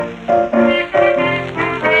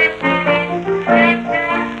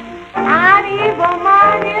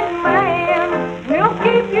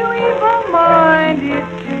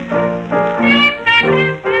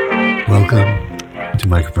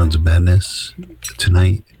Microphones of Madness.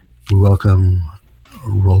 Tonight, we welcome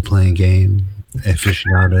role-playing game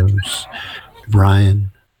aficionados, Brian,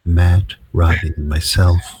 Matt, Rodney, and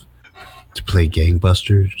myself to play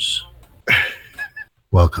Gangbusters.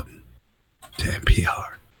 Welcome to NPR.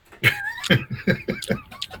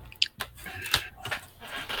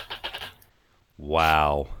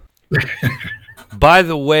 Wow. By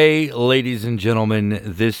the way, ladies and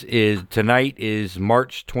gentlemen, tonight is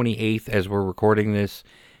March 28th as we're recording this.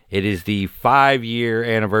 It is the 5-year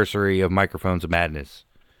anniversary of Microphones of Madness.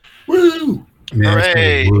 Woo!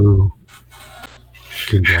 Hooray! Woo.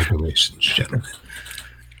 Congratulations, gentlemen.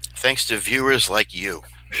 Thanks to viewers like you.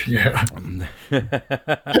 Yeah.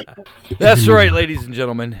 That's right, ladies and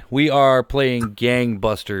gentlemen. We are playing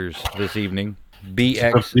Gangbusters this evening.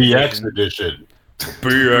 BX edition.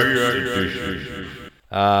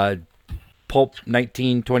 Pulp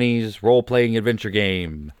 1920s role-playing adventure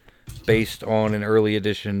game based on an early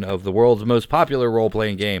edition of the world's most popular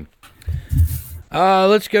role-playing game.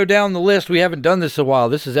 Let's go down the list. We haven't done this in a while.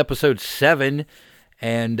 This is episode 7,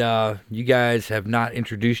 and you guys have not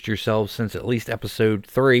introduced yourselves since at least episode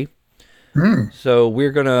 3. So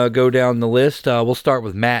we're going to go down the list. We'll start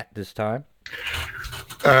with Matt this time.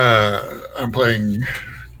 I'm playing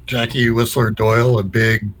Jackie Whistler Doyle, a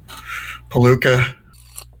big palooka.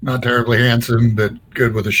 Not terribly handsome, but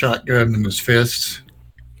good with a shotgun in his fists.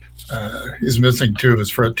 He's missing 2 of his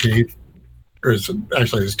front teeth. Or his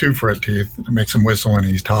 2 front teeth. It makes him whistle when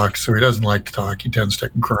he talks, so he doesn't like to talk. He tends to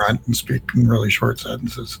grunt and speak in really short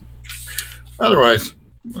sentences. Otherwise,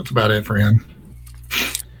 that's about it for him.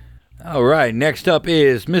 All right, next up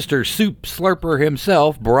is Mr. Soup Slurper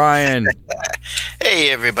himself, Brian. Hey,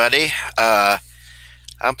 everybody.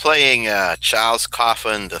 I'm playing Charles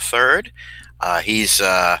Coffin III. He's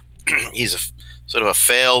he's a sort of a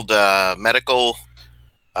failed medical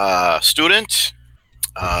student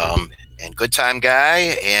and good time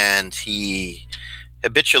guy, and he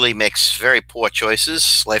habitually makes very poor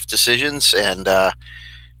choices, life decisions, and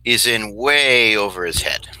he's in way over his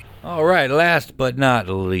head. All right, last but not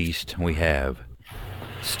least, we have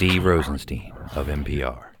Steve Rosenstein of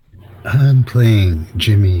NPR. I'm playing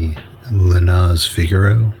Jimmy Linaz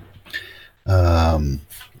Figaro,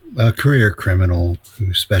 a career criminal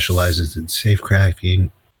who specializes in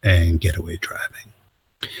safecracking and getaway driving.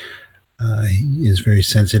 He is very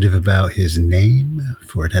sensitive about his name,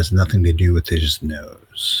 for it has nothing to do with his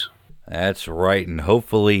nose. That's right, and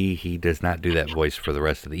hopefully he does not do that voice for the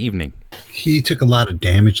rest of the evening. He took a lot of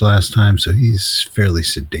damage last time, so he's fairly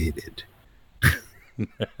sedated.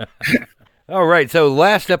 All right, so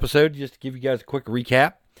last episode, just to give you guys a quick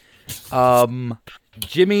recap,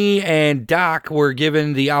 Jimmy and Doc were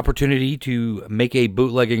given the opportunity to make a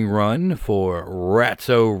bootlegging run for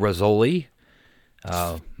Ratso Razzoli,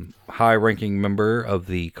 high-ranking member of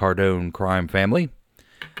the Cardone crime family.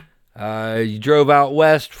 You drove out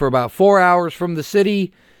west for about 4 hours from the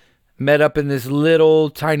city, met up in this little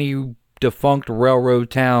tiny defunct railroad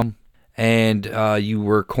town, and you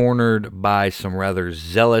were cornered by some rather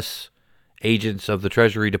zealous agents of the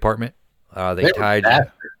Treasury Department. They tied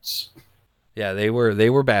bastards. Yeah, they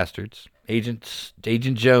were bastards. Agent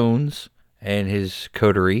Jones and his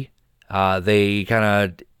coterie. They kind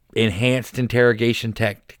of enhanced interrogation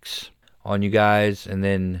tactics on you guys, and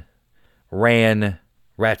then ran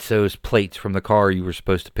Ratso's plates from the car you were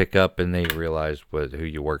supposed to pick up, and they realized who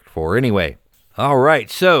you worked for anyway. All right,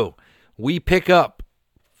 so we pick up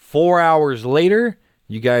 4 hours later.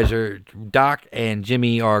 You guys Doc and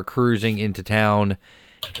Jimmy are cruising into town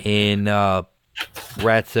in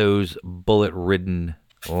Ratso's bullet-ridden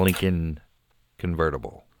Lincoln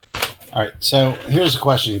convertible. All right, so here's a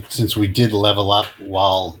question. Since we did level up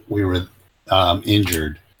while we were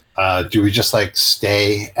injured, do we just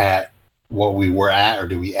stay at what we were at, or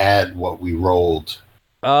do we add what we rolled?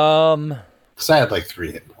 Because I had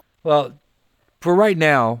 3 hit points. Well, for right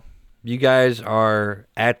now, you guys are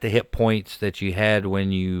at the hit points that you had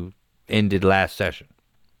when you ended last session.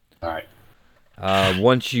 All right.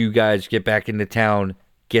 Once you guys get back into town,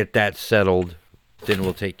 get that settled, then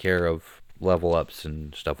we'll take care of level ups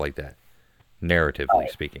and stuff like that, narratively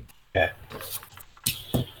speaking. Okay.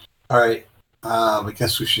 All right. I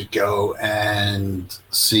guess we should go and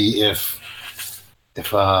see if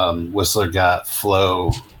Whistler got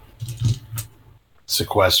Flo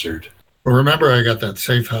sequestered. Well, remember, I got that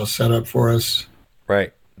safe house set up for us.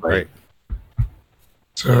 Right.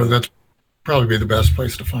 So that's probably be the best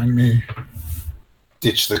place to find me.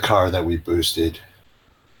 Ditch the car that we boosted.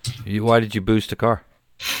 Why did you boost a car?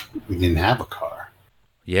 We didn't have a car.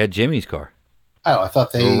 You had Jimmy's car. Oh, I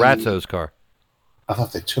thought they... Or Ratso's car. I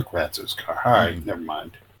thought they took Ratso's car. All right, never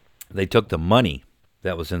mind. They took the money.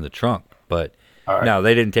 that was in the trunk. But All right. no,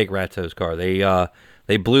 they didn't take Ratso's car.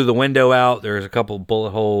 They blew the window out. There was a couple bullet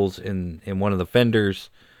holes in one of the fenders,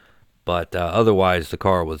 but otherwise the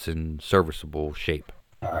car was in serviceable shape.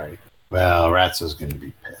 All right. Well, Ratso's going to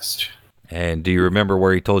be pissed. And do you remember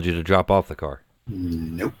where he told you to drop off the car?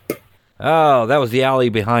 Nope. Oh, that was the alley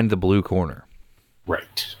behind the blue corner.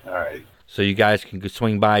 Right. All right. So you guys can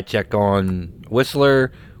swing by, check on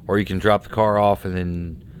Whistler, or you can drop the car off and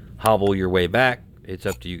then hobble your way back. It's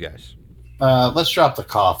up to you guys. Let's drop the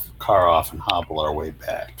car off and hobble our way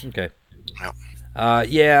back. Okay. Yep.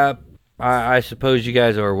 Yeah, I suppose you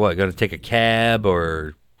guys are what, going to take a cab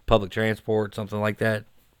or public transport, something like that?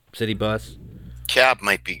 City bus? Cab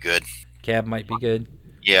might be good. Cab might be good.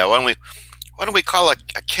 Yeah, why don't we call a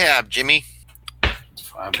cab, Jimmy?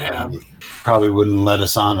 Probably wouldn't let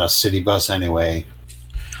us on a city bus anyway.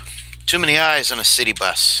 Too many eyes on a city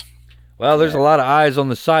bus. Well, there's a lot of eyes on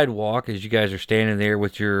the sidewalk as you guys are standing there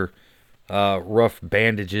with your rough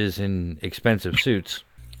bandages and expensive suits.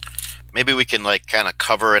 Maybe we can like kind of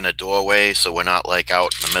cover in a doorway so we're not like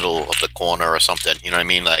out in the middle of the corner or something. You know what I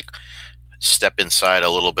mean? Like step inside a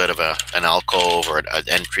little bit of an alcove or an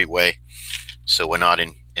entryway so we're not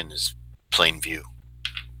in his plain view.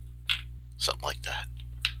 Something like that.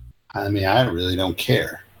 I mean, I really don't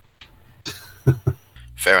care.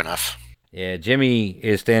 Fair enough. Yeah, Jimmy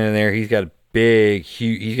is standing there. He's got a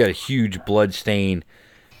huge blood stain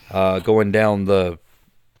going down the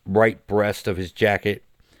right breast of his jacket,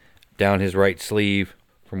 down his right sleeve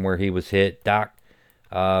from where he was hit. Doc,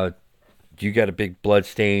 you got a big blood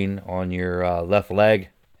stain on your left leg,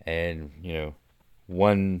 and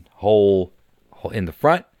one hole in the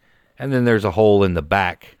front, and then there's a hole in the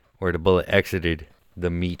back where the bullet exited the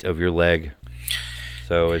meat of your leg.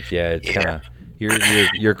 So it's kind of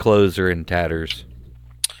your clothes are in tatters.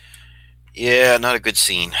 Yeah, not a good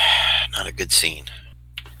scene. Not a good scene.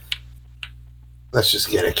 Let's just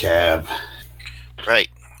get a cab. Right.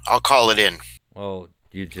 I'll call it in. Well,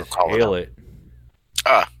 you just I'll call it hail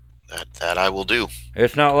up. it. That I will do.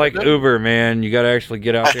 It's not like Uber, man. You got to actually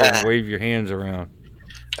get out there and wave your hands around.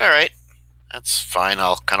 All right. That's fine.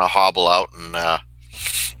 I'll kind of hobble out and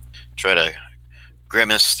try to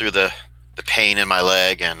grimace through the pain in my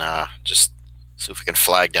leg and just see if we can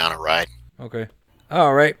flag down a ride. Okay.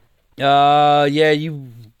 All right. Yeah, you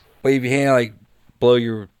wave your hand, like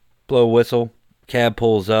blow a whistle. Cab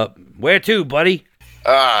pulls up. Where to, buddy?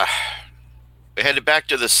 We headed back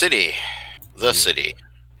to the city. The city.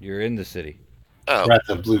 You're in the city. Oh. We're at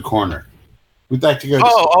the blue corner. We'd like to go.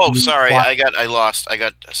 Sorry. I got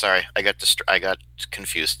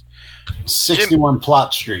confused. 61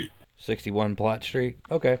 Plot Street. 61 Plot Street.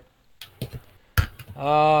 Okay.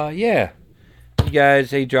 Yeah. You guys,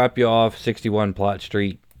 they drop you off 61 Plot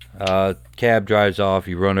Street. Cab drives off.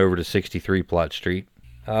 You run over to 63 Plot Street.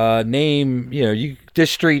 This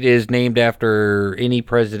street is named after any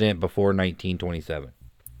president before 1927.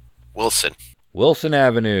 Wilson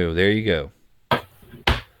Avenue. There you go.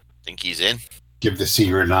 Think he's in? Give the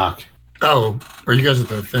secret knock. Oh, are you guys at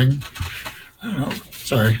the thing? I don't know.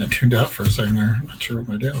 Sorry, I tuned out for a second there. I'm not sure what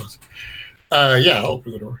my deal was. Yeah, I'll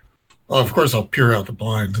open the door. Well, of course, I'll peer out the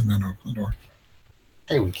blinds and then open the door.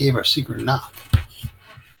 Hey, we gave our secret knock.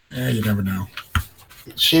 Yeah, you never know.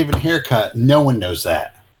 Shaven haircut. No one knows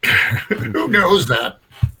that. Who knows that?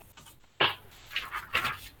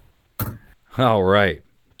 All right.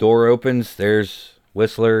 Door opens. There's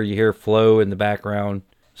Whistler. You hear Flo in the background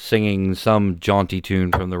singing some jaunty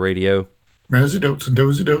tune from the radio. Razzie dotes and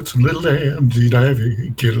dozy dotes and little lambsy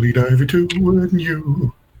divey, kiddly divey too, wouldn't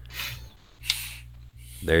you?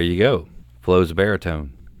 There you go. Flo's a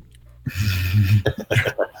baritone.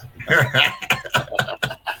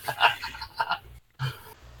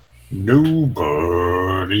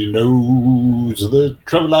 Nobody knows the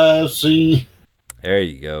trouble I see. There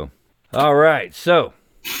you go. All right. So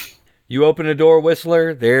you open the door,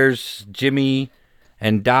 Whistler. There's Jimmy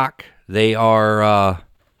and Doc. They are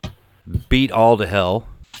beat all to hell.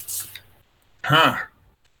 Huh.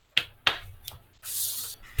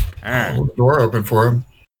 Hold the door open for him.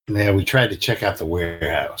 Yeah, we tried to check out the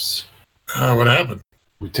warehouse. What happened?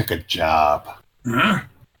 We took a job. Huh?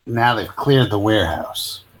 Now they've cleared the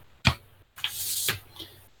warehouse.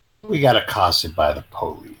 We got accosted by the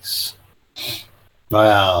police.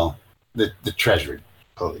 Well, the Treasury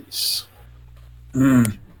police.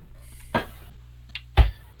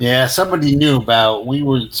 Yeah, somebody knew about. We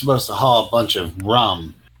were supposed to haul a bunch of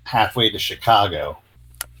rum halfway to Chicago.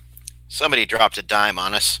 Somebody dropped a dime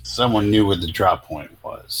on us. Someone knew where the drop point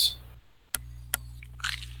was.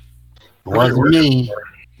 It wasn't me.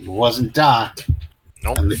 It wasn't Doc.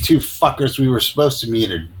 Nope. And the two fuckers we were supposed to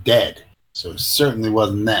meet are dead. So it certainly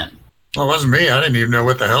wasn't them. Well, it wasn't me. I didn't even know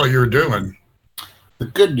what the hell you were doing. The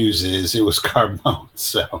good news is it was Carbone,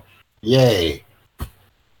 so yay.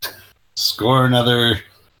 Score another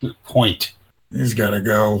point. He's got to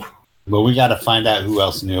go. But we got to find out who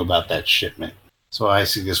else knew about that shipment. So I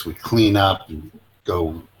suggest we clean up and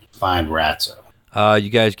go find Ratso. You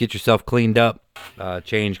guys get yourself cleaned up,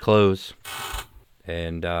 change clothes,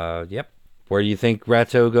 and yep. Where do you think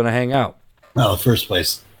Ratso going to hang out? Well, the first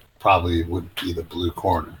place probably would be the Blue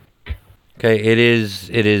Corner. Okay, it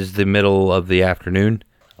is the middle of the afternoon.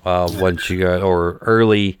 Once you go, or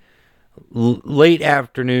late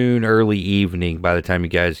afternoon, early evening. By the time you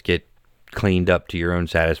guys get cleaned up to your own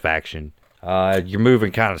satisfaction, you're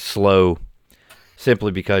moving kind of slow,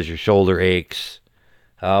 simply because your shoulder aches.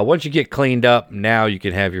 Once you get cleaned up, now you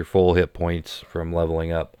can have your full hit points from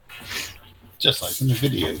leveling up. Just like in the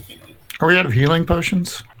video game. Are we out of healing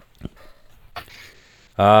potions?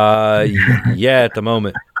 Yeah, at the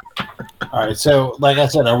moment. All right, so like I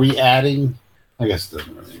said, are we adding? I guess it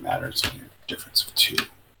doesn't really matter. It's only a difference of 2.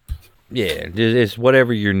 Yeah, it's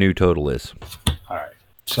whatever your new total is. All right,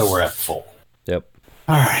 so we're at full. Yep.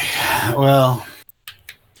 All right, well.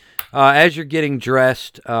 As you're getting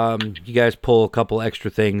dressed, you guys pull a couple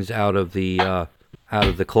extra things out of the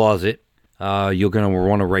closet. You're gonna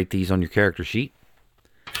want to write these on your character sheet.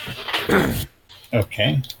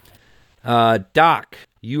 Okay. Doc,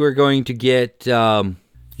 you are going to get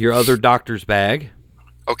your other doctor's bag.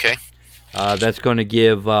 Okay. That's going to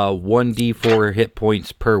give 1d4 hit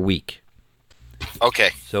points per week. Okay.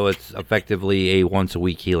 So it's effectively a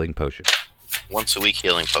once-a-week healing potion. Once a week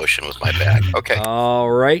healing potion with my bag. Okay. All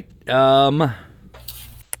right.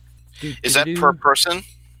 Is that per person?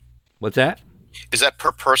 What's that? Is that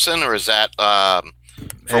per person, or is that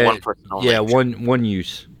for one person only? Yeah, one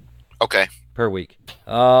use. Okay. Per week.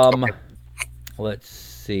 Okay. Let's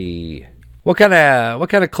see. What kind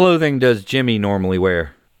of clothing does Jimmy normally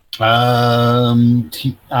wear?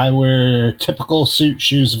 I wear typical suit,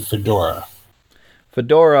 shoes, and fedora.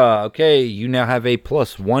 Fedora. Okay, you now have a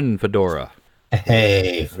 +1 fedora.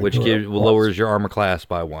 Hey, which lowers your armor class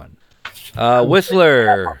by 1.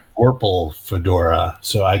 Whistler. Vorpal fedora,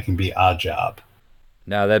 so I can be Oddjob.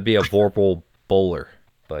 Now that'd be a Vorpal bowler,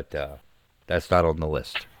 but that's not on the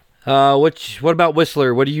list. What about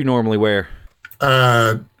Whistler? What do you normally wear?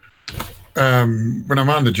 When I'm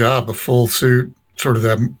on the job, a full suit, sort of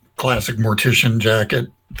that classic mortician jacket,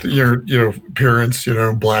 your appearance,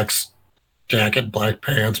 black jacket, black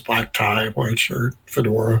pants, black tie, white shirt,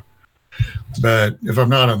 fedora. But if I'm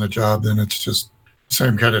not on the job, then it's just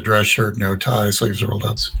same kind of dress shirt, no tie, sleeves rolled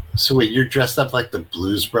up. So wait, you're dressed up like the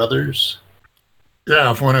Blues Brothers?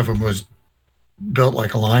 Yeah, if one of them was built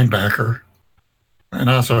like a linebacker. And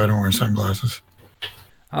also I don't wear sunglasses.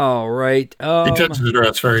 All right. He tends to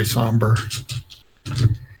dress very somber.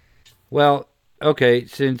 Well, okay,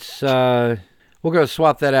 since we're going to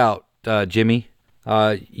swap that out, Jimmy.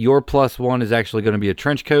 Your +1 is actually going to be a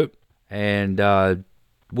trench coat, and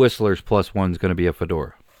Whistler's +1 is going to be a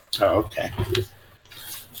fedora. Oh, okay.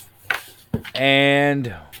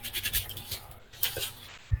 And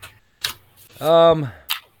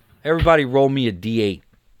everybody roll me a D8.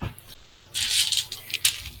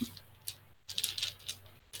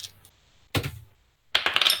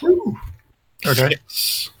 Ooh. Okay.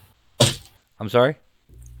 6. I'm sorry?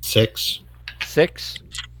 6. 6?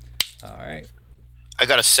 All right. I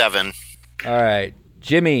got a 7. All right.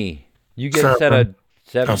 Jimmy, you get a set of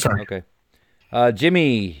 7. Oh, sorry. Okay.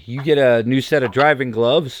 Jimmy, you get a new set of driving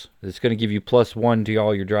gloves. That's going to give you +1 to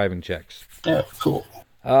all your driving checks. Yeah, cool.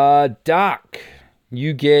 Doc,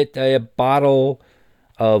 you get a bottle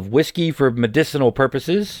of whiskey for medicinal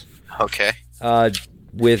purposes. Okay.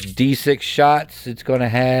 With D6 shots, it's going to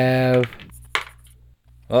have...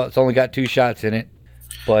 Well, it's only got 2 shots in it.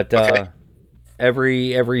 But Okay.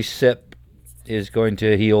 every sip is going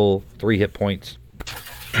to heal 3 hit points.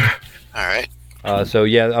 All right. So,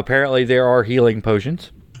 yeah, apparently there are healing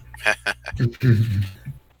potions.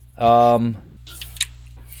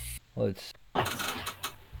 Let's...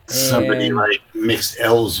 Somebody mixed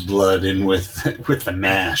elves blood in with the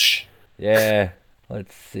mash. Yeah.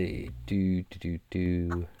 Let's see.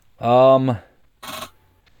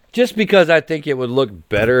 Just because I think it would look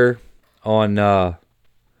better on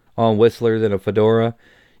Whistler than a fedora,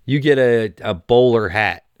 you get a bowler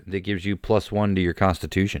hat that gives you +1 to your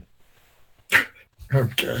constitution.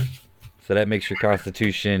 Okay. So that makes your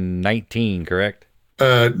constitution 19, correct?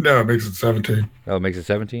 No, it makes it 17. Oh, it makes it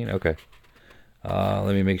 17? Okay.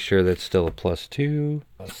 Let me make sure that's still a +2.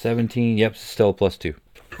 17, yep, still a +2.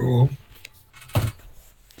 Cool.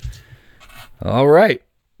 All right.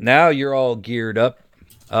 Now you're all geared up.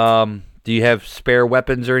 Do you have spare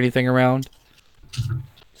weapons or anything around?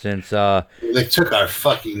 Since they took our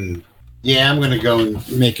fucking. Yeah, I'm gonna go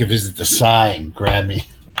and make a visit to Psy and grab me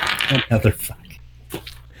another fucking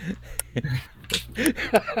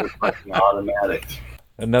automatic.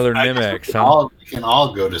 Another Nimex, huh? We can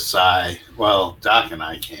all go to Psy. Well, Doc and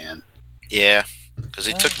I can. Yeah, because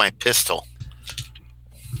he took my pistol.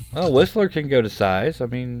 Well, Whistler can go to Psy's. I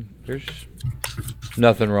mean, there's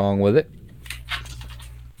nothing wrong with it.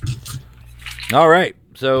 All right,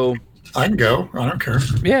 so I can go. I don't care.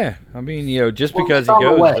 yeah, I mean, just Well, because it's he on the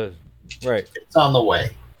goes, way. Right? It's on the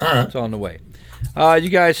way. All right. It's on the way. You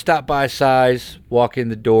guys stop by Psy's, walk in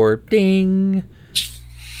the door. Ding.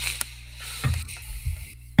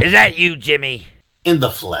 Is that you, Jimmy? In the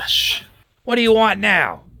flesh. What do you want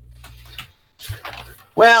now?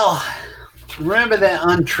 Well, remember that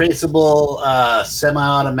untraceable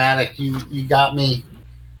semi-automatic you got me?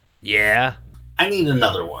 Yeah. I need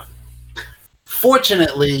another one.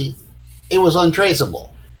 Fortunately, it was untraceable.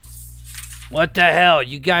 What the hell?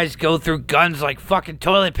 You guys go through guns like fucking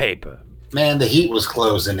toilet paper. Man, the heat was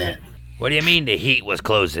closing in. What do you mean the heat was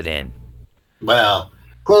closing in? Well,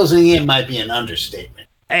 closing in might be an understatement.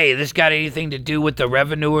 Hey, this got anything to do with the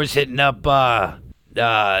revenuers hitting up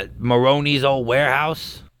Maroney's old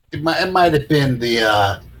warehouse? It might have been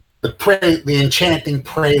the enchanting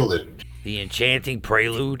prelude. The enchanting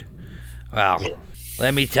prelude? Well, Yeah.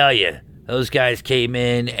 let me tell you, those guys came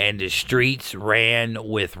in and the streets ran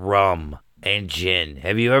with rum and gin.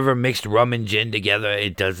 Have you ever mixed rum and gin together?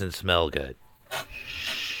 It doesn't smell good.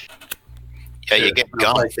 Yeah, you get It's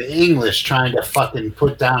gum. like the English trying to fucking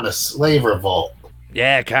put down a slave revolt.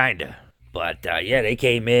 Yeah, kinda. But yeah, they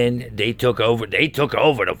came in. They took over. They took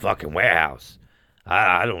over the fucking warehouse.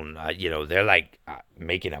 I don't. They're like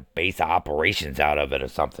making a base of operations out of it or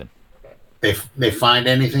something. They find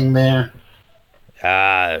anything there?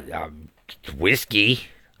 Whiskey.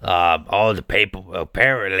 All the paper.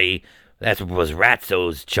 Apparently, that's what was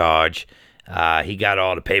Ratzo's charge. He got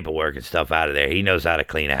all the paperwork and stuff out of there. He knows how to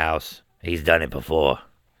clean a house. He's done it before.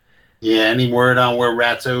 Yeah, any word on where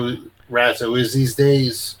Ratzo is these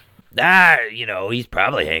days? He's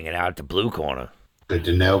probably hanging out at the Blue Corner. Good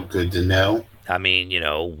to know. Good to know. I mean,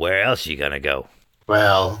 where else you gonna go?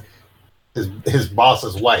 Well, his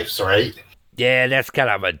boss's wife's, right? Yeah, that's kind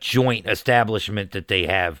of a joint establishment that they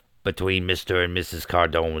have between Mr. and Mrs.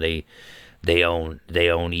 Cardone. They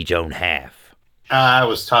own each own half. I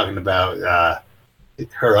was talking about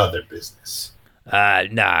her other business.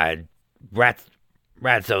 Nah,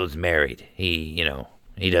 Ratzo's married. He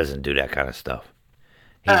doesn't do that kind of stuff.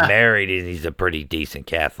 He's married and he's a pretty decent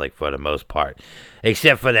Catholic for the most part,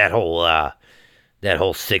 except for that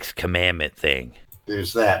whole Sixth Commandment thing.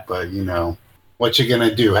 There's that, but what you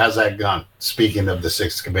gonna do? How's that gone? Speaking of the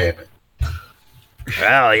Sixth Commandment,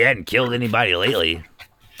 Well, he hadn't killed anybody lately.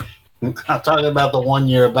 I'm talking about the one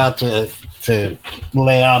you're about to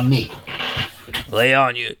lay on me. Lay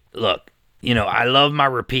on you. Look, I love my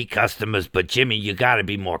repeat customers, but Jimmy, you gotta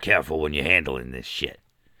be more careful when you're handling this shit.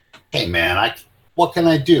 Hey, man, what can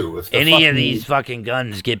I do? If Any of these fucking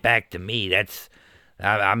guns get back to me,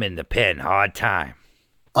 I'm in the pen, hard time.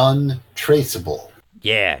 Untraceable.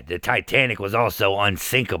 Yeah, the Titanic was also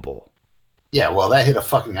unsinkable. Yeah, well, that hit a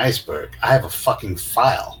fucking iceberg. I have a fucking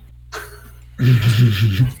file.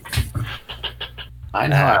 I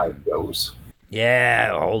know how it goes.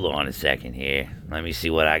 Yeah, hold on a second here. Let me see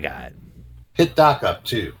what I got. Hit Doc up,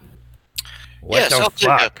 too. What Yes, the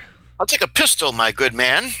fuck? I'll take a pistol, my good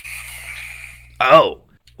man. Oh,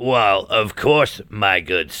 well, of course, my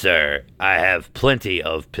good sir. I have plenty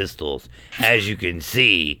of pistols. As you can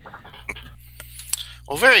see,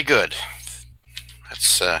 Well, very good.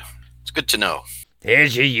 It's good to know.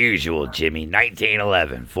 here's your usual, Jimmy.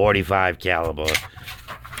 1911, 45 caliber.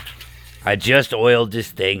 I just oiled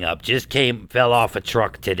this thing up. Fell off a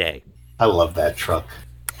truck today. I love that truck.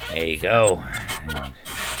 There you go.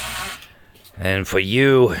 And for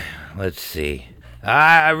you, let's see.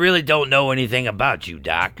 I really don't know anything about you,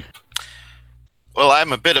 Doc. Well,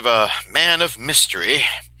 I'm a bit of a man of mystery,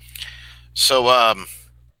 so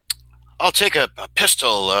I'll take a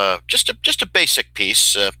pistol, just a basic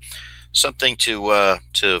piece, something to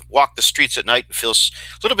walk the streets at night and feel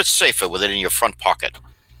a little bit safer with it in your front pocket.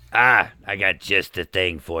 I got just the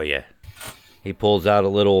thing for you. He pulls out a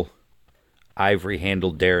little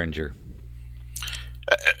ivory-handled Derringer.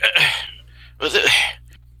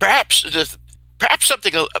 Perhaps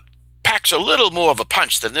something packs a little more of a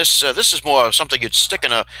punch than this. This is more something you'd stick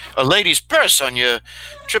in a lady's purse on your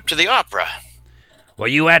trip to the opera. Were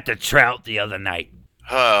you at the Trout the other night?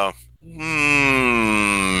 Maybe.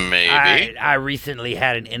 I recently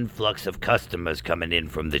had an influx of customers coming in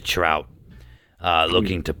from the Trout.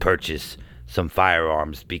 looking to purchase some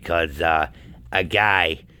firearms because a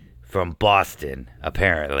guy from Boston,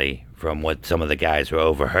 apparently, from what some of the guys were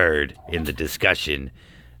overheard in the discussion,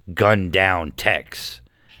 gunned down Tex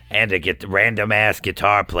and a random-ass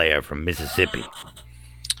guitar player from Mississippi.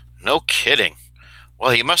 No kidding.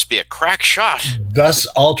 Well, he must be a crack shot. Thus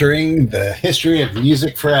altering the history of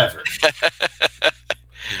music forever.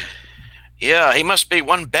 Yeah, he must be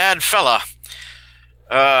one bad fella.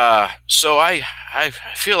 So I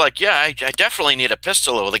feel like, I definitely need a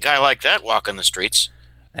pistol with a guy like that walking the streets.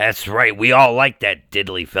 That's right. We all like that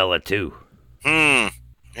diddly fella, too.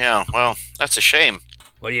 Yeah, well, that's a shame.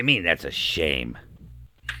 What do you mean that's a shame?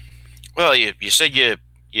 Well, you said you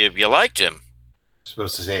liked him.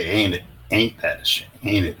 Supposed to say, ain't that a shame?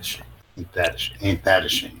 Ain't it a shame? Ain't that a shame? Ain't that a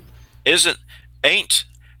shame?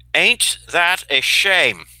 Ain't that a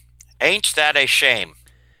shame? Ain't that a shame?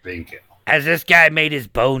 Bingo. Has this guy made his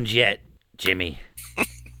bones yet, Jimmy?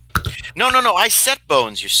 No. I set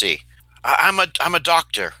bones, you see. I'm a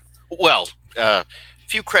doctor. Well,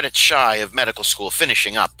 few credits shy of medical school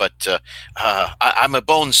finishing up, but I'm a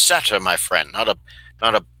bone setter, my friend, not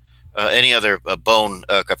a any other bone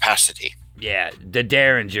capacity. Yeah, the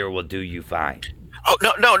Derringer will do you fine. Oh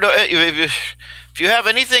no! If you have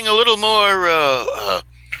anything a little more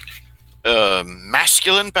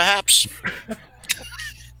masculine, perhaps.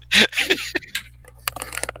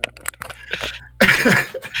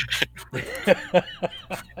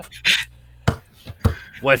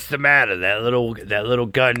 What's the matter? That little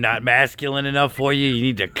gun not masculine enough for you? You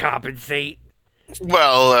need to compensate?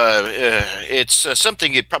 Well, it's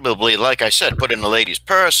something you'd probably, like I said, put in a lady's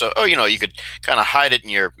purse, or you could kind of hide it in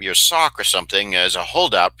your sock or something as a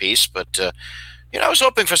holdout piece. But I was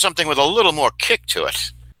hoping for something with a little more kick to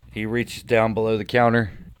it. He reaches down below the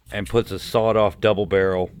counter and puts a sawed-off double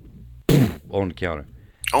barrel on the counter.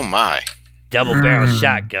 Oh my! Double barrel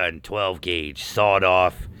shotgun, 12 gauge, sawed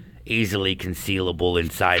off, easily concealable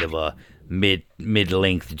inside of a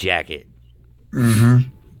mid-length jacket.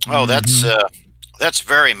 Oh, that's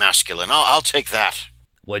very masculine. I'll take that.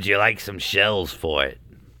 Would you like some shells for it?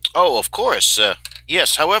 Oh, of course.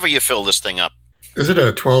 Yes. However you fill this thing up. Is it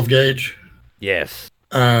a 12 gauge? Yes.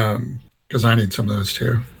 Because I need some of those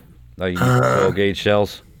too. Oh, you need 12 gauge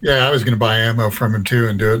shells? Yeah, I was going to buy ammo from him too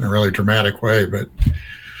and do it in a really dramatic way, but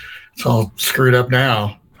it's all screwed up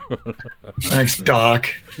now. Thanks, Doc.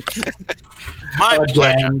 My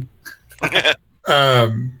pleasure.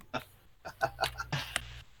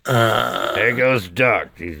 There goes Doc.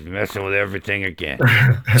 He's messing with everything again.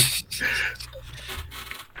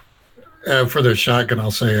 For the shotgun, I'll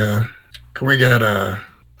say, can we get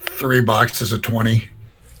 3 boxes of 20?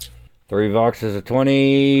 3 boxes of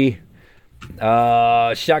 20.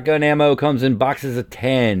 Shotgun ammo comes in boxes of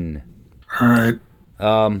 10. All right.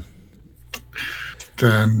 All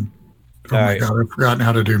Then, my God, I've forgotten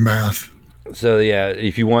how to do math. So yeah,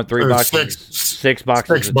 if you want 3 boxes, 6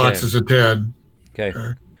 boxes. 6 boxes of 10. Okay.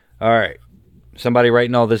 All right. Somebody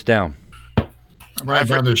writing all this down. I'm writing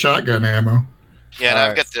down the shotgun ammo. Yeah, and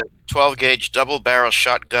I've got the 12 gauge double barrel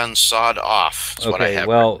shotgun sawed off. That's what I have.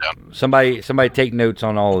 Well, somebody take notes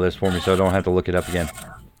on all of this for me, so I don't have to look it up again.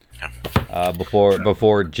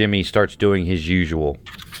 Before Jimmy starts doing his usual.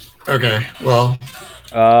 Okay. Well,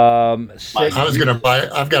 I was gonna buy.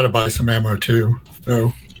 I've got to buy some ammo too.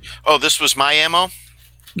 So. Oh, this was my ammo?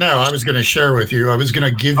 No, I was going to share with you. I was going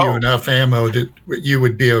to give you enough ammo that you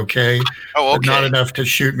would be okay. Oh, okay. But not enough to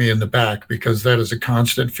shoot me in the back because that is a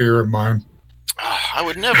constant fear of mine. I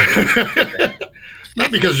would never do that.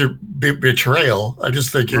 Not because you're betrayal. I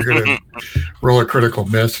just think you're going to roll a critical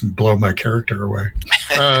miss and blow my character away.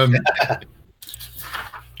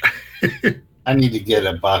 I need to get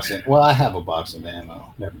a box of, well, I have a box of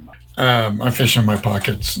ammo. Never mind. I fish in my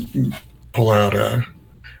pockets, pull out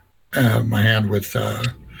my hand with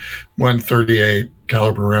one 38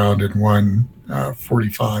 caliber round and one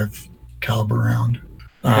 45 caliber round.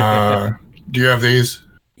 Do you have these?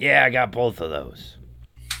 Yeah, I got both of those.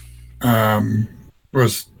 How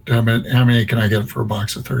many can I get for a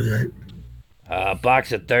box of 38? A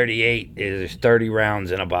box of 38 is 30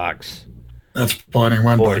 rounds in a box. That's plenty.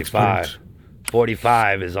 45. Box,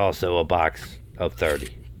 45 is also a box of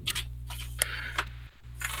 30.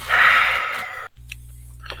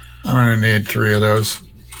 I'm going to need 3 of those.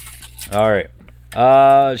 All right.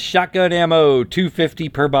 Shotgun ammo,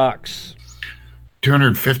 $2.50 per box.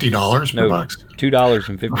 $250 per box?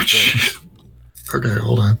 $2.50 Okay,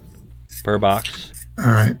 hold on. per box. All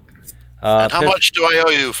right. And how much do I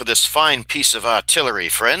owe you for this fine piece of artillery,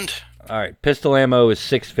 friend? All right. Pistol ammo is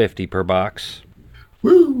 $6.50 per box.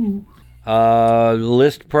 Woo!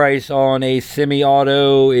 List price on a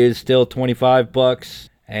semi-auto is still $25,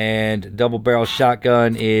 and double barrel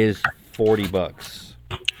shotgun is $40.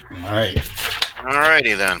 All right.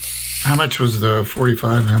 Alrighty then. How much was the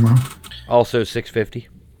 45 ammo? Also $650.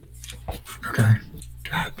 Okay.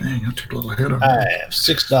 God dang, I took a little hit on I that. have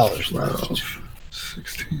 $6 12, left.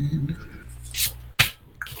 16.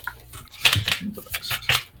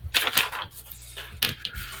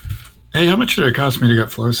 Hey, how much did it cost me to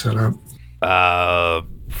get Flo set up?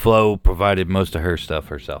 Flo provided most of her stuff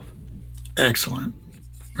herself. Excellent.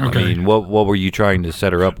 Okay. I mean, what were you trying to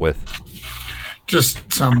set her up with?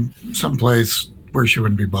 Just some place where she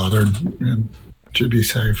wouldn't be bothered and she'd be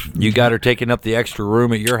safe. You got her taking up the extra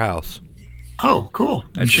room at your house. Oh, cool.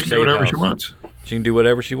 And That's she your can do safe whatever she house. wants. She can do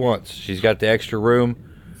whatever she wants. She's got the extra room.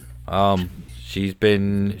 She's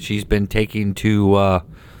been taking to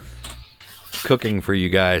cooking for you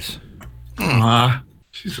guys. Aw,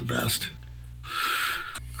 she's the best.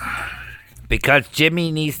 Because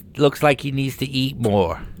Jimmy looks like he needs to eat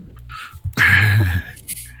more.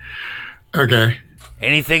 Okay.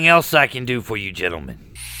 Anything else I can do for you, gentlemen?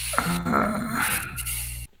 I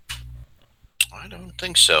don't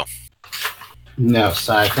think so. No,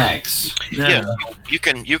 Si, thanks. Yeah. You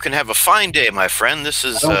can have a fine day, my friend. This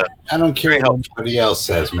is I don't care very what anybody else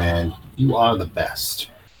says, man. You are the best.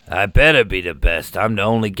 I better be the best. I'm the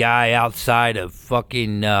only guy outside of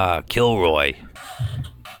fucking Kilroy.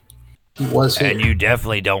 He was here. And you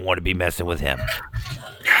definitely don't want to be messing with him.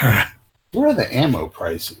 Where are the ammo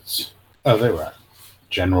prices? Oh, they were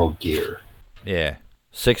general gear. Yeah,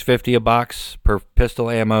 $650 a box per pistol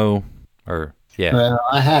ammo, or yeah, Well,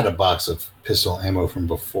 I had a box of pistol ammo from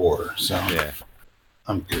before, so yeah.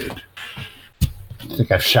 I'm good. I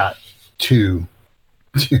think I've shot two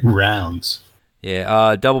rounds.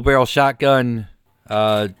 Yeah, double barrel shotgun,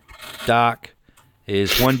 Doc,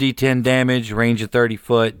 is 1d10 damage, range of 30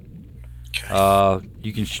 foot.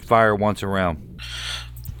 You can fire once a round,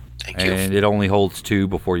 thank you. and it only holds 2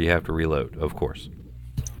 before you have to reload, of course.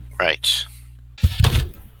 Right.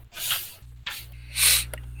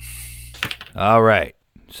 All right,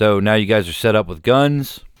 so now you guys are set up with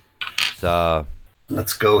guns. So,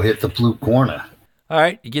 Let's go hit the blue corner. all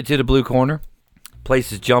right, you get to the blue corner.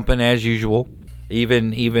 Place is jumping as usual,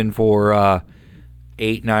 even for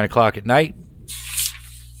 8, 9 o'clock at night.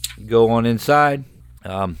 Go on inside.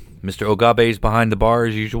 Mr. Ogabe's behind the bar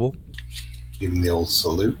as usual. Give him the old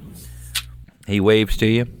salute. He waves to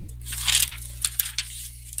you.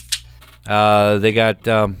 They got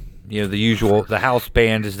the usual. The house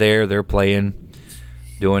band is there. They're playing,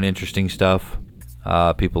 doing interesting stuff.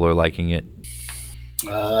 People are liking it.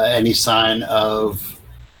 Any sign of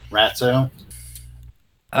Ratso?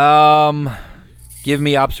 Give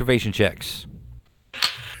me observation checks.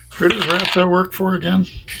 Who does Ratso work for again?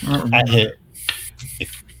 I don't I remember. hit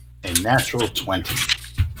a natural 20.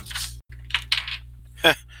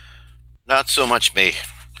 Not so much me.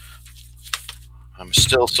 I'm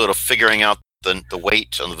still sort of figuring out the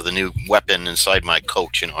weight of the new weapon inside my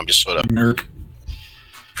coat. I'm just sort of Nerd.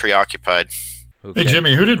 preoccupied. Okay. Hey,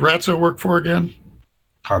 Jimmy, who did Ratso work for again?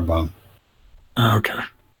 Hardbone. Okay.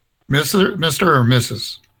 Mr. or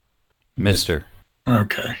Mrs.? Mister.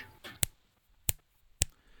 Okay.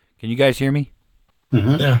 Can you guys hear me?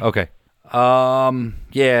 Mm-hmm. Yeah. Okay.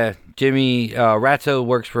 Yeah, Jimmy Ratso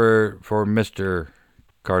works for Mr.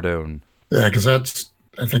 Cardone. Yeah, because that's,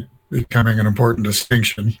 I think, becoming an important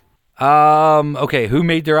distinction. Okay, who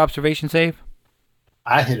made their observation save?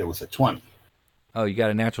 I hit it with a 20. Oh, you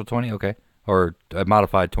got a natural 20? Okay. Or a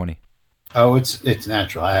modified 20. Oh, it's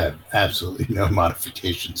natural. I have absolutely no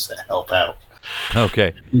modifications to help out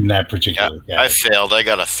Okay. in that particular I category. failed. I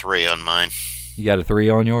got a 3 on mine. You got a 3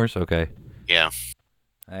 on yours? Okay. Yeah.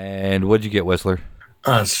 And what'd you get, Whistler?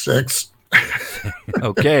 6.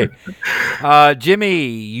 Okay. Jimmy,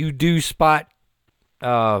 you do spot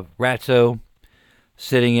Ratso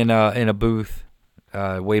sitting in a booth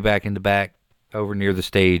way back in the back over near the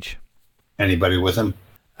stage. Anybody with him?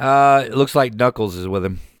 It looks like Knuckles is with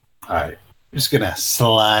him. All right. I'm just going to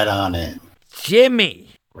slide on in. Jimmy!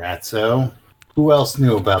 Ratso, who else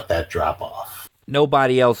knew about that drop-off?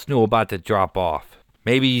 Nobody else knew about the drop off.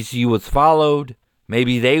 Maybe you was followed.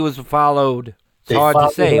 Maybe they was followed. It's They hard to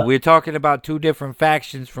followed say. us. We're talking about 2 different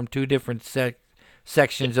factions from 2 different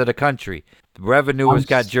sections of the country. The revenuers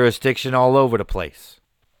got jurisdiction all over the place.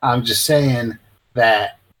 I'm just saying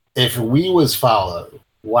that if we was followed,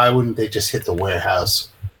 why wouldn't they just hit the warehouse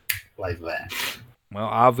like that? Well,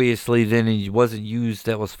 obviously, then it wasn't used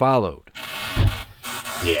that was followed.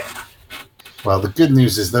 Yeah. Well, the good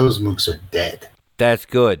news is those mooks are dead. That's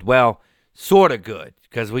good. Well, sort of good,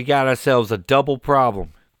 because we got ourselves a double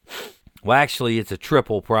problem. Well, actually, it's a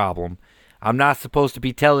triple problem. I'm not supposed to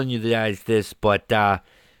be telling you guys this, but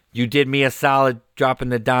you did me a solid dropping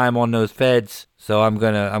the dime on those feds. So I'm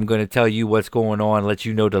gonna tell you what's going on, let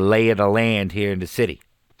you know the lay of the land here in the city.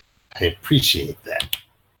 I appreciate that.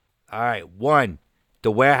 All right, one,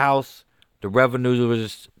 the warehouse, the revenue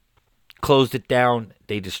was closed it down.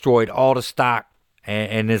 They destroyed all the stock,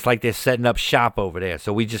 and it's like they're setting up shop over there.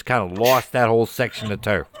 So we just kind of lost that whole section of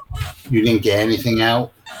turf. You didn't get anything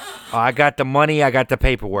out? I got the money. I got the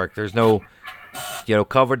paperwork. There's no,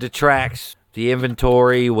 covered the tracks. The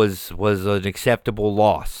inventory was an acceptable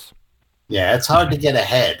loss. Yeah, it's hard to get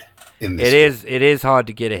ahead in this. It is hard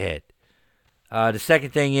to get ahead. The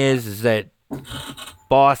second thing is that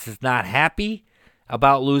boss is not happy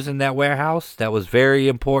about losing that warehouse. That was very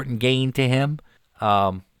important gain to him.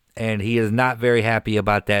 And he is not very happy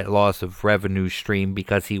about that loss of revenue stream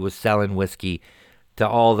because he was selling whiskey to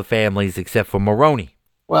all the families except for Maroney.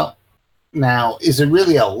 Well, now, is it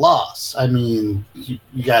really a loss? I mean, you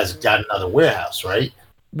guys got another warehouse, right?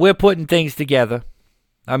 We're putting things together.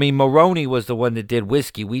 I mean, Maroney was the one that did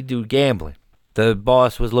whiskey. We do gambling. The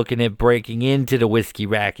boss was looking at breaking into the whiskey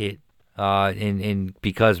racket, and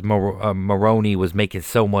because Maroney was making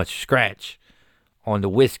so much scratch on the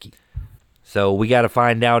whiskey. So we got to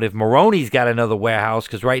find out if Maroney's got another warehouse,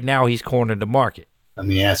 because right now he's cornered the market. Let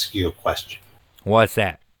me ask you a question. What's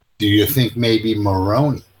that? Do you think maybe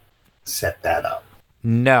Maroney set that up?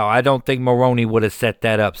 No, I don't think Maroney would have set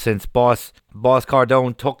that up since Boss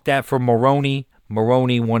Cardone took that from Maroney.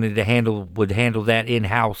 Maroney would handle that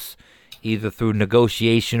in-house, either through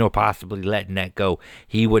negotiation or possibly letting that go.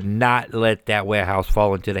 He would not let that warehouse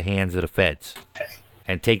fall into the hands of the feds. Okay.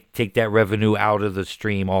 And take that revenue out of the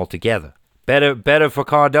stream altogether. Better for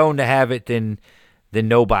Cardone to have it than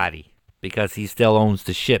nobody, because he still owns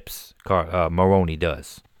the ships. Maroney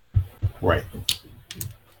does. Right.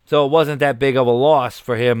 So it wasn't that big of a loss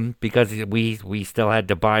for him because we still had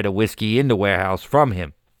to buy the whiskey in the warehouse from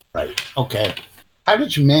him. Right. Okay. How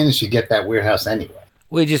did you manage to get that warehouse anyway?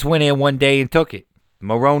 We just went in one day and took it.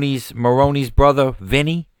 Maroney's brother,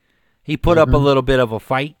 Vinny, he put up a little bit of a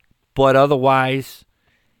fight, but otherwise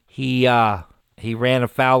he ran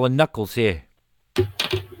afoul of Knuckles here.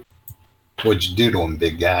 What'd you do to him,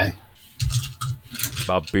 big guy?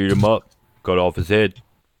 I beat him up, cut off his head.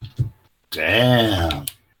 Damn.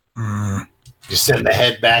 You send the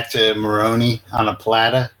head back to Maroney on a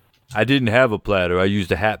platter? I didn't have a platter. I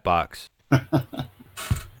used a hat box.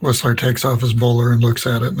 Whistler takes off his bowler and looks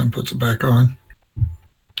at it and then puts it back on.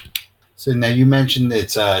 So now you mentioned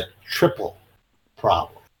it's a triple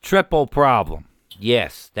problem. Triple problem.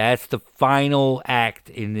 Yes, that's the final act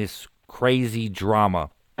in this crazy drama.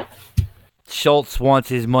 Schultz wants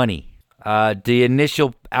his money. The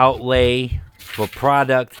initial outlay for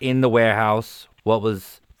product in the warehouse, what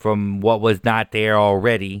was not there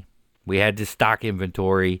already, we had to stock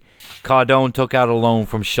inventory. Cardone took out a loan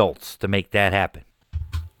from Schultz to make that happen.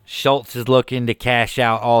 Schultz is looking to cash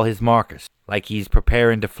out all his markers, like he's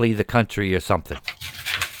preparing to flee the country or something.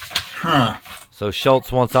 Huh. So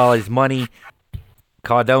Schultz wants all his money.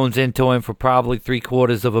 Cardone's into him for probably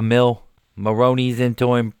 $750,000. Maroney's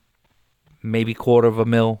into him maybe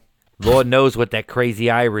 $250,000. Lord knows what that crazy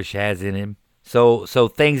Irish has in him. So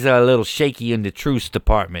things are a little shaky in the truce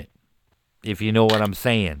department, if you know what I'm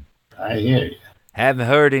saying. I hear you. Haven't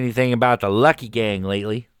heard anything about the Lucky Gang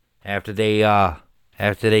lately. After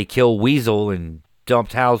they killed Weasel and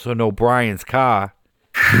dumped Hauser and O'Brien's car.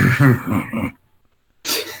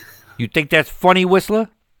 You think that's funny, Whistler?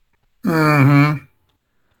 Mm-hmm.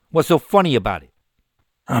 What's so funny about it?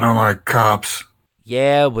 I don't like cops.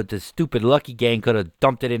 Yeah, but the stupid Lucky Gang could have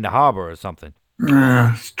dumped it in the harbor or something.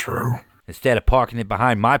 Yeah, it's true. Instead of parking it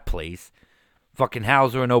behind my place. Fucking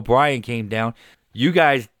Hauser and O'Brien came down. You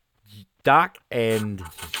guys, Doc and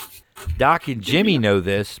Jimmy know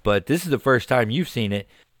this, but this is the first time you've seen it.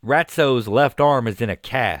 Ratso's left arm is in a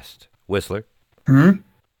cast, Whistler.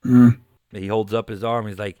 He holds up his arm.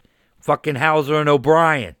 He's like, fucking Hauser and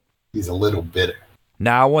O'Brien. He's a little bitter.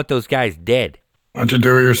 Nah, I want those guys dead. Why don't you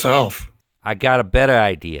do it yourself? I got a better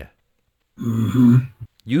idea.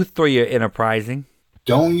 You three are enterprising.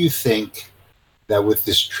 Don't you think that with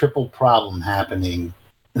this triple problem happening,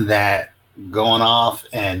 that going off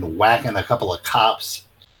and whacking a couple of cops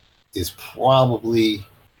is probably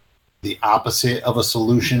the opposite of a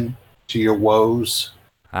solution to your woes?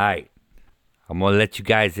 All right. I'm going to let you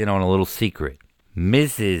guys in on a little secret.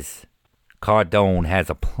 Mrs. Cardone has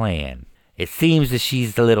a plan. It seems that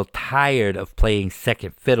she's a little tired of playing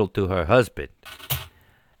second fiddle to her husband.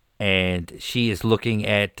 And she is looking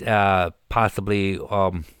at possibly,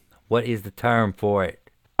 what is the term for it?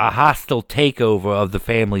 a hostile takeover of the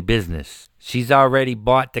family business. She's already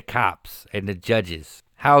bought the cops and the judges.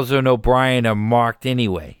 Hauser and O'Brien are marked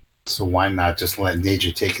anyway. So why not just let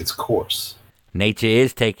nature take its course? Nature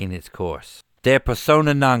is taking its course. Their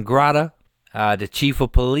persona non grata, the chief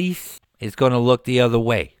of police, is going to look the other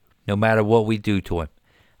way, no matter what we do to him.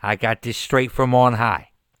 I got this straight from on high.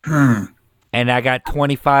 And I got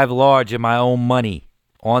 25 large of my own money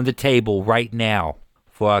on the table right now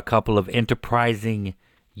for a couple of enterprising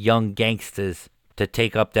young gangsters to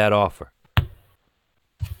take up that offer.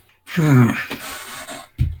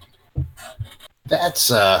 That's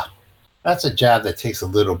a job that takes a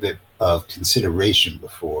little bit of consideration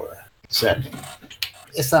before accepting.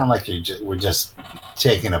 It's not like we're just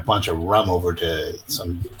taking a bunch of rum over to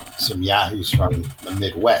some yahoos from the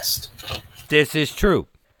Midwest. This is true.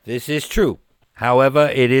 This is true. However,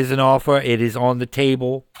 it is an offer. It is on the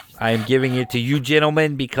table. I am giving it to you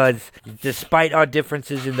gentlemen because despite our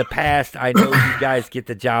differences in the past, I know you guys get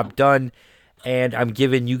the job done. And I'm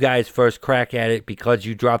giving you guys first crack at it because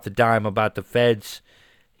you dropped the dime about the feds.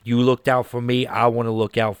 You looked out for me. I want to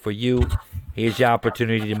look out for you. Here's your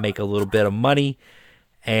opportunity to make a little bit of money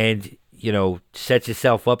and, set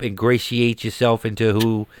yourself up, ingratiate yourself into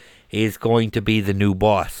who is going to be the new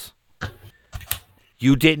boss.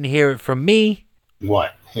 You didn't hear it from me.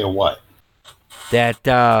 What? Hear what? That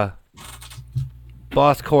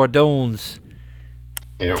Boss Cordone's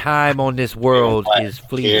time on this world is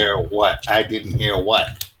fleeting. Hear what? I didn't hear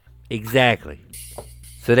what? Exactly.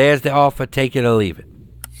 So there's the offer. Take it or leave it.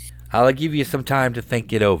 I'll give you some time to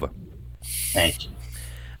think it over. Thank you.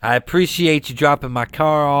 I appreciate you dropping my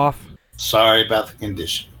car off. Sorry about the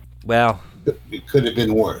condition. Well, it could have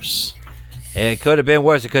been worse. It could have been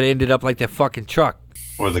worse. It could have ended up like that fucking truck.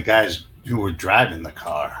 Or the guys who were driving the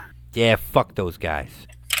car. Yeah, fuck those guys.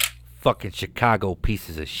 Fucking Chicago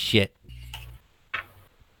pieces of shit.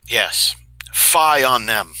 Yes. Fie on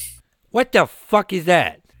them. What the fuck is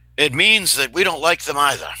that? It means that we don't like them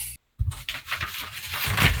either.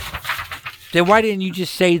 Then why didn't you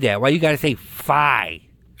just say that? Why you gotta say "fi"?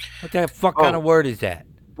 What the fuck kind of word is that?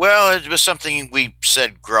 Well, it was something we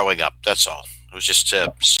said growing up. That's all. It was just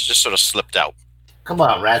sort of slipped out. Come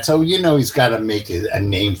on, Ratso. You know he's got to make a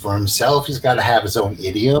name for himself. He's got to have his own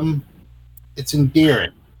idiom. It's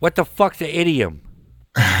endearing. What the fuck's an idiom?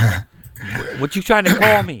 What you trying to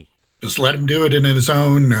call me? Just let him do it in his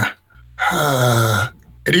own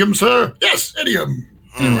idiom, sir. Yes, idiom.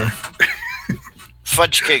 Anyway.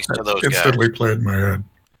 Fudge cakes to those guys. Instantly played in my head.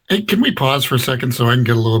 Hey, can we pause for a second so I can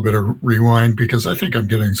get a little bit of rewind? Because I think I'm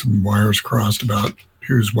getting some wires crossed about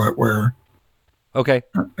who's what where. Okay.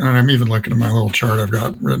 And I'm even looking at my little chart I've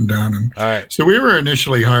got written down. And all right. So we were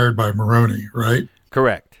initially hired by Maroney, right?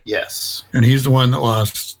 Correct. Yes. And he's the one that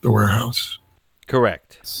lost the warehouse.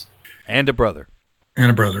 Correct. And a brother.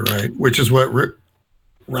 And a brother, right? Which is what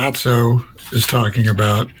Ratso is talking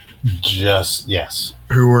about. Just, yes.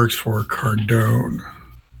 Who works for Cardone.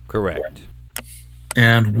 Correct.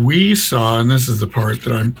 And we saw, and this is the part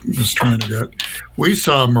that I was trying to get, we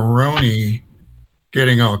saw Maroney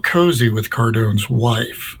getting all cozy with Cardone's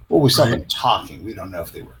wife. Well, we saw them talking. We don't know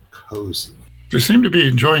if they were cozy. They seem to be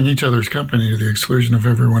enjoying each other's company to the exclusion of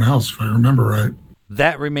everyone else, if I remember right.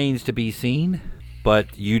 That remains to be seen,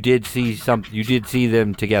 but you did see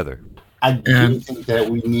them together. I do think that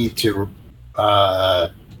we need to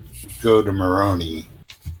go to Maroney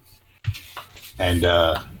and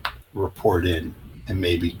report in and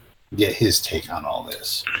maybe get his take on all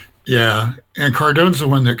this. Yeah, and Cardone's the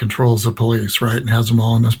one that controls the police, right, and has them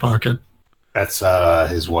all in his pocket? That's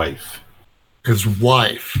his wife. His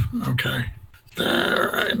wife, okay.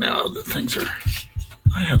 There, I know that things are...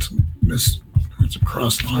 I had some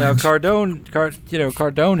cross lines. Now, Cardone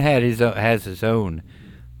has his own,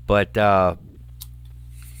 but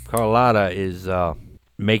Carlotta is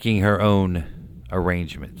making her own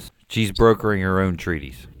arrangements. She's brokering her own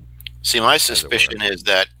treaties. See, my suspicion is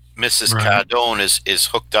that Mrs. Cardone is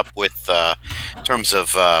hooked up with, in terms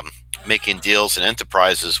of making deals and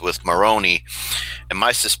enterprises with Maroney. And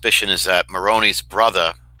my suspicion is that Maroney's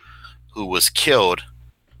brother, who was killed,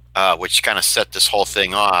 which kind of set this whole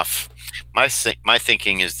thing off, my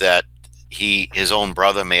thinking is that his own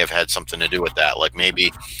brother may have had something to do with that. Like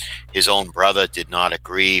maybe his own brother did not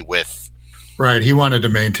agree with... Right, he wanted to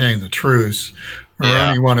maintain the truce.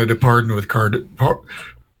 Maroney wanted to party with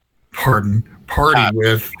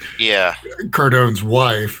Cardone's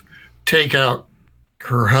wife, take out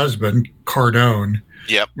her husband, Cardone,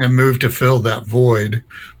 and move to fill that void.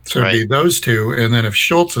 So it'd be those two, and then if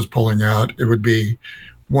Schultz is pulling out, it would be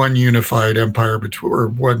one unified empire or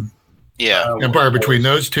one Yeah. Empire between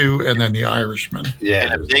those two and then the Irishman. Yeah.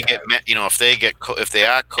 And if they get, if they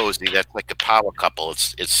are cozy, that's like a power couple.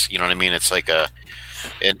 It's, you know what I mean? It's like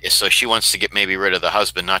so she wants to get maybe rid of the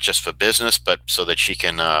husband, not just for business, but so that she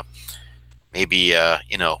can,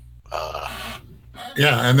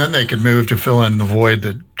 Yeah, and then they could move to fill in the void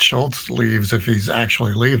that Schultz leaves if he's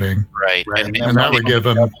actually leaving. right. Right. And that would give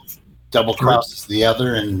him, double crosses the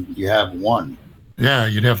other, and you have one. yeah,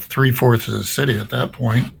 you'd have 3/4 of the city at that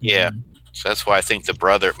point. Yeah. So that's why I think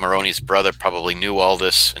Maroni's brother, probably knew all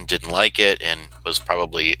this and didn't like it, and was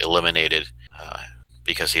probably eliminated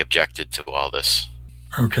because he objected to all this.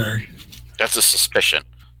 Okay. That's a suspicion.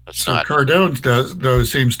 That's So not. Cardone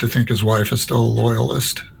seems to think his wife is still a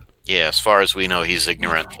loyalist. Yeah, as far as we know, he's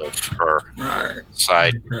ignorant of her Right.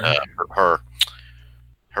 side, Okay.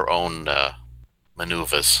 her own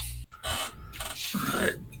maneuvers.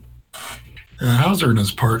 Right. Hauser and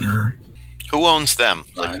his partner. Who owns them?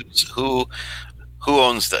 Like, Right. who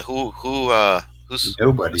owns that? Who's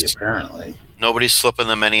Nobody, apparently. nobody's slipping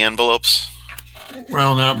them any envelopes?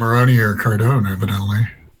 Well, not Maroni or Cardone, evidently.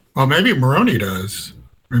 Well, maybe Maroni does.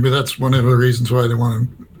 Maybe that's one of the reasons why they want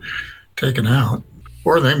him taken out.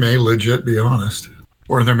 Or they may legit be honest.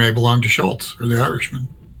 Or they may belong to Schultz or the Irishman.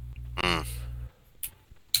 Hmm.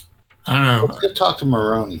 I don't know. Let's go talk to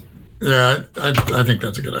Maroney. Yeah, I think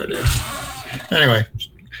that's a good idea. Anyway,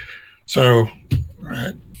 so, all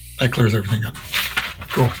right, that clears everything up.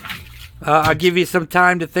 Cool. I'll give you some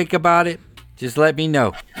time to think about it. Just let me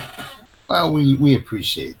know. Well, we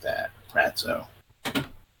appreciate that, Ratso.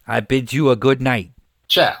 I bid you a good night.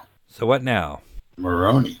 Ciao, So what now?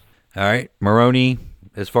 Maroney. All right, Maroney,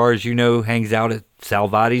 as far as you know, hangs out at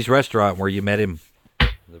Salvati's restaurant where you met him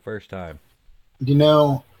the first time. You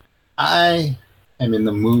know, I am in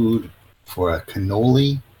the mood for a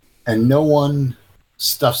cannoli, and no one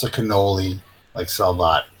stuffs a cannoli like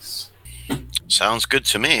Salvati's. Sounds good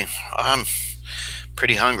to me. I'm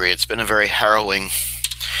pretty hungry. It's been a very harrowing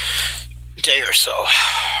day or so.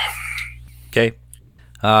 Okay.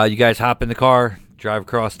 You guys hop in the car, drive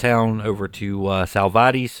across town over to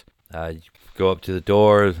Salvati's. You go up to the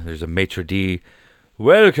door. There's a maitre d'.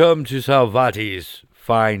 Welcome to Salvati's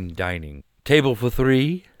fine dining. Table for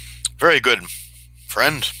 3. Very good,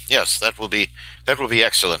 friend. Yes, that will be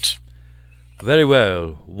excellent. Very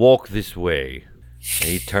well. Walk this way. And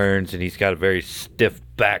he turns and he's got a very stiff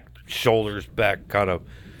back, shoulders back, kind of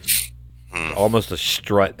almost a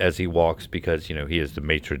strut as he walks because, you know, he is the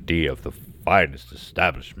maitre d' of the finest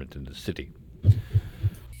establishment in the city.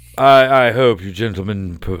 I hope you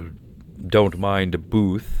gentlemen don't mind a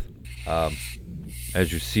booth.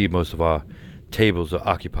 As you see, most of our tables are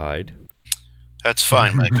occupied. That's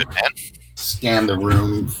fine, my good man. Scan the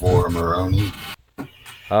room for Maroney.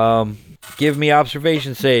 Give me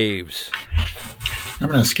observation saves. I'm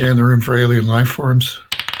going to scan the room for alien life forms.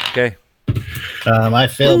 Okay, I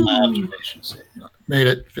failed my observation save. Made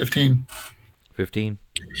it. 15. 15.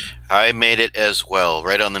 I made it as well,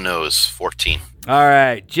 right on the nose. 14. All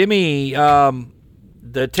right, Jimmy.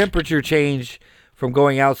 The temperature change from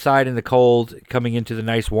going outside in the cold, coming into the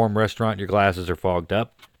nice warm restaurant. Your glasses are fogged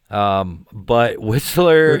up. But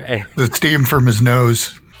Whistler. The steam from his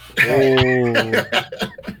nose. Oh.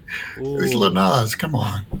 It's Lanaz. Come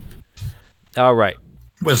on. All right.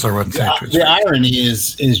 Whistler wasn't safe to his The irony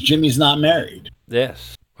is Jimmy's not married.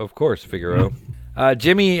 Yes, of course, Figaro.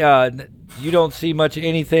 Jimmy, you don't see much of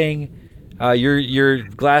anything. Your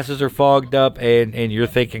glasses are fogged up, and you're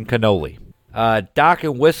thinking cannoli. Doc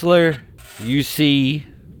and Whistler, you see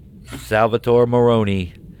Salvatore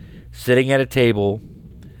Maroni sitting at a table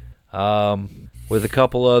with a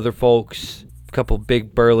couple other folks, a couple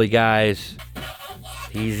big burly guys.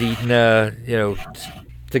 He's eating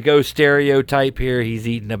to go stereotype here, he's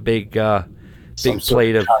eating a big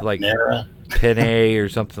plate of like penne or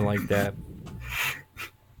something like that.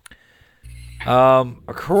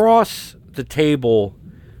 Across the table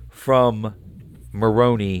from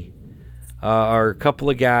Maroni are a couple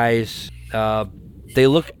of guys. They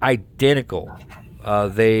look identical.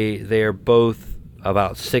 They are both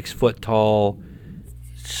about 6 foot tall,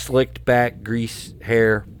 slicked back grease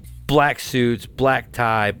hair, black suits, black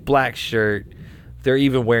tie, black shirt. They're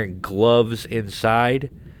even wearing gloves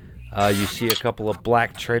inside. You see a couple of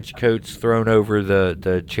black trench coats thrown over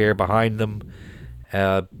the chair behind them.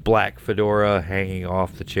 Black fedora hanging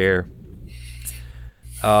off the chair.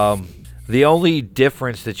 The only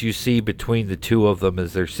difference that you see between the two of them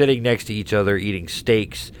is they're sitting next to each other eating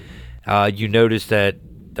steaks. You notice that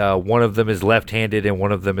one of them is left-handed and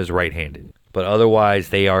one of them is right-handed. But otherwise,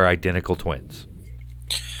 they are identical twins.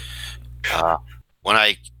 When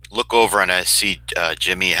I look over and I see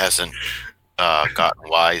Jimmy hasn't gotten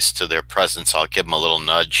wise to their presence, I'll give them a little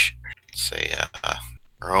nudge. Say,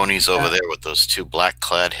 Maroni's over there with those two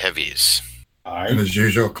black-clad heavies. All And right. his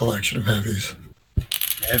usual collection of heavies.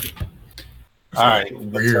 Heavy. All right.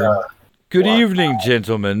 Weird. Good Wow. evening,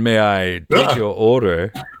 gentlemen. May I take Yeah. your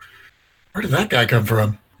order? Where did that guy come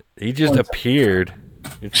from? He just appeared.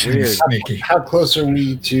 It's weird. Sneaky. How close are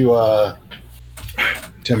we to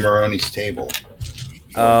Maroni's table?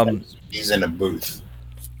 He's in a booth.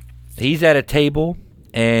 He's at a table,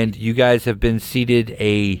 and you guys have been seated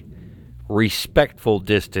a respectful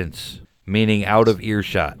distance, meaning out of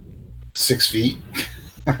earshot. 6 feet.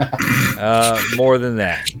 More than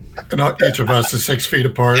that. And each of us is 6 feet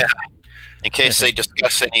apart. Yeah. In case they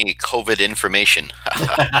discuss any COVID information.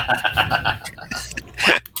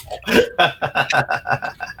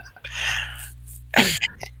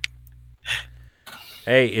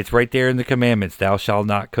 Hey, it's right there in the commandments. Thou shalt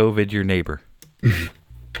not COVID your neighbor.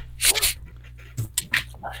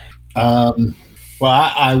 Well,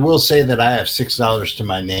 I will say that I have $6 to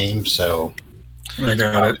my name, so I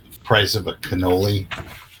got it. price of a cannoli.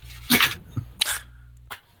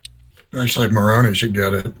 Actually, Moroni should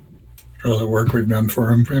get it for all the work we've done for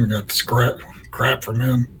him. We haven't got crap from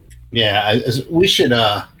him. Yeah, we should.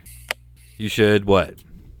 You should what?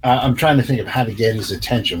 I'm trying to think of how to get his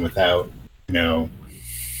attention without,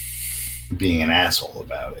 being an asshole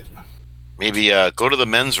about it. Maybe go to the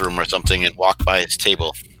men's room or something and walk by his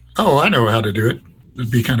table. Oh, I know how to do it.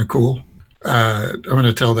 It'd be kind of cool. I'm going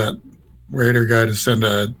to tell that waiter guy to send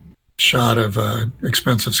a shot of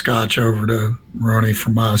expensive scotch over to Moroni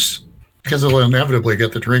from us, because he'll inevitably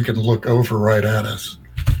get the drink and look over right at us.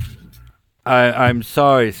 I'm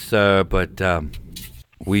sorry, sir, but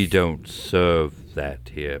we don't serve that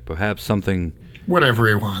here. Perhaps something. Whatever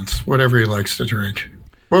he wants, whatever he likes to drink.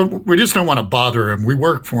 Well, we just don't want to bother him. We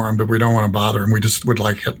work for him, but we don't want to bother him. We just would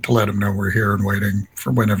like to let him know we're here and waiting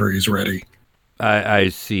for whenever he's ready. I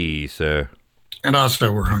see, sir. And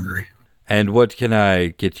also, we're hungry. And what can I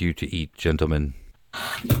get you to eat, gentlemen?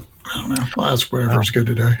 I don't know. I'll ask whatever's good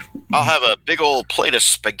today. I'll have a big old plate of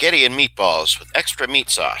spaghetti and meatballs with extra meat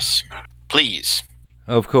sauce. Please.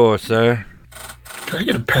 Of course, sir. Can I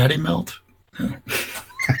get a patty melt?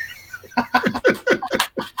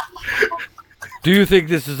 Do you think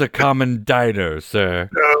this is a common diner, sir?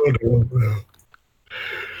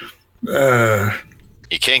 No.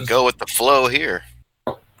 You can't go with the flow here.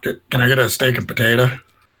 Can I get a steak and potato?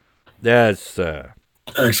 Yes, sir.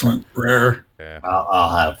 Excellent. Rare.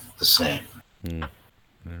 I'll have the same.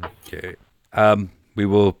 Okay. We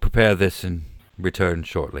will prepare this and return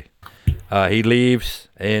shortly. He leaves,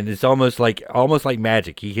 and it's almost like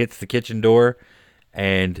magic. He hits the kitchen door,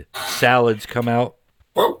 and salads come out,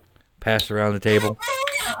 Whoa. passed around the table.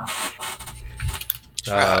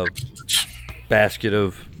 Basket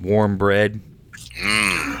of warm bread.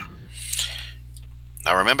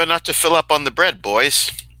 Now remember not to fill up on the bread,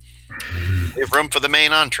 boys. We have room for the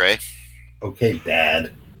main entree. Okay,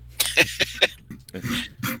 Dad.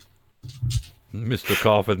 Mr.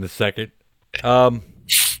 Coffin II.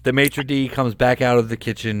 The maitre d' comes back out of the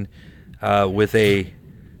kitchen with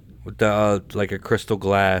like a crystal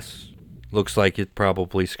glass. Looks like it's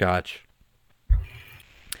probably scotch.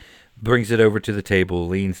 Brings it over to the table,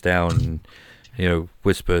 leans down, and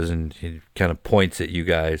whispers, and he kind of points at you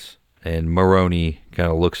guys. And Moroni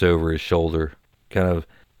kind of looks over his shoulder, kind of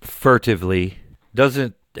furtively,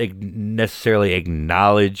 doesn't necessarily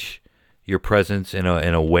acknowledge your presence in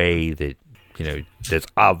a way that that's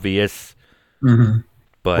obvious. Mm-hmm.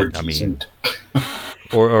 But I mean,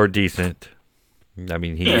 or decent. I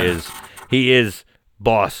mean, he is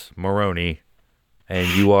Boss Moroni, and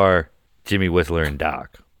you are Jimmy Whistler and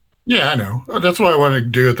Doc. Yeah, I know. That's why I wanted to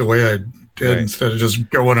do it the way I did Right. instead of just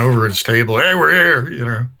going over his table. Hey, we're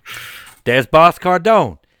here. There's Boss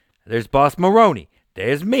Cardone. There's Boss Moroni.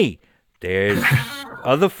 There's me. There's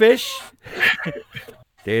other fish.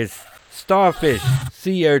 There's starfish,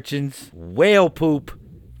 sea urchins, whale poop,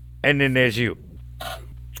 and then there's you.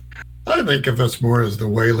 I think of us more as the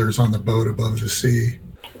whalers on the boat above the sea.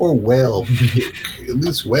 Or whale puke. At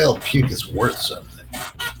least whale puke is worth something.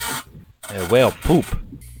 Whale poop.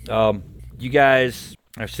 You guys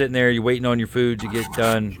are sitting there. You're waiting on your food to get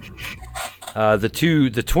done.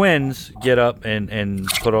 The twins get up and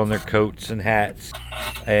put on their coats and hats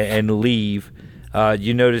and leave.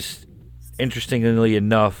 You notice, interestingly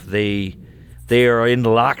enough, they are in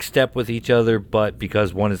lockstep with each other, but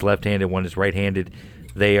because one is left-handed, one is right-handed,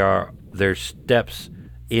 their steps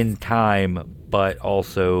in time, but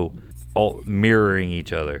also all mirroring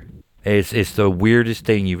each other. It's the weirdest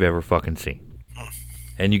thing you've ever fucking seen.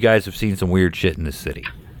 And you guys have seen some weird shit in this city.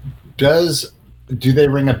 Does Do they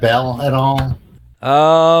ring a bell at all?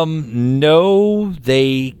 No,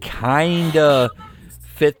 they kinda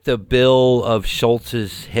fit the bill of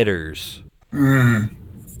Schultz's hitters.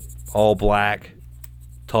 All black,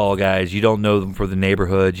 tall guys. You don't know them from the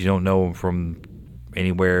neighborhood. You don't know them from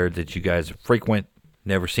anywhere that you guys frequent.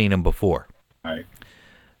 Never seen them before. All right.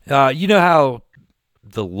 You know how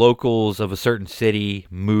the locals of a certain city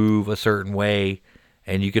move a certain way,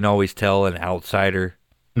 and you can always tell an outsider?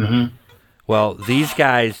 Mm-hmm. Well, these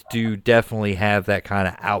guys do definitely have that kind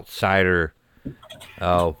of outsider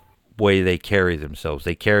way they carry themselves.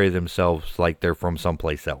 They carry themselves like they're from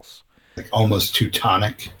someplace else. Like almost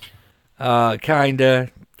Teutonic.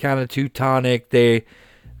 Kinda Teutonic. They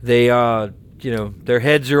their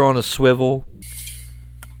heads are on a swivel.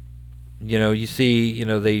 You see,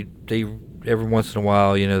 they every once in a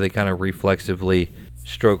while, they kind of reflexively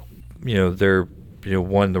stroke, their,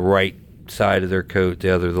 one the right side of their coat, the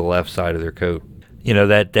other the left side of their coat.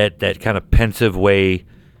 That kind of pensive way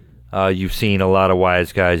you've seen a lot of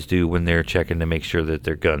wise guys do when they're checking to make sure that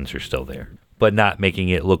their guns are still there, but not making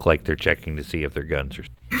it look like they're checking to see if their guns are.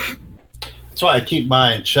 That's why I keep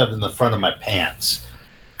mine shoved in the front of my pants.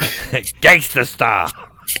 Gangsta style.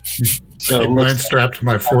 So Mine strapped to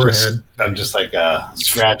my forehead. I'm just like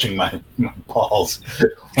scratching my balls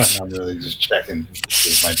when I'm really just checking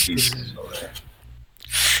if my pieces over there.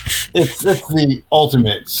 It's the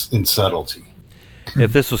ultimate in subtlety.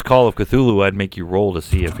 If this was Call of Cthulhu, I'd make you roll to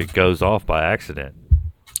see if it goes off by accident.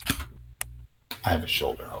 I have a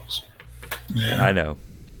shoulder holster. Yeah, I know.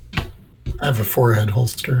 I have a forehead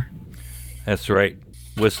holster. That's right.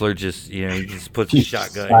 Whistler just, he just puts a He's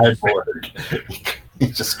shotgun. Cyborg. He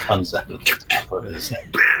just comes out of the top of his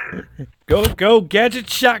head. Go, gadget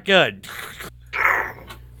shotgun.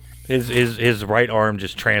 His right arm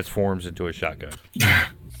just transforms into a shotgun.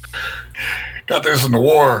 Got this in the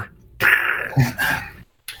war.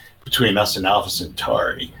 Between us and Alpha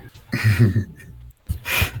Centauri.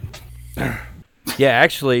 Yeah,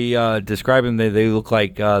 actually, describe them. They look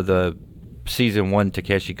like the season 1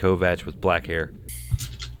 Takeshi Kovacs with black hair.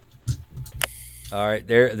 All right,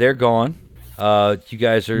 they're gone. You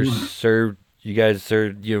guys are served. You guys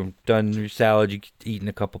are done your salad. You eating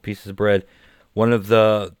a couple pieces of bread. One of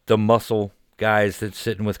the muscle guys that's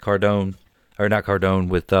sitting with Cardone, or not Cardone,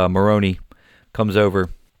 with Maroney, comes over.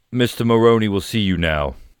 Mr. Maroney will see you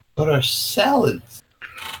now. But our salads.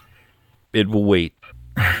 It will wait.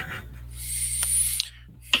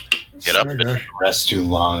 Get up Okay. and Rest too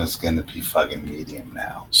long is going to be fucking medium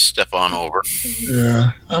now. step on over.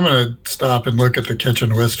 Yeah, I'm gonna stop and look at the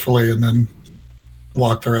kitchen wistfully, and then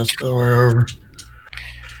walk the rest of the way over.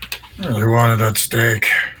 I really wanted that steak.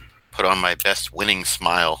 Put on my best winning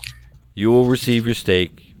smile. You will receive your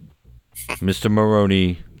steak. Mr.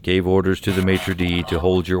 Maroney gave orders to the maitre d' to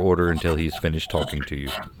hold your order until he's finished talking to you.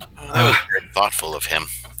 That was very thoughtful of him.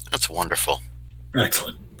 That's wonderful.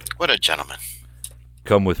 Excellent. What a gentleman.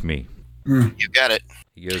 Come with me. You got it.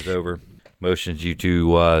 He goes over, motions you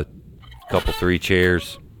to couple 3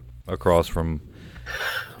 chairs across from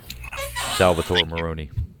Salvatore Maroney.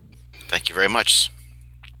 Thank you very much.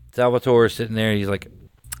 Salvatore is sitting there. He's like,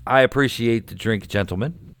 I appreciate the drink,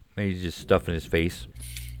 gentlemen. And he's just stuffing his face.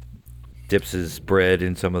 Dips his bread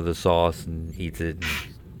in some of the sauce and eats it.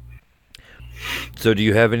 So do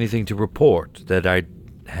you have anything to report that I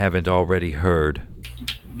haven't already heard?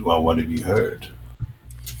 Well, what have you heard?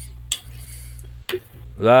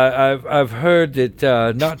 I've heard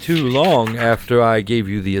that not too long after I gave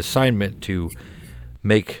you the assignment to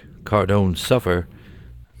make Cardone suffer,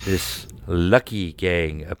 this Lucky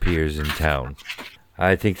Gang appears in town.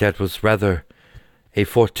 I think that was rather a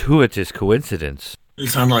fortuitous coincidence. You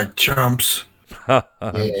sound like chumps. I'm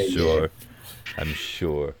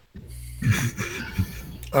sure.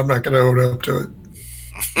 I'm not gonna own up to it.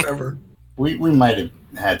 Never. We might have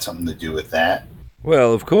had something to do with that.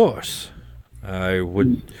 Well, of course. I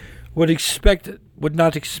would not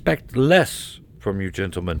expect less from you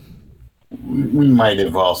gentlemen. We might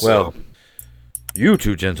have also. Well, you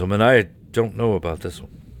two gentlemen, I don't know about this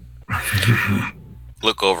one.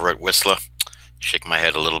 Look over at Whistler. Shake my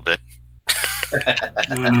head a little bit.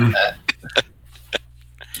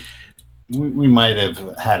 We might have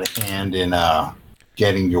had a hand in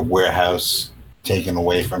getting your warehouse taken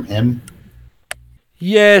away from him.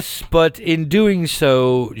 Yes, but in doing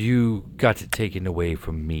so, you got it taken away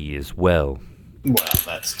from me as well. Well,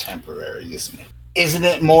 that's temporary, isn't it? Isn't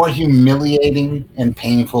it more humiliating and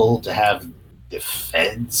painful to have the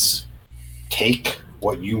feds take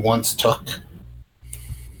what you once took?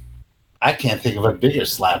 I can't think of a bigger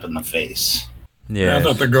slap in the face. Yeah. I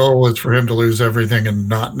thought the goal was for him to lose everything and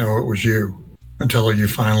not know it was you until you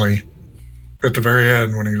finally At the very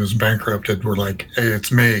end, when he was bankrupted, we're like, hey,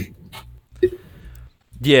 it's me.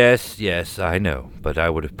 Yes, I know. But I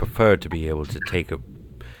would have preferred to be able to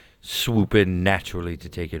swoop in naturally to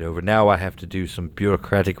take it over. Now I have to do some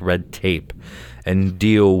bureaucratic red tape and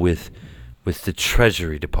deal with the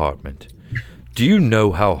Treasury Department. Do you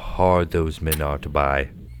know how hard those men are to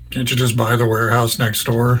buy? Can't you just buy the warehouse next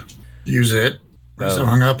door? Use it? It's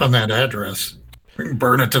hung up on that address. We can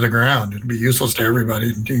burn it to the ground. It'd be useless to everybody.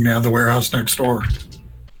 You can have the warehouse next door.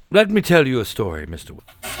 Let me tell you a story, Mr.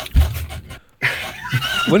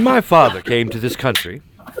 When my father came to this country,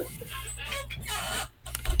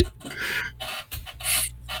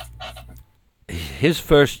 his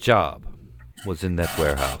first job was in that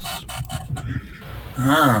warehouse.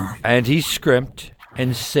 Oh. And he scrimped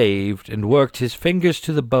and saved and worked his fingers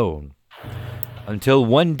to the bone until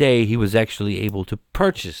one day he was actually able to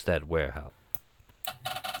purchase that warehouse.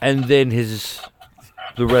 And then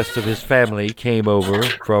the rest of his family came over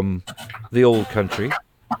from the old country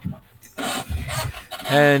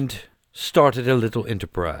and started a little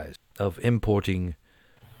enterprise of importing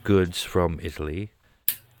goods from Italy.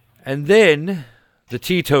 And then the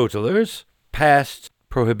teetotalers passed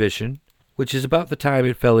prohibition, which is about the time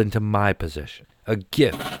it fell into my possession, a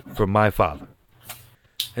gift from my father.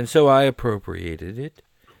 And so I appropriated it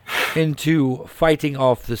into fighting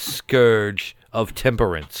off the scourge of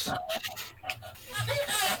temperance.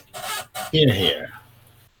 Here.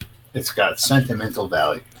 It's got sentimental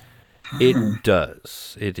value. It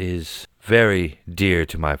does. It is very dear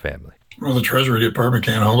to my family. Well, the Treasury Department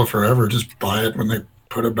can't hold it forever. Just buy it when they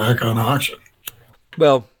put it back on auction.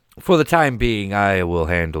 Well, for the time being, I will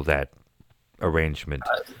handle that arrangement.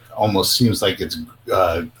 Almost seems like it's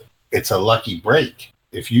a lucky break.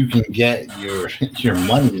 If you can get your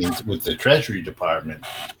money with the Treasury Department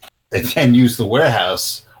and then use the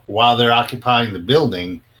warehouse while they're occupying the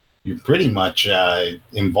building, you're pretty much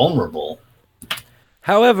invulnerable.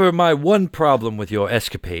 However, my one problem with your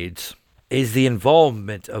escapades is the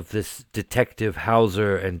involvement of this Detective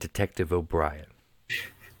Hauser and Detective O'Brien.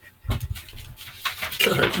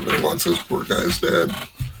 God, everybody wants those poor guys dead.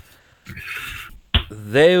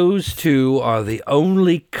 Those two are the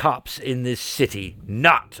only cops in this city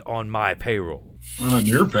not on my payroll. Well, on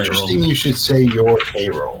your payroll. Interesting you should say your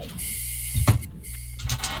payroll.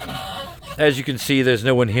 As you can see, there's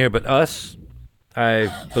no one here but us.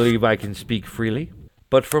 I believe I can speak freely.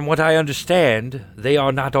 But from what I understand, they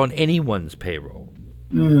are not on anyone's payroll.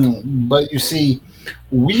 But you see,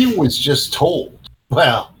 we was just told,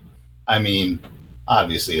 well, I mean,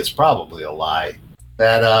 obviously it's probably a lie,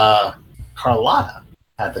 that Carlotta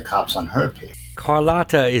had the cops on her payroll.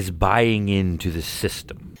 Carlotta is buying into the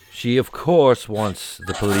system. She, of course, wants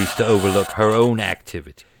the police to overlook her own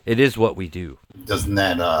activity. It is what we do. Doesn't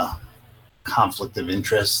that conflict of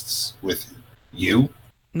interests with you?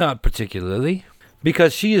 Not particularly,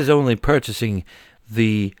 because she is only purchasing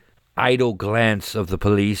the idle glance of the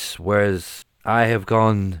police, whereas I have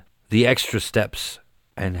gone the extra steps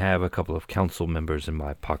and have a couple of council members in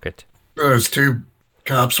my pocket. Those two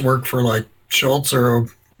cops work for, like, Schultz or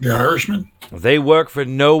the Irishman? They work for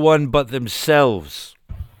no one but themselves.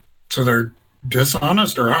 So they're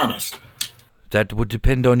dishonest or honest? That would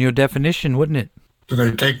depend on your definition, wouldn't it? Do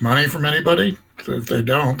they take money from anybody? If they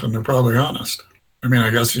don't, then they're probably honest. I mean, I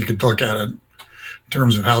guess you could look at it in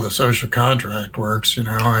terms of how the social contract works, you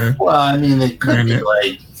know. Well, I mean, they could be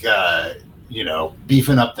like,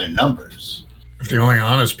 beefing up their numbers. If the only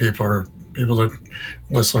honest people are people that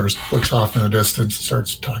Whistler looks off in the distance and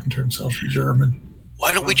starts talking to himself in German.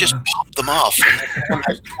 Why don't we just pop them off and don't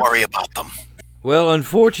have to worry about them? Well,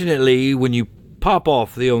 unfortunately, when you pop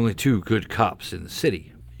off the only two good cops in the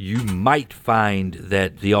city, you might find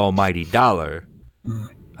that the almighty dollar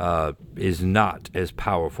is not as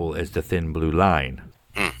powerful as the thin blue line,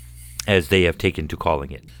 as they have taken to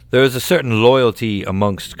calling it. There is a certain loyalty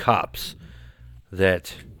amongst cops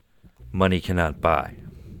that money cannot buy.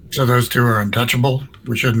 So those two are untouchable?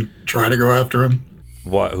 We shouldn't try to go after them?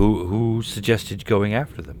 What? Who suggested going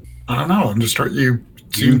after them? I don't know. I'm just you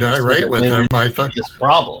seemed irate with them. I thought this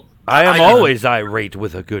problem. I am always irate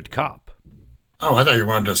with a good cop. Oh, I thought you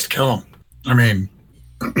wanted us to kill them. I mean,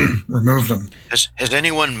 remove them. Has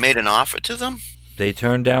anyone made an offer to them? They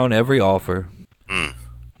turn down every offer,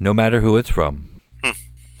 no matter who it's from.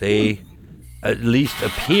 They at least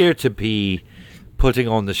appear to be putting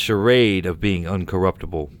on the charade of being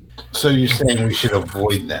uncorruptible. So you're saying we should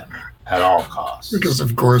avoid them at all costs? Because,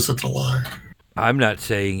 of course, it's a lie. I'm not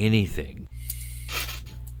saying anything.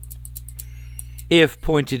 If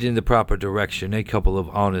pointed in the proper direction, a couple of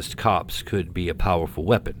honest cops could be a powerful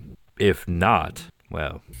weapon. If not,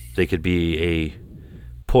 well, they could be a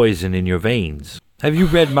poison in your veins. Have you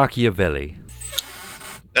read Machiavelli?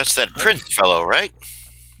 That's that Prince fellow, right?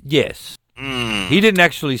 Yes. He didn't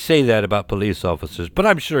actually say that about police officers, but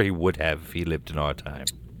I'm sure he would have if he lived in our time.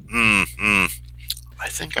 I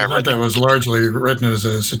think I I thought read that was largely written as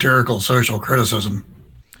a satirical social criticism.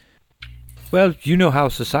 Well, you know how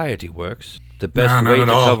society works. The best No, not way at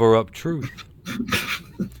to all. cover up truth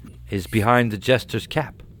is behind the jester's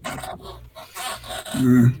cap.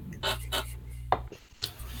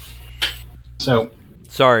 So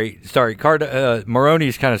Sorry.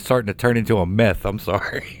 Maroni's kind of starting to turn into a myth. I'm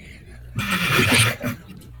sorry.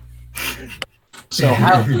 So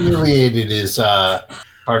how humiliated is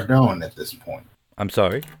Cardone at this point? I'm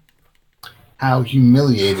sorry. How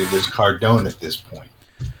humiliated is Cardone at this point?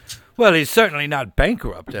 Well, he's certainly not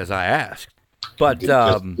bankrupt, as I asked. But He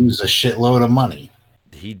just lose a shitload of money.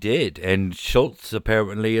 he did, and Schultz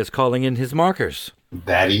apparently is calling in his markers.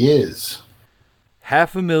 That he is.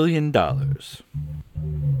 $500,000.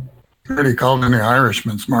 Heard he called in the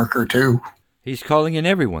Irishman's marker, too. He's calling in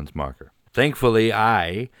everyone's marker. Thankfully,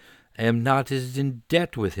 I am not as in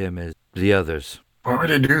debt with him as the others. Why would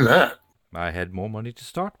he do that? I had more money to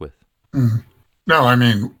start with. No, I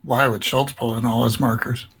mean, why would Schultz pull in all his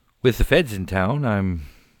markers? With the feds in town, I'm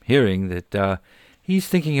hearing that he's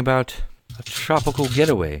thinking about a tropical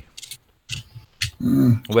getaway.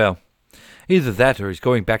 Well, either that or he's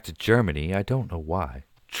going back to Germany. I don't know why.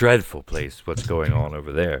 Dreadful place, what's going on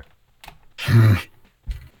over there.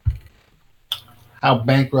 How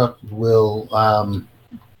bankrupt will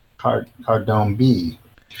Cardone be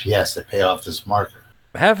if he has to pay off this marker?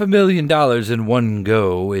 $500,000 in one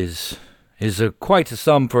go is quite a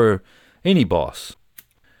sum for any boss.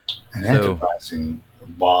 An So- enterprising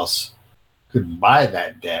boss could buy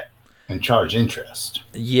that debt and charge interest.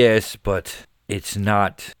 Yes, but it's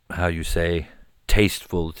not, how you say,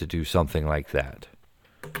 tasteful to do something like that.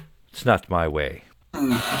 It's not my way.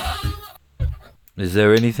 Is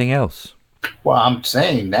there anything else? Well, I'm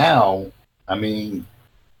saying now, I mean,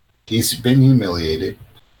 he's been humiliated.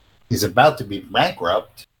 He's about to be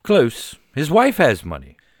bankrupt. Close. His wife has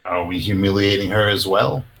money. Are we humiliating her as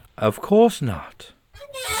well? Of course not.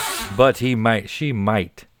 But she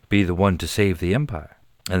might be the one to save the empire,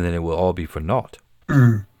 and then it will all be for naught.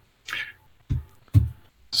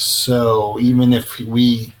 So even if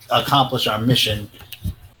we accomplish our mission,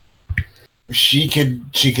 she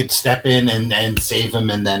could step in and save him,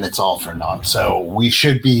 and then it's all for naught. So we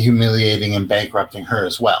should be humiliating and bankrupting her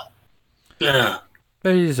as well. Yeah.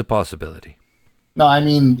 But it is a possibility. No, I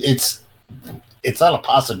mean it's not a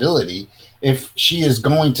possibility. If she is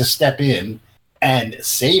going to step in and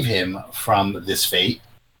save him from this fate,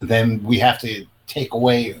 then we have to take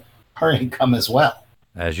away her income as well.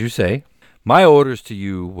 As you say, my orders to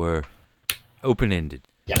you were open-ended.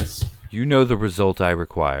 Yes. You know the result I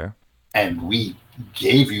require. And we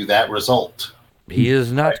gave you that result. He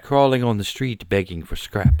is not crawling on the street begging for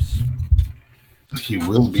scraps. He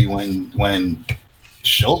will be when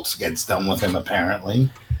Schultz gets done with him, apparently,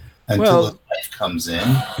 until Well- his wife comes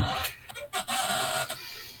in.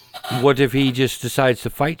 What if he just decides to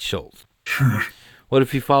fight Schultz? What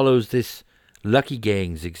if he follows this Lucky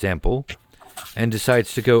Gang's example and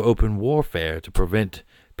decides to go open warfare to prevent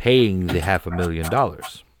paying the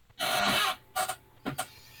 $500,000?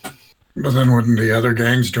 But then wouldn't the other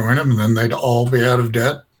gangs join him and then they'd all be out of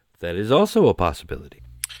debt? That is also a possibility.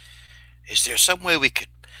 Is there some way we could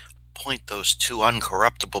point those two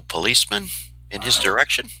uncorruptible policemen in his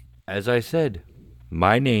direction? As I said,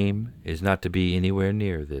 my name is not to be anywhere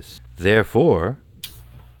near this. Therefore,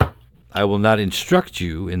 I will not instruct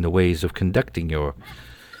you in the ways of conducting your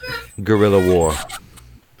guerrilla war.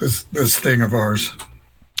 This thing of ours.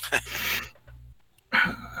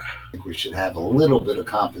 I think we should have a little bit of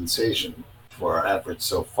compensation for our efforts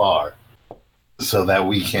so far so that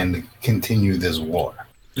we can continue this war.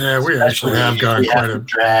 Yeah, we actually have If gone we have quite to a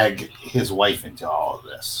drag his wife into all of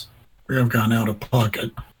this. we have gone out of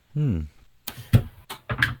pocket.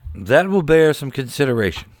 That will bear some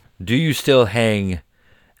consideration. Do you still hang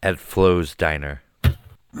at Flo's Diner?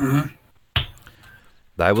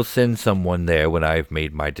 I will send someone there when I have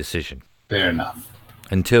made my decision. Fair enough.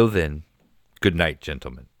 Until then, good night,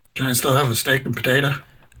 gentlemen. Can I still have a steak and potato?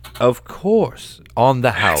 Of course, on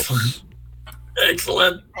the house. Excellent.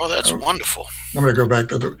 Excellent. Oh, that's wonderful. I'm gonna go back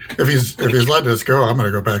to the if he's letting us go, I'm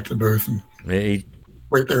gonna go back to the booth and He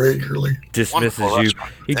wait there eagerly. dismisses Wonderful, you. that's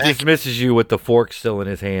He fantastic. dismisses you with the fork still in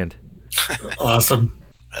his hand. Awesome.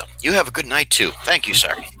 Well, you have a good night, too. Thank you,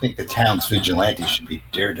 sir. I think the town's vigilante should be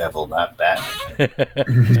Daredevil, not Batman.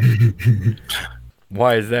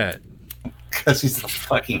 Why is that? Because he's the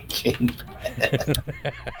fucking king.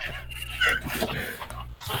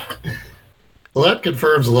 Well, that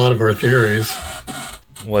confirms a lot of our theories.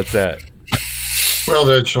 What's that? Well,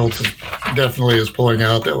 that Schultz definitely is pulling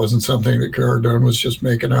out. That wasn't something that Cardone was just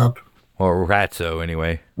making up. Or Ratso,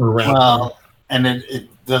 anyway. Or Well, and it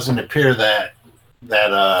doesn't appear that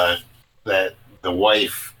the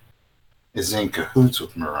wife is in cahoots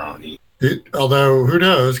with Maroney. Although, who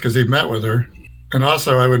knows, because he met with her. And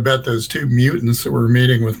also, I would bet those two mutants that were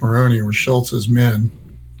meeting with Maroney were Schultz's men.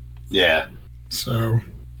 Yeah. So,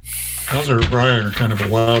 Hauser and O'Brien are kind of a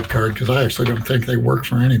wild card, because I actually don't think they work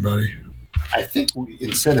for anybody. I think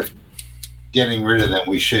instead of getting rid of them,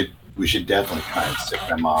 we should definitely try and stick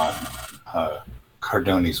them on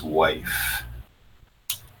Cardone's wife.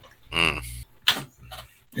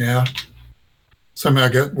 Yeah. Somehow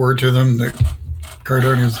get word to them that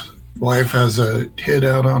Cardone's wife has a hit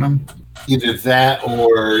out on him. Either that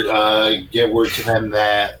or get word to them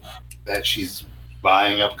that she's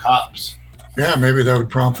buying up cops. Yeah, maybe that would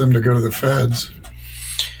prompt them to go to the feds.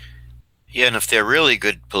 Yeah, and if they're really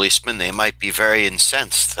good policemen, they might be very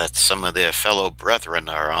incensed that some of their fellow brethren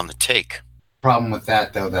are on the take. Problem with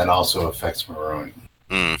that, though, that also affects Maroney.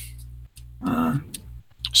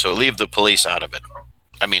 So leave the police out of it.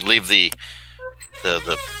 I mean, leave the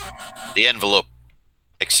envelope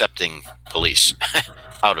accepting police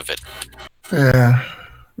out of it. Yeah,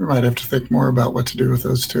 we might have to think more about what to do with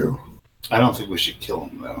those two. I don't think we should kill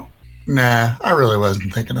him, though. Nah, I really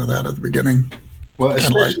wasn't thinking of that at the beginning. Well,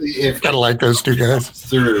 especially if Gotta like those two guys.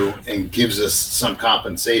 through and gives us some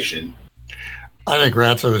compensation. I think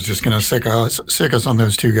Ratso was just going to sick us on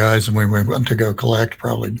those two guys, and when we went to go collect,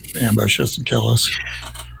 probably ambush us and kill us.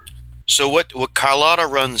 So what Carlotta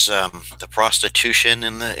runs the prostitution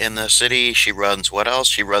in the city. She runs what else?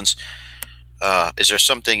 She runs. Is there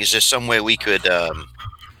some way we could?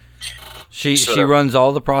 She runs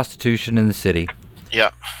all the prostitution in the city.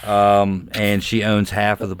 Yeah. And she owns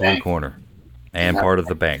half of the Blue Corner and part of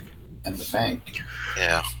the bank. And the bank.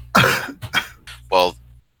 Yeah. Well,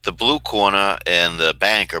 the Blue Corner and the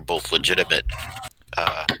bank are both legitimate.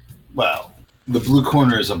 Well, the Blue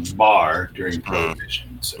Corner is a bar during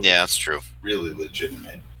Prohibition, so Yeah, that's true. really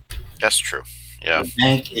legitimate. That's true. Yeah. The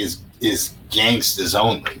bank is gangsters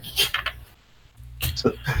only.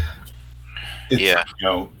 Yeah. You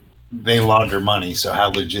know, they launder money, so how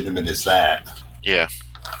legitimate is that? Yeah.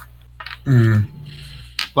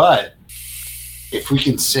 But if we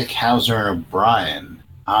can sick Hauser and O'Brien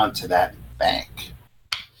onto that bank,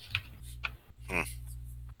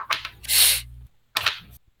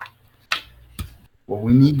 what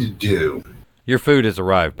we need to do. Your food has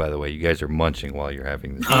arrived, by the way. You guys are munching while you're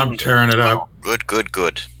having this. I'm tearing it up.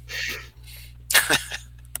 Good.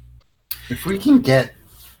 If we can get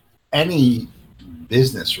any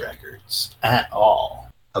business records at all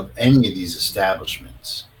of any of these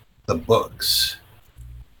establishments, the books,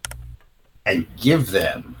 and give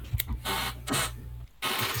them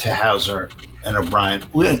to Hauser and O'Brien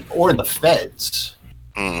or the feds,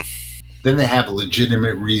 then they have a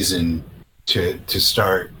legitimate reason to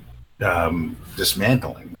start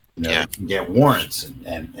dismantling. You know, Yeah. get warrants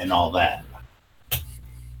and all that.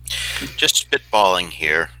 Just spitballing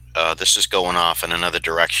here. This is going off in another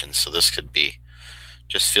direction, so this could be.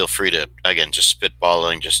 Just feel free to just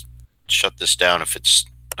spitballing. Just shut this down if it's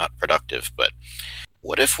not productive. But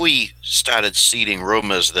what if we started seeding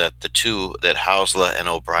rumors that that Hausler and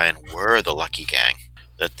O'Brien were the Lucky Gang?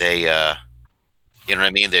 That they, you know what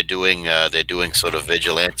I mean? They're doing sort of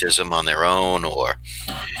vigilantism on their own, or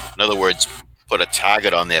in other words, put a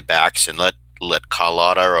target on their backs and let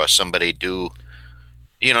Carlotta or somebody do.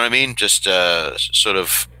 You know what I mean? Just sort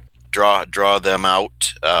of draw them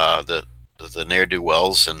out, the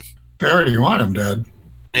ne'er-do-wells, and They already want him dead.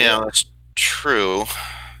 yeah, that's true.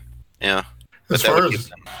 Yeah, As that far would as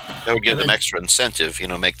give them extra incentive. You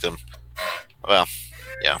know, make them. Well,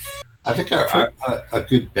 yeah. I think a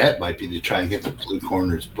good bet might be to try and get the Blue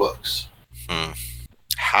Corner's books.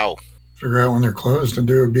 How? figure out when they're closed and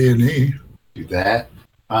do a B&E. Do that.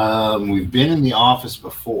 We've been in the office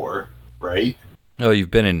before, right? No,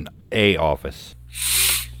 you've been in a office.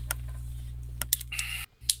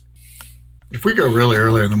 If we go really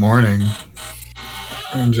early in the morning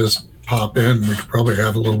and just pop in, we could probably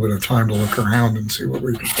have a little bit of time to look around and see what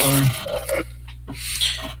we can find.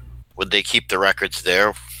 Would they keep the records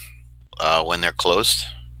there when they're closed,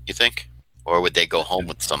 you think? Or would they go home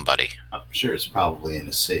with somebody? I'm sure it's probably in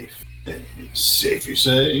a safe. Safe, you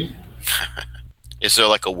say? Is there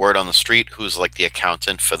like a word on the street who's like the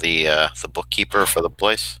accountant for the bookkeeper for the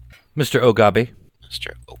place? Mr. Ogabe.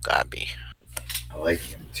 Mr. Ogabe. I like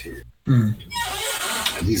him too. And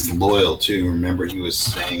he's loyal too. Remember, he was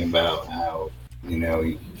saying about how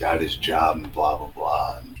he got his job and blah blah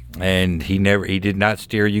blah. And he did not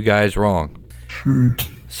steer you guys wrong. Hmm.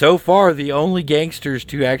 So far, the only gangsters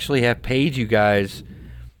to actually have paid you guys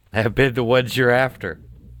have been the ones you're after.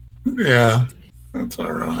 Yeah, that's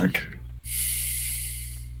ironic.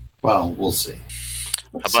 Well, we'll see.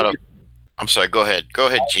 I'm sorry. Go ahead,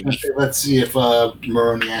 Jimmy. Let's see if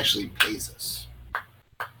Maroney actually pays us.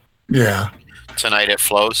 Yeah. Tonight it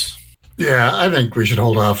flows. Yeah, I think we should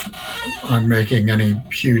hold off on making any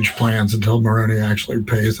huge plans until Maroney actually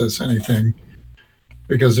pays us anything.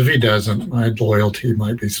 Because if he doesn't, my loyalty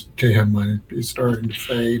to him might be starting to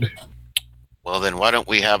fade. Well, then why don't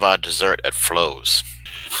we have our dessert at Flo's?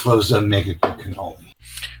 Flo's doesn't make a good cannoli.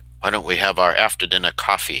 Why don't we have our after dinner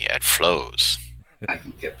coffee at Flo's? I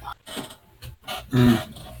can get that.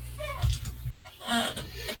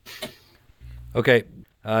 Okay,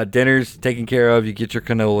 dinner's taken care of. You get your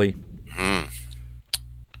cannoli.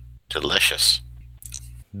 Delicious.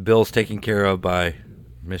 Bill's taken care of by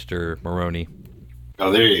Mr. Maroney.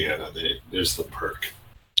 Oh, there you go. There's the perk.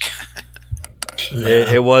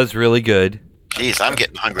 It was really good. Jeez, I'm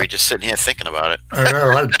getting hungry just sitting here thinking about it. I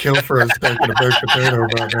know, I'd kill for a steak and a baked potato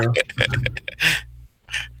right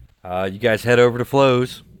now. You guys head over to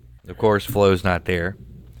Flo's. Of course, Flo's not there.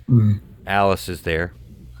 Mm. Alice is there.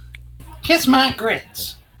 Kiss my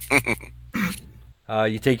grits.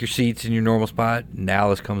 You take your seats in your normal spot, and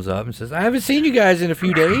Alice comes up and says, I haven't seen you guys in a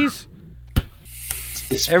few days.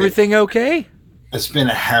 Everything okay? It's been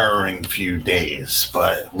a harrowing few days,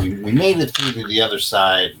 but we made it through to the other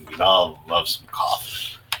side. We'd all love some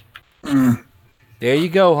coffee. There you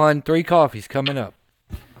go, hon. 3 coffees coming up.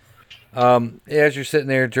 As you're sitting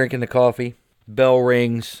there drinking the coffee, bell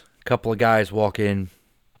rings. A couple of guys walk in,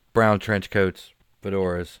 brown trench coats,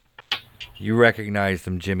 fedoras. You recognize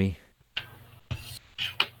them, Jimmy.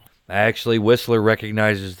 Actually, Whistler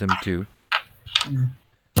recognizes them too.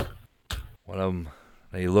 One of them,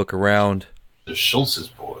 they look around. The Schultz's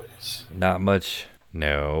boys. Not much.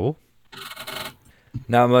 No.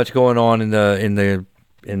 Not much going on in the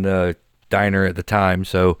diner at the time,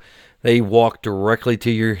 so they walk directly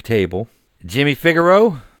to your table. Jimmy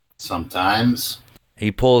Figaro. Sometimes.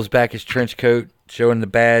 He pulls back his trench coat, showing the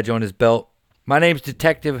badge on his belt. My name's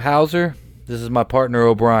Detective Hauser. This is my partner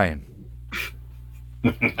O'Brien.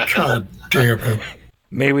 God damn it.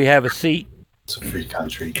 May we have a seat? It's a free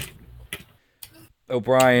country.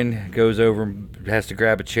 O'Brien goes over and has to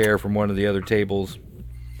grab a chair from one of the other tables.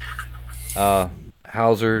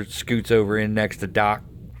 Hauser scoots over in next to Doc.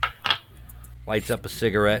 Lights up a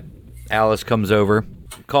cigarette. Alice comes over.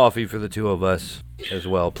 Coffee for the two of us as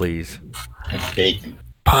well, please. And bacon.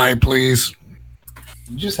 Pie, please.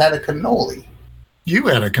 You just had a cannoli. You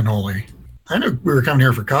had a cannoli. I knew we were coming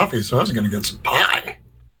here for coffee, so I was going to get some pie.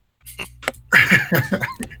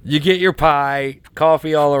 You get your pie,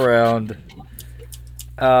 coffee all around.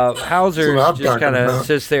 Hauser That's what I'm just talking kind of about.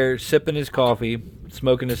 sits there sipping his coffee,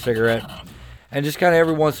 smoking a cigarette, and just kind of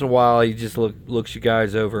every once in a while he just looks you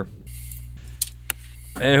guys over.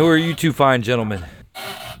 And who are you two fine gentlemen?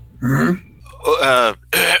 Well,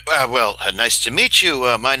 nice to meet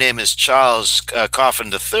you. My name is Charles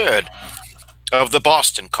Coffin III of the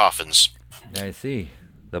Boston Coffins. I see.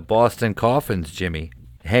 The Boston Coffins, Jimmy.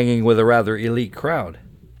 Hanging with a rather elite crowd.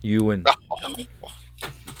 You and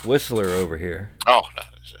Whistler over here. Oh,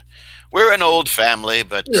 we're an old family,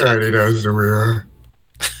 but He already knows who we are.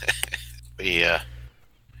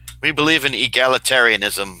 we believe in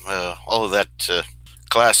egalitarianism, all of that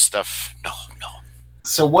class stuff. No.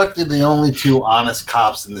 So what did the only 2 honest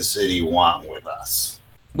cops in the city want with us?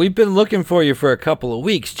 We've been looking for you for a couple of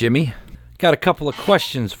weeks, Jimmy. Got a couple of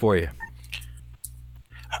questions for you.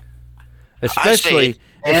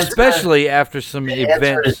 Especially after some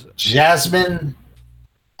events. Jasmine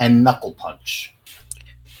and Knuckle Punch.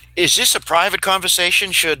 Is this a private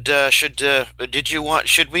conversation? Should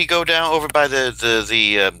we go down over by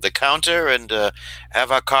the counter and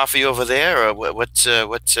have our coffee over there, or what's?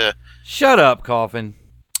 Shut up, Coffin.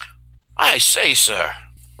 I say, sir.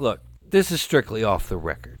 Look, this is strictly off the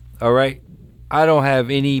record, all right? I don't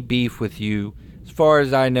have any beef with you. As far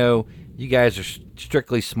as I know, you guys are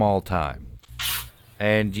strictly small time.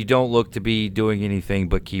 And you don't look to be doing anything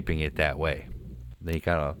but keeping it that way. Then he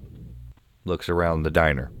kind of looks around the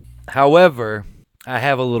diner. However, I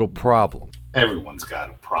have a little problem. Everyone's got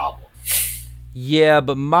a problem. Yeah,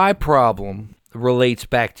 but my problem relates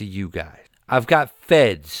back to you guys. I've got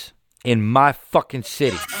feds in my fucking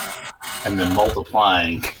city. And then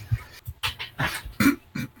multiplying.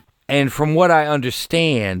 And from what I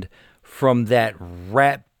understand from that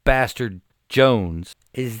rat bastard Jones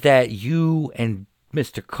is that you and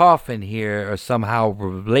Mr. Coffin here are somehow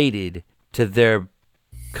related to their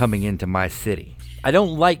coming into my city. I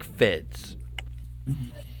don't like feds.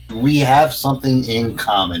 We have something in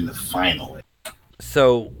common, finally.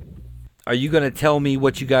 So, are you going to tell me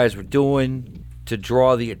what you guys were doing to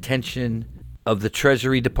draw the attention of the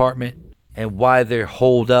Treasury Department and why they're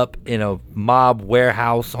holed up in a mob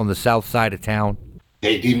warehouse on the south side of town?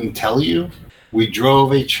 They didn't tell you? We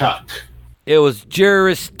drove a truck. It was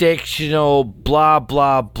jurisdictional, blah,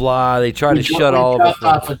 blah, blah. They tried to shut all of us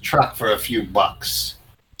off a truck for a few bucks.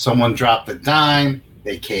 Someone dropped a dime.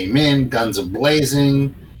 They came in, guns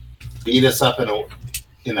a-blazing, beat us up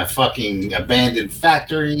in a fucking abandoned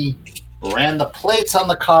factory, ran the plates on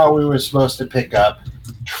the car we were supposed to pick up,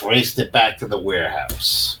 traced it back to the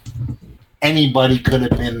warehouse. Anybody could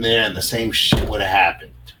have been there and the same shit would have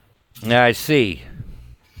happened. I see.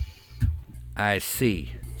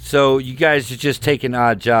 So you guys are just taking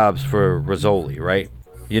odd jobs for Rizzoli, right?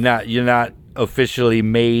 You're not officially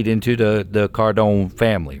made into the Cardone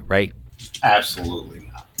family, right? Absolutely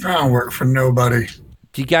not. I don't work for nobody.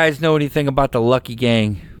 Do you guys know anything about the Lucky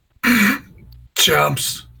Gang?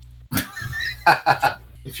 Chumps.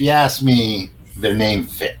 If you ask me, their name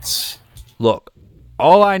fits. Look,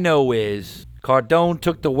 all I know is Cardone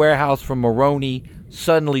took the warehouse from Maroney.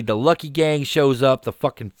 Suddenly the Lucky Gang shows up. The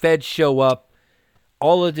fucking feds show up.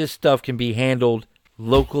 All of this stuff can be handled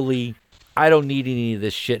locally. I don't need any of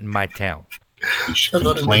this shit in my town. You should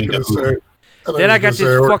complain to who? Then I got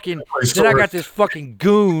this fucking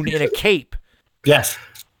goon in a cape. Yes,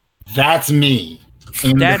 that's me.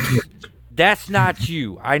 That's not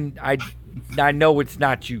you. I know it's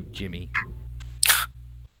not you, Jimmy.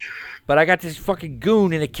 But I got this fucking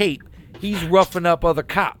goon in a cape. He's roughing up other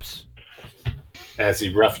cops. Has he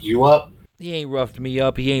roughed you up? He ain't roughed me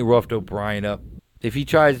up. He ain't roughed O'Brien up. If he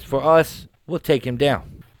tries for us, we'll take him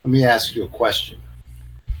down. Let me ask you a question.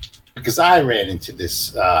 Because I ran into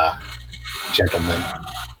this gentleman.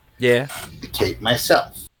 Yeah. The cape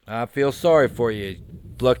myself. I feel sorry for you.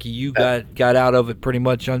 Lucky you got out of it pretty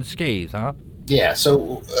much unscathed, huh? Yeah,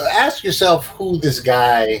 so ask yourself who this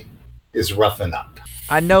guy is roughing up.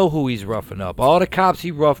 I know who he's roughing up. All the cops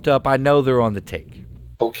he roughed up, I know they're on the take.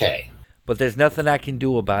 Okay. But there's nothing I can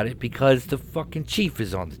do about it because the fucking chief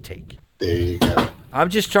is on the take. There you go. I'm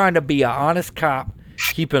just trying to be an honest cop,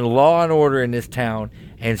 keeping law and order in this town,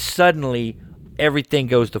 and suddenly everything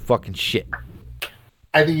goes to fucking shit.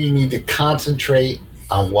 I think you need to concentrate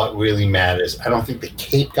on what really matters. I don't think the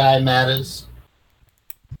cape guy matters.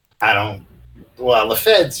 Well, the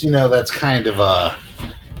feds, that's kind of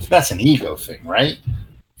that's an ego thing, right?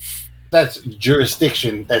 That's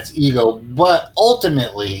jurisdiction, that's ego, but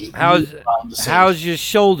ultimately... How's your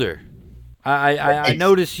shoulder? I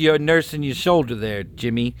noticed you're nursing your shoulder there,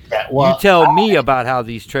 Jimmy. Yeah, well, you tell me about how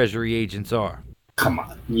these Treasury agents are. Come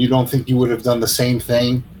on. You don't think you would have done the same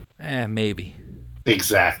thing? Maybe.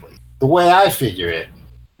 Exactly. The way I figure it,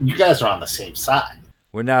 you guys are on the same side.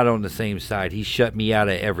 We're not on the same side. He shut me out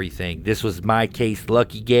of everything. This was my case.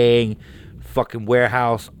 Lucky Gang, fucking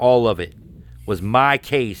warehouse, all of it was my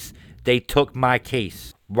case. They took my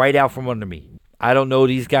case right out from under me. I don't know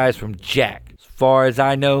these guys from jack. As far as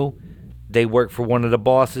I know, they work for one of the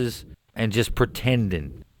bosses and just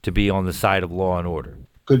pretending to be on the side of law and order.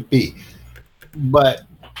 Could be. But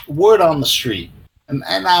word on the street, and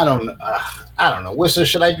I don't know. Whistler,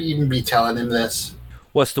 should I even be telling him this?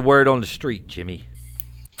 What's the word on the street, Jimmy?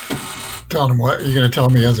 Tell him what? Are you going to tell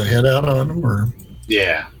him he has a head out on him? Or?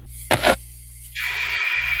 Yeah. I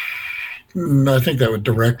think that would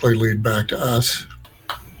directly lead back to us.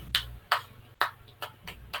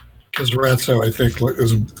 Because Ratso, I think,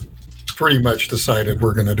 is pretty much decided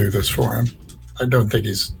we're going to do this for him. I don't think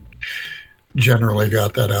he's generally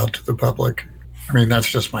got that out to the public. I mean, that's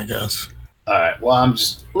just my guess. All right. Well,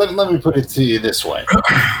 let me put it to you this way.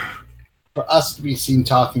 For us to be seen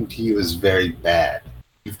talking to you is very bad.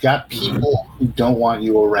 You've got people who don't want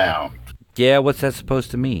you around. Yeah, what's that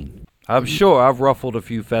supposed to mean? I'm sure I've ruffled a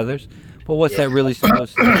few feathers, but what's that really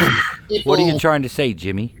supposed to mean? What are you trying to say,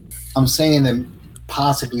 Jimmy? I'm saying that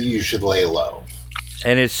possibly you should lay low.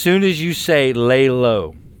 And as soon as you say lay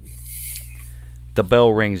low, the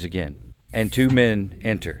bell rings again, and two men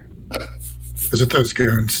enter. Is it those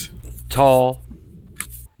goons? Tall,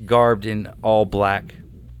 garbed in all black,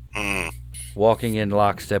 walking in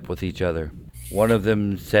lockstep with each other. One of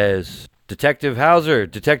them says, Detective Hauser,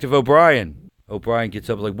 Detective O'Brien. O'Brien gets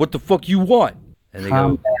up like, what the fuck you want? And they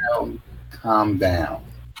Calm down.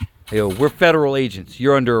 They go, we're federal agents.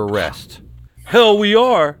 You're under arrest. Hell, we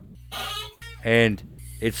are. And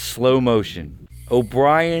it's slow motion.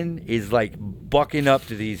 O'Brien is like bucking up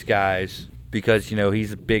to these guys because,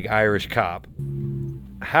 he's a big Irish cop.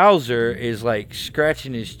 Hauser is like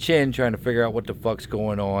scratching his chin trying to figure out what the fuck's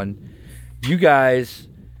going on. You guys,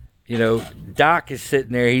 Doc is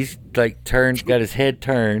sitting there. He's like got his head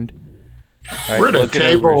turned. Right, we're at a looking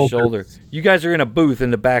over table. his shoulder. You guys are in a booth in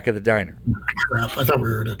the back of the diner. Crap, I thought we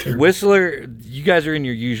were at a table. Whistler, you guys are in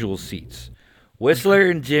your usual seats. Whistler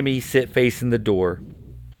and Jimmy sit facing the door,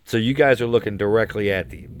 so you guys are looking directly at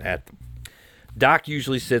them. Doc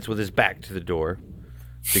usually sits with his back to the door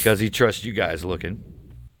because he trusts you guys looking,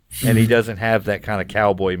 and he doesn't have that kind of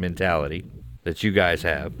cowboy mentality that you guys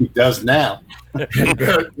have. He does now. You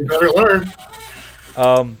better learn.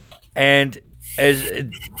 And as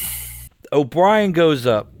O'Brien goes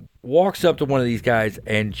up, walks up to one of these guys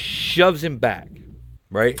and shoves him back,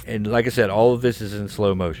 right? And like I said, all of this is in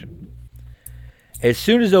slow motion. As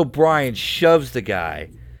soon as O'Brien shoves the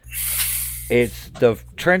guy, it's the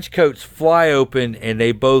trench coats fly open and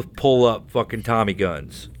they both pull up fucking Tommy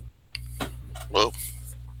guns. Whoa.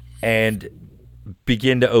 And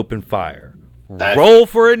begin to open fire. Roll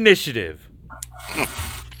for initiative.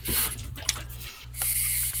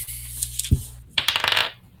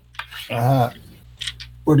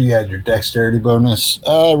 Where do you add your dexterity bonus?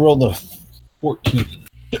 I rolled a 14.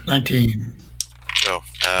 19. So,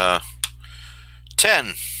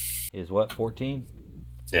 10. Is what, 14?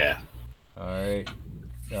 Yeah. All right.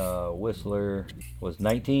 Whistler was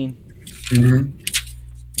 19. Mm-hmm.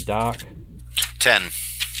 Doc, 10.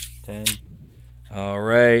 10. All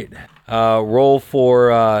right. Roll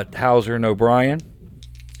for Hauser and O'Brien.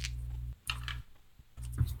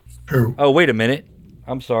 Who? Oh, wait a minute.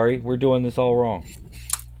 I'm sorry. We're doing this all wrong.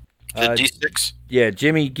 The D6? Yeah,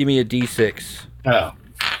 Jimmy, give me a D6. Oh.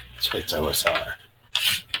 It's OSR.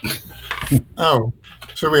 Oh,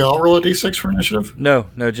 so we all roll a d6 for initiative? No,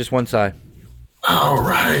 just one side. Oh,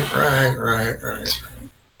 right.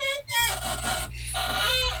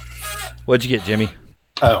 What'd you get, Jimmy?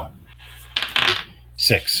 Oh.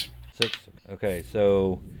 6. 6. Okay,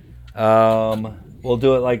 so we'll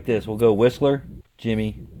do it like this. We'll go Whistler,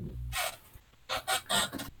 Jimmy,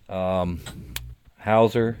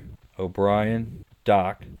 Hauser, O'Brien,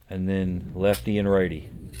 Doc, and then lefty and righty.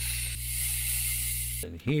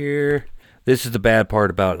 And here, this is the bad part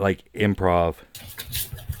about like improv.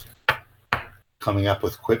 Coming up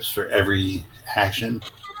with quips for every action.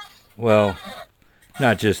 Well,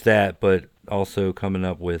 not just that, but also coming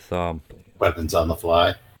up with Weapons on the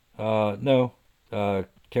fly. no,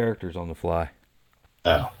 characters on the fly.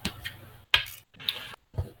 Oh.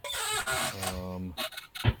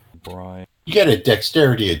 Brian. You get a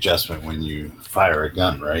dexterity adjustment when you fire a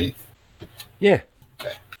gun, right? Yeah,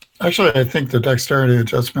 Actually, I think the dexterity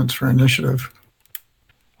adjustments for initiative.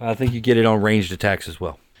 I think you get it on ranged attacks as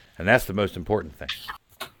well, and that's the most important thing.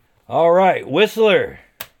 All right, Whistler.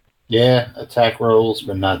 Yeah, attack rolls,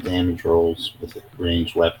 but not damage rolls with a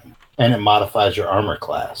ranged weapon. And it modifies your armor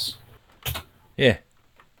class. Yeah,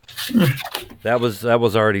 that was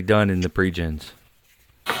already done in the pre-gens.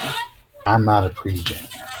 I'm not a pre-gen.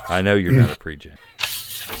 I know you're not a pre-gen.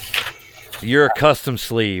 You're a custom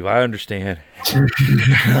sleeve. I understand.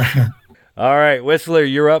 All right, Whistler,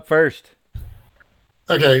 you're up first.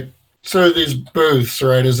 Okay, so these booths,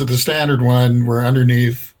 right? Is it the standard one where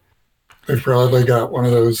underneath they've probably got one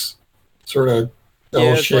of those sort of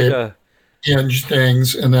Yeah, it's like L-shaped a hinge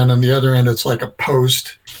things, and then on the other end it's like a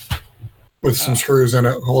post with some screws in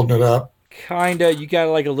it holding it up. kinda. You got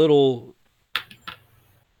like a little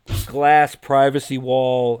glass privacy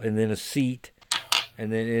wall, and then a seat,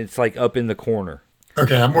 and then it's like up in the corner.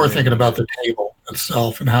 Okay, I'm more thinking about the table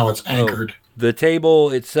itself and how it's anchored. The table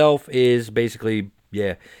itself is basically,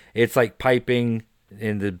 yeah, it's like piping,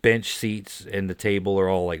 and the bench seats and the table are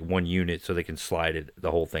all like one unit, so they can slide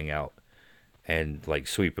the whole thing out and like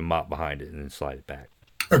sweep and mop behind it and then slide it back.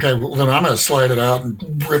 Okay, well then I'm going to slide it out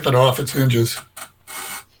and rip it off its hinges.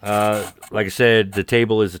 Like I said, the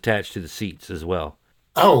table is attached to the seats as well.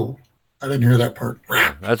 Oh, I didn't hear that part.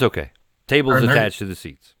 That's okay. Table is Alright, attached to the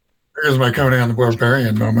seats. Here's my Conan the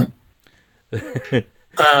Barbarian moment.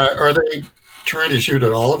 Are they trying to shoot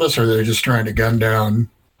at all of us, or are they just trying to gun down?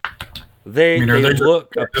 They are they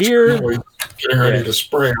look just appear. getting ready Yeah. to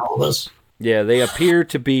spray all of us? Yeah, they appear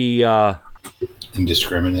to be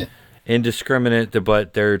Indiscriminate. indiscriminate,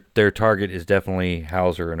 but their target is definitely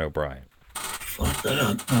Hauser and O'Brien. Fuck that.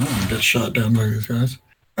 I don't want to get shot down by these guys.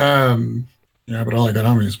 Yeah, but all I got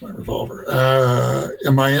on me is my revolver.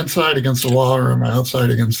 Am I inside against the wall, or am I outside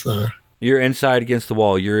against the... You're inside against the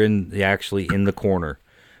wall. You're actually in the corner.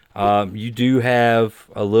 You do have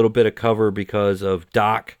a little bit of cover because of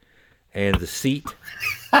Doc and the seat.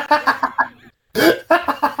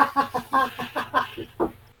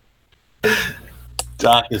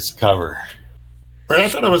 Doc is cover. But I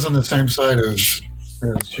thought I was on the same side as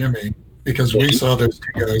Jimmy because we saw those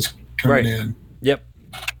two guys coming in. Yep.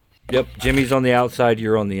 Jimmy's on the outside.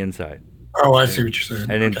 You're on the inside. Oh, I see what you're saying.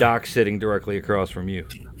 And then Doc's sitting directly across from you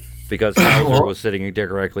because Hauser was sitting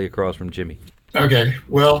directly across from Jimmy. Okay.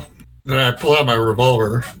 Well, then I pull out my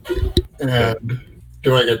revolver. And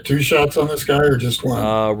do I get 2 shots on this guy or just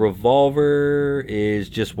one? Revolver is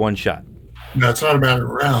just 1 shot. No, it's not a matter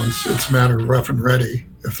of rounds. It's a matter of rough and ready.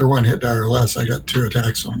 If they're 1 hit die or less, I got 2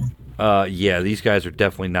 attacks on them. Yeah, these guys are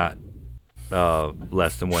definitely not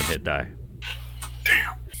less than 1 hit die.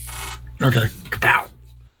 Damn. Okay. Kapow.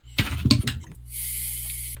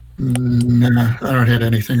 Nah, I don't hit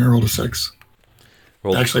anything. I rolled a 6.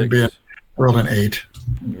 Actually, rolled an 8.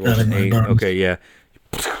 Rolled an 8. Okay, yeah.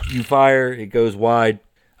 You fire. It goes wide.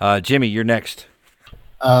 Jimmy, you're next.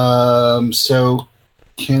 So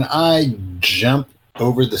can I jump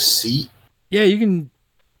over the seat? Yeah, you can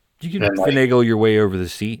finagle your way over the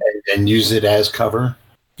seat and use it as cover.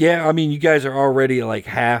 Yeah, I mean, you guys are already like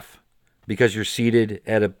half because you're seated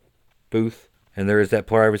at a booth, and there is that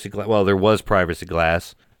privacy glass. Well, there was privacy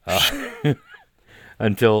glass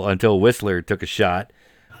until Whistler took a shot.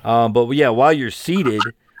 But yeah, while you're seated,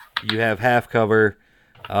 you have half cover.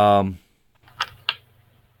 What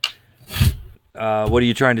are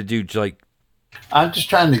you trying to do? I'm just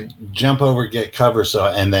trying to jump over, get cover,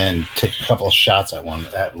 and then take a couple of shots at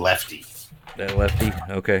Lefty. That Lefty,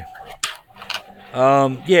 okay.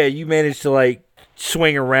 Yeah, you managed to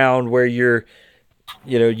swing around where you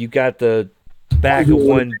got the back of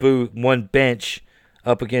one bench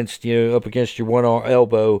up against your one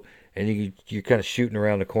elbow, and you're kind of shooting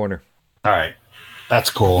around the corner. All right, that's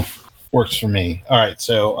cool. Works for me. All right,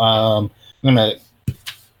 so I'm gonna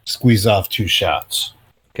squeeze off 2 shots.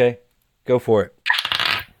 Okay, go for it.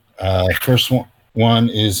 First one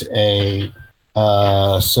is a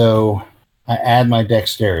so I add my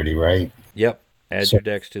dexterity, right? Yep. Add your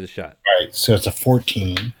dex to the shot. All right, so it's a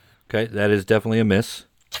 14. Okay, that is definitely a miss.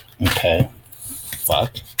 Okay.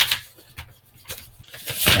 Fuck.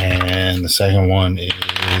 And the second one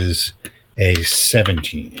is a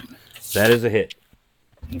 17. That is a hit.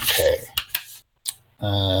 Okay.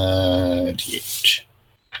 D8.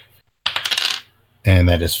 And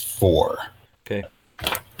that is 4. Okay.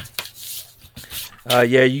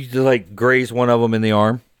 Yeah, you just graze one of them in the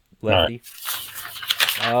arm, Lefty.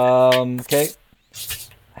 Right. Okay.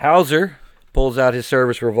 Hauser pulls out his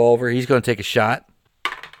service revolver. He's going to take a shot.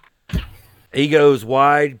 He goes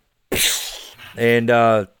wide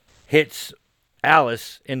and hits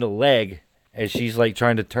Alice in the leg as she's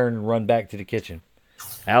trying to turn and run back to the kitchen.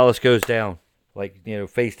 Alice goes down,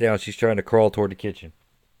 face down. She's trying to crawl toward the kitchen.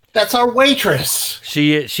 That's our waitress.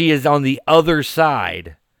 She is on the other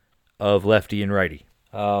side of Lefty and Righty.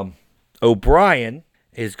 O'Brien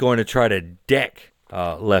is going to try to deck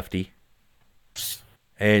Lefty.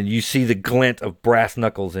 And you see the glint of brass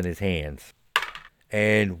knuckles in his hands.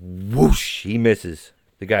 And whoosh, he misses.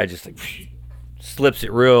 The guy just slips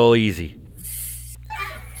it real easy.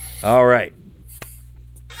 All right.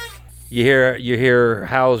 You hear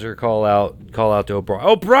Hauser call out to O'Brien.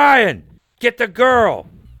 O'Brien, get the girl.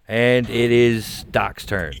 And it is Doc's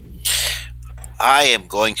turn. I am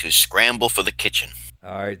going to scramble for the kitchen.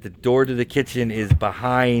 All right, the door to the kitchen is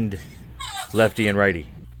behind Lefty and Righty.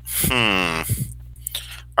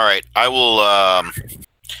 All right, I will.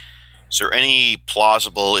 Is there any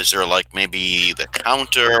plausible? Is there maybe the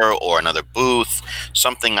counter or another booth,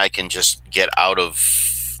 something I can just get out of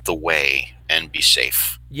the way and be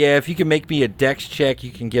safe? Yeah, if you can make me a dex check,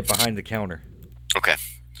 you can get behind the counter. Okay.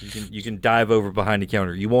 You can dive over behind the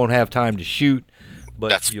counter. You won't have time to shoot,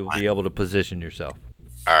 but you'll fine. Be able to position yourself.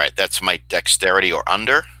 All right, that's my dexterity or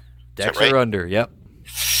under. Dex or under, yep.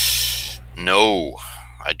 No,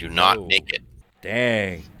 I do not make it.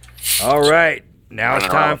 Dang. All right, now it's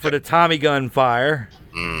time for the Tommy gun fire.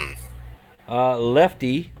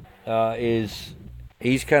 Lefty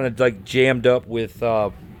he's kind of jammed up with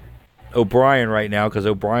O'Brien right now because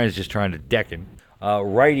O'Brien's just trying to deck him.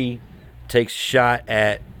 Righty takes a shot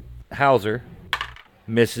at Hauser,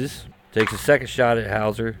 misses. Takes a second shot at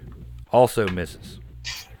Hauser, also misses.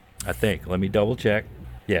 I think. Let me double check.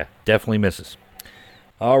 Yeah, definitely misses.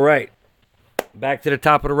 All right. Back to the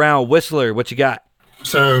top of the round. Whistler, what you got?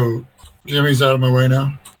 So Jimmy's out of my way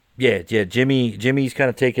now? Yeah. Jimmy's kind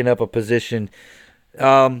of taking up a position.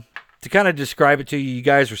 To kind of describe it to you, you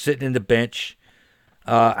guys were sitting in the bench.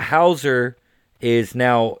 Hauser is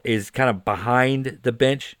kind of behind the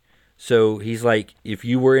bench. So he's if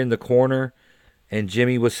you were in the corner and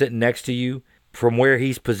Jimmy was sitting next to you, from where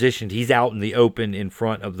he's positioned, he's out in the open in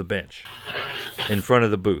front of the bench, in front of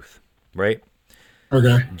the booth, right?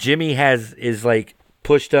 Okay. Jimmy is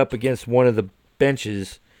pushed up against one of the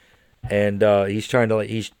benches, and he's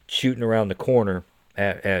shooting around the corner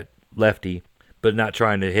at Lefty, but not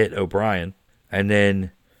trying to hit O'Brien. And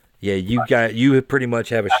then, yeah, you pretty much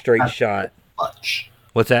have a straight shot. Much.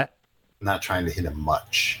 What's that? Not trying to hit him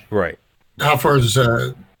much. Right. How far is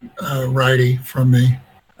righty from me?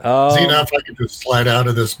 Is he enough I could just slide out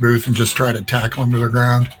of this booth and just try to tackle him to the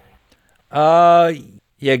ground?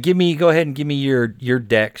 Yeah, go ahead and give me your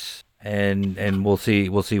dex, and we'll see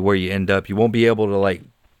where you end up. You won't be able to like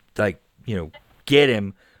get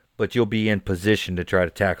him, but you'll be in position to try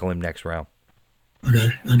to tackle him next round.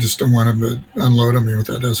 Okay, I just don't want him to unload on me with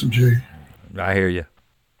that SMG. I hear you.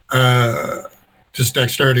 Just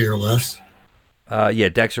dexterity or less. Yeah,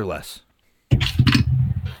 dex or less.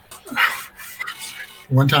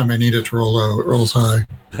 One time I needed to roll low, it rolls high.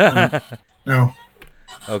 No.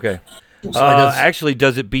 Okay. So I guess, Actually,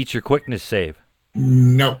 does it beat your quickness save?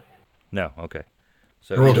 no. No. Okay.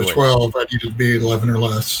 So I rolled a either way. 12. I needed to be 11 or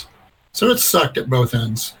less. So it sucked at both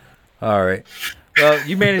ends. All right. Well,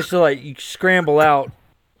 you managed to you scramble out,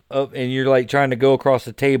 and you're trying to go across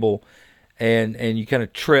the table, and you kind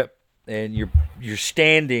of trip, and you're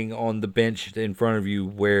standing on the bench in front of you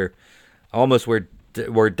where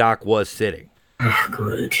Doc was sitting. Oh,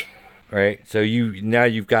 great. Right. So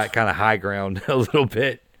you've got kind of high ground a little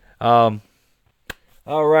bit. All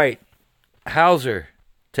right. Hauser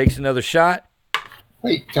takes another shot.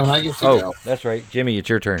 Wait, don't I get to go? That's right. Jimmy, it's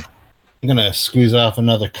your turn. I'm going to squeeze off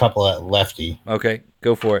another couple at Lefty. Okay,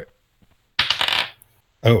 go for it.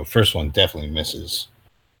 Oh, first one definitely misses.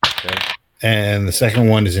 Okay. And the second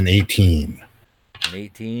one is an 18. An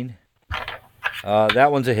 18.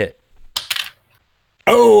 That one's a hit.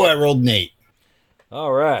 Oh, I rolled an 8.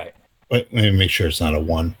 All right. Wait, let me make sure it's not a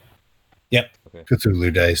 1. Yep. Okay.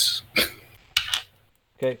 Cthulhu dice.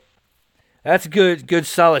 Okay. That's a good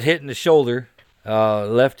solid hit in the shoulder.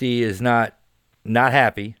 Lefty is not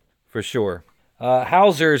happy, for sure.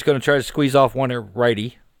 Hauser is going to try to squeeze off one at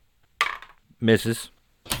righty. Misses.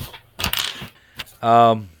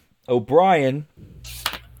 O'Brien.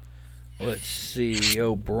 Let's see.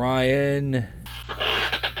 O'Brien.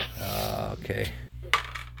 Okay.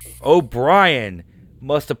 O'Brien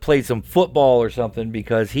must have played some football or something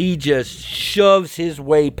because he just shoves his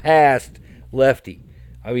way past Lefty.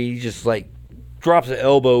 I mean, he just drops an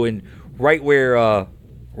elbow in right where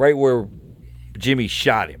Jimmy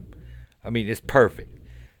shot him. I mean, it's perfect.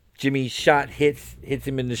 Jimmy's shot hits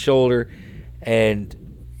him in the shoulder, and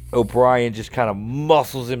O'Brien just kind of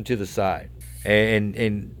muscles him to the side,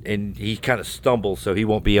 and he kind of stumbles, so he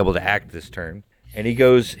won't be able to act this turn. And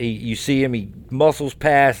you see him, he muscles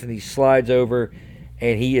past, and he slides over,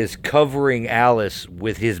 and he is covering Alice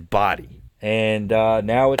with his body. And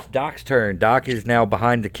now it's Doc's turn. Doc is now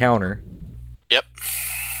behind the counter. Yep.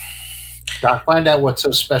 Doc, find out what's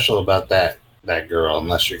so special about that girl,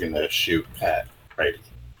 unless you're going to shoot at righty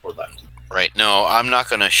or lefty. Right. No, I'm not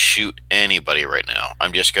going to shoot anybody right now.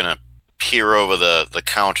 I'm just going to peer over the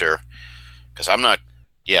counter because I'm not.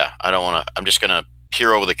 Yeah, I don't want to. I'm just going to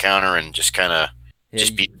peer over the counter and just kind of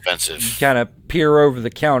just be defensive. You kind of peer over the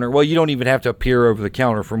counter. Well, you don't even have to peer over the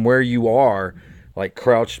counter. From where you are,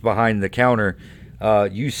 crouched behind the counter,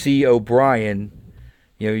 you see O'Brien.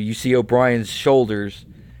 You see O'Brien's shoulders,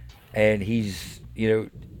 and he's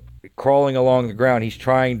crawling along the ground. He's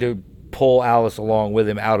trying to pull Alice along with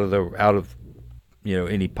him out of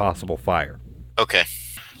any possible fire. Okay.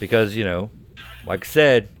 Because like I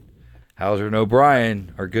said, Hauser and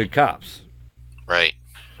O'Brien are good cops. Right.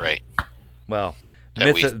 Well,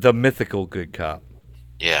 That the mythical good cop.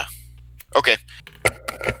 Yeah. Okay.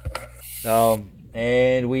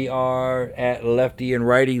 And we are at lefty and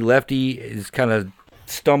righty. Lefty is kind of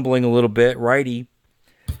stumbling a little bit. Righty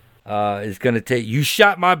is going to take. You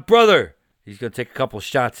shot my brother. He's going to take a couple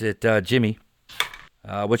shots at Jimmy.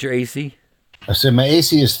 What's your AC? I said my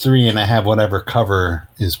AC is 3, and I have whatever cover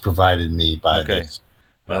is provided me by this.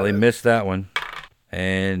 Well, he missed that one,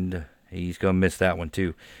 and he's going to miss that one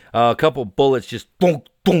too. A couple bullets just boonk,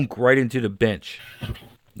 boonk right into the bench.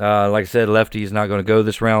 Like I said, Lefty is not going to go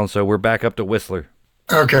this round, so we're back up to Whistler.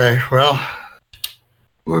 Okay, well,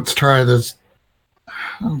 let's try this. I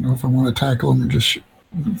don't know if I want to tackle him or just shoot.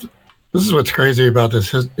 This is what's crazy about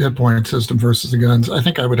this hit point system versus the guns. I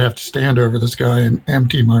think I would have to stand over this guy and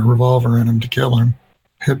empty my revolver in him to kill him,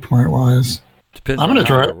 hit point wise. Depends I'm going to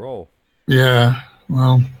try to roll. Yeah,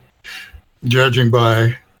 well, judging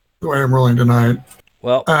by the way I'm rolling tonight,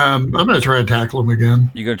 Well, I'm going to try to tackle him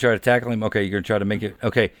again. you're going to try to tackle him? Okay, you're going to try to make it.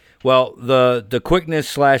 Okay. Well, the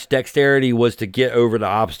quickness / dexterity was to get over the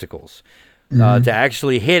obstacles. To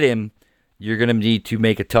actually hit him, you're going to need to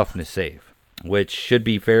make a toughness save, which should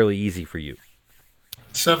be fairly easy for you.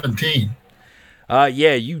 17.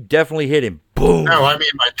 Yeah, you definitely hit him. Boom. No, I mean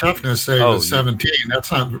my toughness save is 17.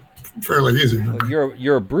 That's not fairly easy for me.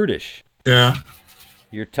 You're a brutish. Yeah.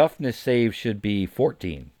 Your toughness save should be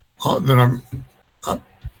 14. Then are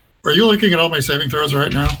you looking at all my saving throws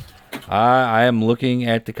right now? I am looking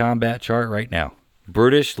at the combat chart right now.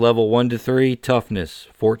 Brutish, level 1 to 3, toughness,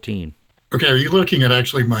 14. Okay, are you looking at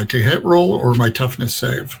actually my to-hit roll or my toughness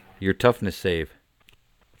save? Your toughness save.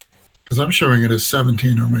 Because I'm showing it as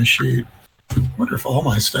 17 on my sheet. I wonder if all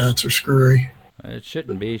my stats are screwy. It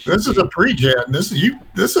shouldn't be. This is a pre-gen. This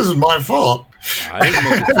isn't my fault. I didn't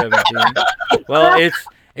make it 17. Well,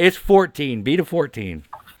 it's 14. Beat a 14.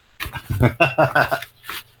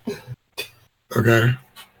 Okay.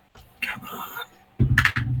 Come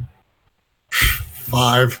on.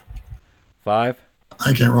 5. 5.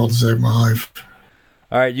 I can't roll to save my life.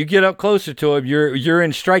 All right, you get up closer to him. You're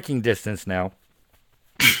in striking distance now.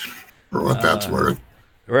 For what that's worth.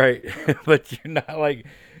 Right, but you're not like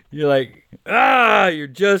you're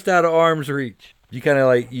just out of arm's reach. You kind of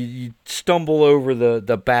like you stumble over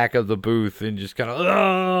the back of the booth and just kind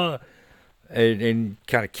of and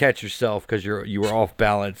kind of catch yourself because you were off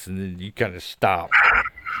balance and then you kind of stop.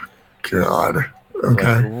 God.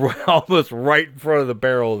 Okay. Like, almost right in front of the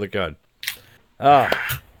barrel of the gun.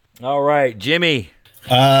 All right, Jimmy.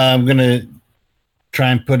 I'm gonna try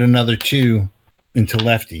and put another 2 into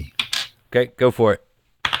Lefty. Okay, go for it.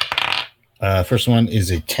 First one is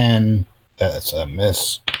a 10. That's a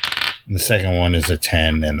miss. And the second one is a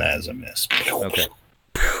 10, and that is a miss. Okay.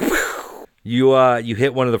 You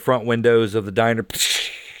hit one of the front windows of the diner,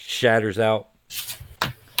 shatters out.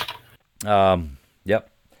 Yep.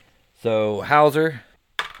 So Hauser.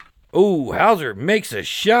 Ooh, Hauser makes a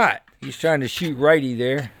shot. He's trying to shoot righty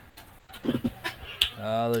there.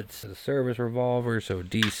 Let's the service revolver, so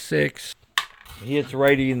D6. He hits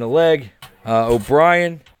righty in the leg.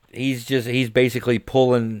 O'Brien, he's basically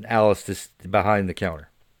pulling Alice behind the counter.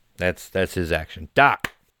 That's his action.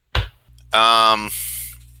 Doc.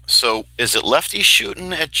 So is it Lefty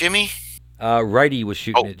shooting at Jimmy? Righty was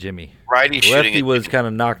shooting at Jimmy. Righty shooting. Lefty was kind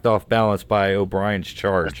of knocked off balance by O'Brien's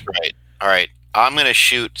charge. That's right. All right. I'm gonna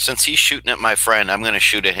shoot. Since he's shooting at my friend, I'm gonna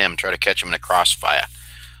shoot at him. Try to catch him in a crossfire.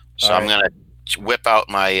 So I'm gonna whip out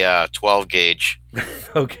my 12 gauge.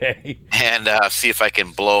 Okay. And see if I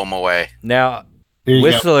can blow him away. Now,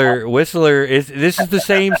 Whistler is the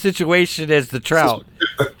same situation as the Trout.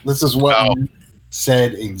 This is what you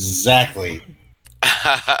said exactly.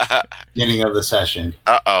 Beginning of the session.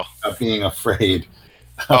 Uh-oh. Of being afraid.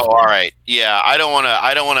 All right. Yeah, I don't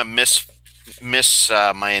want to miss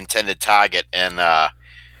my intended target and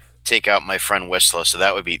take out my friend Whistler. So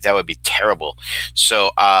that would be terrible.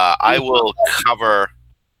 So I will cover.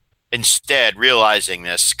 Instead, realizing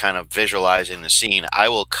this, kind of visualizing the scene, I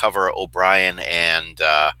will cover O'Brien and.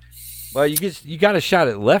 Well, you got a shot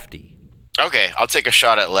at Lefty. Okay, I'll take a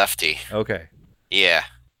shot at Lefty. Okay. Yeah.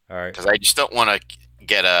 All right. Because I just don't want to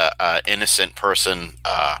get a innocent person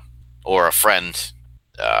or a friend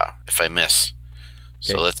if I miss.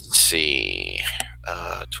 Okay. So let's see.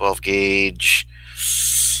 12 gauge.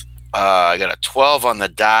 I got a 12 on the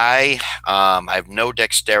die. I have no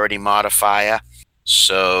dexterity modifier.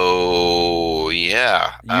 So,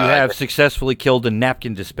 yeah. You have successfully killed a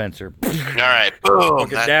napkin dispenser. All right. Boom.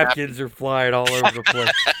 Napkins are flying all over the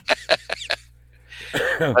place.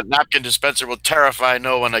 A napkin dispenser will terrify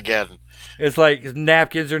no one again. It's like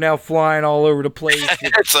napkins are now flying all over the place.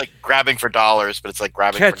 It's like grabbing for dollars, but it's like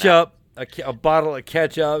grabbing ketchup, a bottle of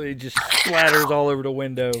ketchup. It just splatters all over the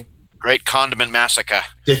window. Great condiment massacre.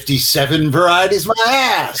 57 varieties, my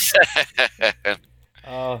ass.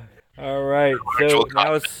 All right. So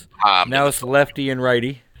now it's Lefty and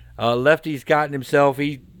Righty. Lefty's gotten himself.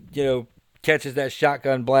 He catches that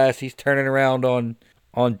shotgun blast. He's turning around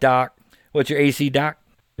on Doc. What's your AC, Doc?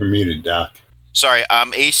 You're muted, Doc. Sorry,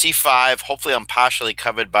 I'm AC 5. Hopefully I'm partially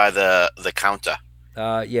covered by the counter.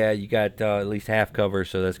 Yeah, you got at least half cover,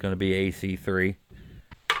 so that's going to be AC 3.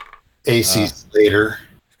 AC later.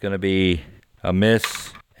 It's going to be a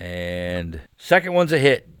miss, and second one's a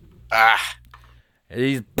hit.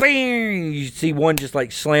 He's bang! You see one just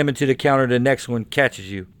like slam into the counter. The next one catches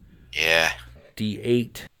you. Yeah.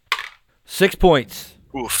 D8. 6 points.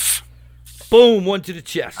 Oof. Boom! One to the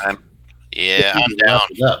chest. I'm down.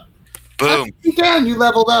 Boom. You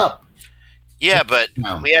leveled up. Yeah, but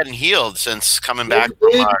we hadn't healed since coming back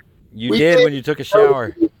from our... You did when you took a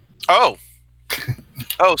shower. Oh,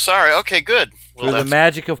 sorry. Okay, good. Well, the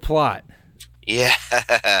magic of plot. Yeah.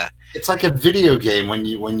 It's like a video game when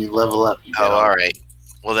you level up. All right.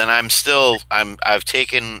 Well, then I've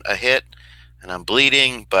taken a hit and I'm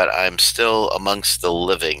bleeding, but I'm still amongst the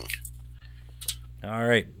living. All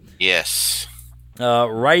right. Yes.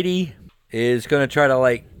 Righty is going to try to,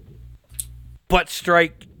 like, butt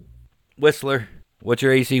strike Whistler. What's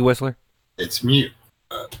your AC, Whistler? It's mute.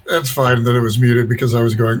 That's fine that it was muted because I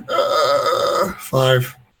was going,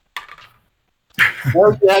 5.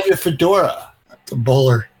 Or you have your fedora. It's a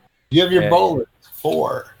bowler. You have your Yeah. bowler.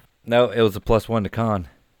 4. No, it was a +1 to con,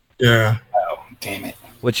 Yeah. Oh, damn it.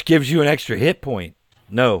 which gives you an extra hit point.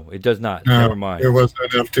 No, it does not. No, Never mind. It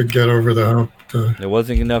wasn't enough to get over the hump. It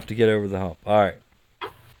wasn't enough to get over the hump. All right.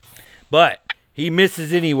 But he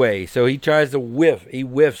misses anyway, so he tries to whiff. He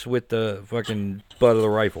whiffs with the fucking butt of the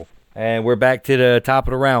rifle. And we're back to the top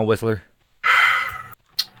of the round, Whistler.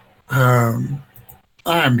 I'm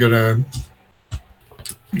going to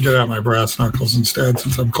get out my brass knuckles instead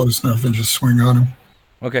since I'm close enough and just swing on him.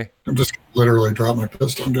 Okay. I'm just gonna literally drop my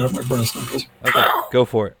pistol and get out my brass knuckles. Okay. Go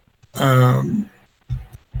for it.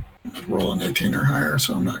 Roll an 18 or higher,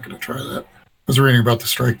 so I'm not going to try that. I was reading about the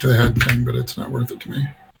strike to the head thing, but it's not worth it to me.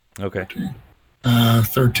 Okay.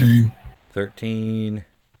 13. 13.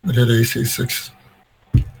 It hit AC 6.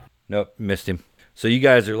 Nope, missed him. So you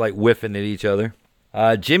guys are like whiffing at each other.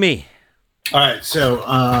 Jimmy. All right,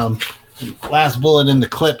 so last bullet in the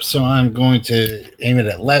clip, so I'm going to aim it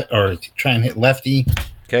at left or try and hit lefty.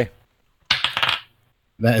 Okay.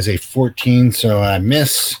 That is a 14, so I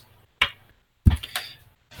miss.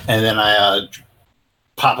 And then I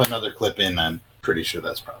pop another clip in. I'm pretty sure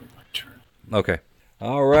that's probably my turn. Okay.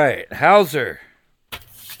 All right. Hauser.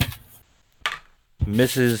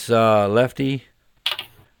 Misses lefty.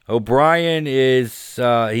 O'Brien is,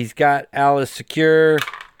 he's got Alice secure.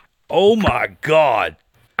 Oh my God.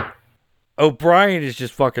 O'Brien is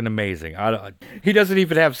just fucking amazing. He doesn't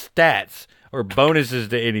even have stats or bonuses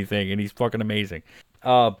to anything, and he's fucking amazing.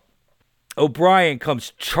 O'Brien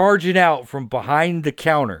comes charging out from behind the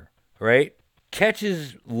counter, right?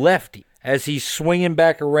 Catches lefty as he's swinging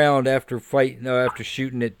back around after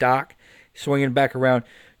shooting at Doc. Swinging back around.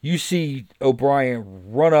 You see O'Brien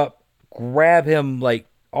run up, grab him, like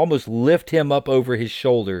almost lift him up over his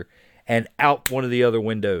shoulder and out one of the other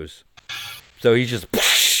windows. So he's just...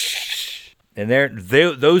 And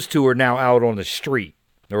those two are now out on the street.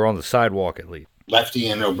 They're on the sidewalk at least. Lefty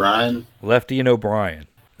and O'Brien. Lefty and O'Brien.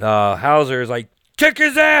 Hauser is like, kick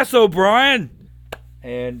his ass, O'Brien!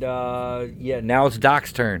 And, now it's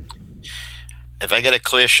Doc's turn. If I get a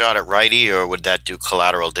clear shot at righty, or would that do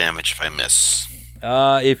collateral damage if I miss?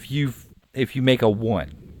 If you make a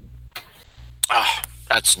 1. Ah,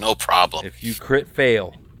 that's no problem. If you crit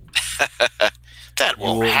fail, That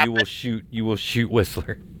won't happen. you will shoot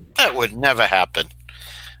Whistler. That would never happen.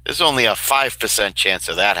 There's only a 5% chance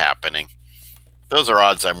of that happening. Those are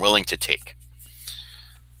odds I'm willing to take.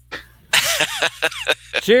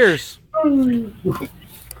 Cheers.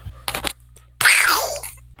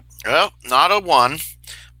 Well, not a 1,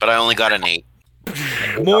 but I only got an 8.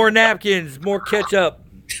 More napkins, more ketchup.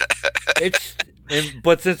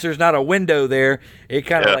 But since there's not a window there, it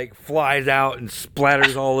kind of like flies out and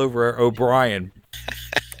splatters all over O'Brien.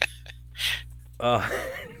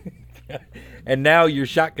 And now your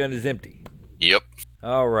shotgun is empty. Yep.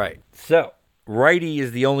 All right. So righty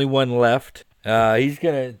is the only one left. He's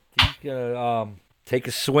gonna take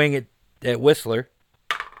a swing at Whistler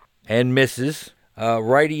and misses.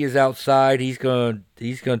 Righty is outside. He's gonna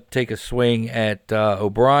take a swing at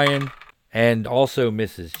O'Brien and also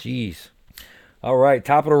misses. Jeez. All right,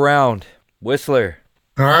 top of the round, Whistler.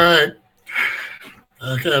 All right.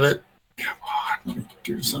 Back at it. Come on, let me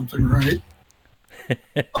do something right.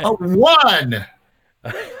 A 1!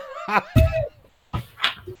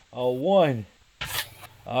 A 1.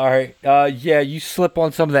 All right. You slip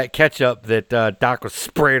on some of that ketchup that Doc was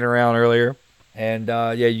spraying around earlier. And,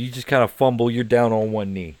 you just kind of fumble. You're down on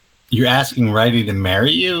one knee. You're asking Righty to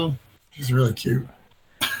marry you? He's really cute.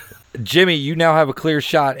 Jimmy, you now have a clear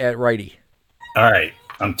shot at righty. All right.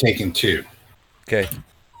 I'm taking 2. Okay.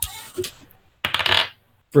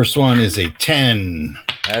 First one is a 10.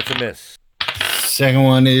 That's a miss. Second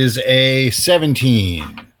one is a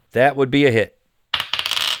 17. That would be a hit.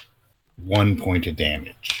 1 point of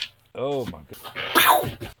damage. Oh, my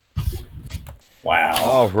God. Wow.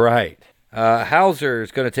 All right. Hauser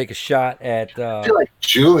is going to take a shot at I feel like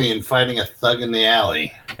Julian fighting a thug in the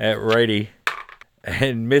alley. at righty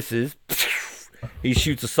and misses. He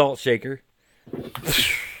shoots a salt shaker.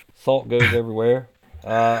 Salt goes everywhere.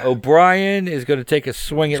 O'Brien is going to take a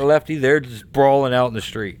swing at lefty. They're just brawling out in the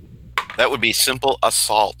street. That would be simple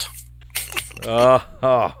assault. There's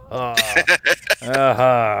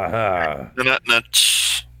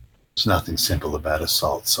nothing simple about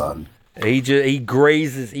assault, son. He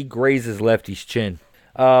grazes Lefty's chin.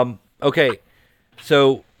 Okay.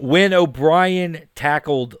 So when O'Brien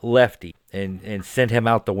tackled Lefty and sent him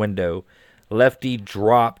out the window, Lefty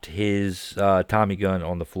dropped his Tommy gun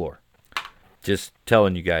on the floor. Just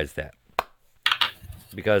telling you guys that.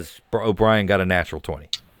 Because O'Brien got a natural 20.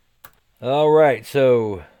 All right,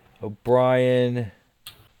 so O'Brien,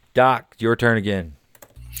 Doc, your turn again.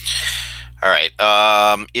 All right.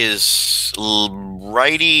 Is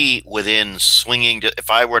righty within swinging?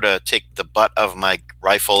 If I were to take the butt of my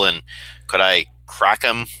rifle, and could I crack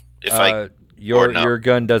him? Your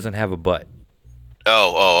gun doesn't have a butt.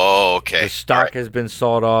 Oh, okay. The stock right. has been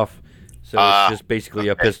sawed off, so it's just basically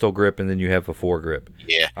a pistol grip, and then you have a foregrip.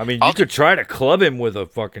 Yeah. I mean, you could try to club him with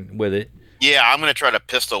it. Yeah, I'm gonna try to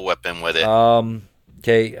pistol whip him with it.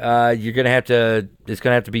 Okay. You're gonna have to. It's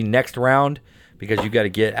gonna have to be next round because you got to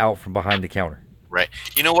get out from behind the counter. Right.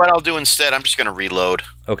 You know what I'll do instead? I'm just gonna reload.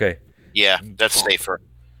 Okay. Yeah, that's safer.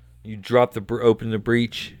 You drop open the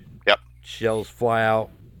breech. Yep. Shells fly out.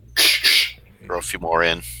 Throw a few more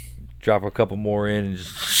in. Drop a couple more in and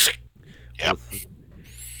just. Yep.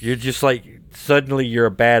 You're just like suddenly you're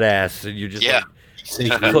a badass and you just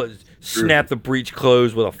snap the breech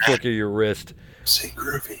closed with a flick of your wrist. Say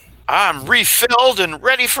groovy. I'm refilled and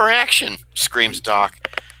ready for action, screams Doc.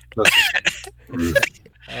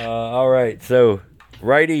 All right, so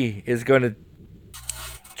righty is going to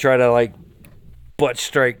try to butt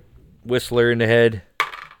strike Whistler in the head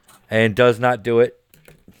and does not do it.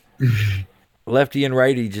 Lefty and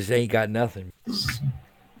righty just ain't got nothing.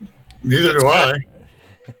 Neither do I.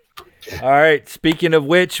 All right, speaking of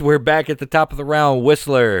which, we're back at the top of the round.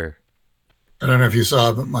 Whistler. I don't know if you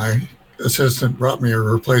saw, but my assistant brought me a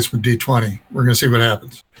replacement D20. We're going to see what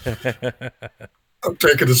happens. I'm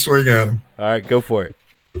taking a swing at him. All right, go for it.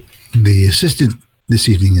 The assistant this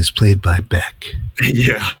evening is played by Beck.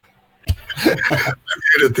 Yeah. I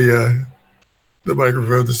muted the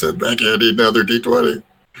microphone that said, Beck, I need another D20.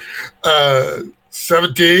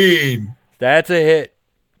 17. That's a hit.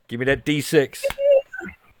 Give me that D6.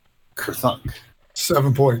 Kerthunk.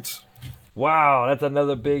 7 points. Wow, that's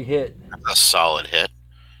another big hit. That's a solid hit.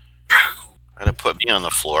 Gonna put me on the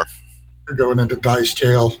floor. You're going into dice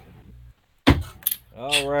jail.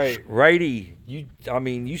 All right, righty. You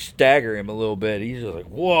stagger him a little bit. He's just like,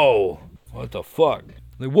 whoa, what the fuck?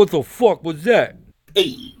 Like, what the fuck was that?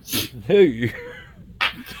 Hey. Hey.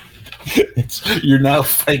 You're now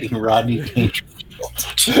fighting Rodney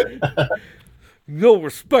Dangerfield. No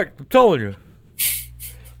respect, I'm telling you.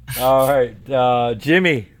 All right,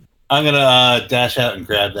 Jimmy. I'm gonna dash out and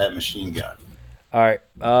grab that machine gun. All right,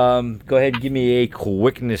 go ahead and give me a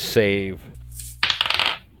quickness save.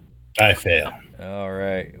 I fail. All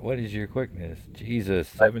right, what is your quickness? Jesus,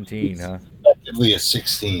 17, huh? Effectively a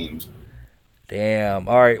 16. Damn.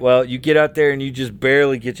 All right, well, you get out there and you just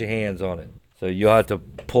barely get your hands on it. So you'll have to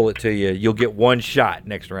pull it to you. You'll get one shot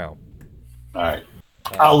next round. All right.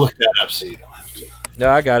 I'll look that up so you don't have to. No,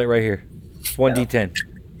 I got it right here. It's 1d10.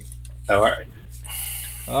 Oh, all right.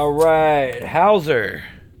 All right, Hauser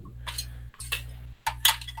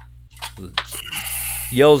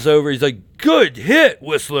yells over. He's like, "Good hit,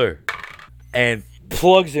 Whistler," and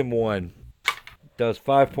plugs him one. Does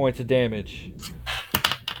 5 points of damage.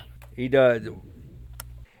 He does.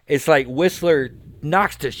 It's like Whistler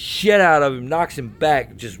knocks the shit out of him, knocks him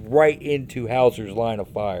back just right into Hauser's line of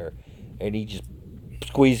fire, and he just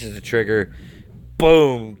squeezes the trigger.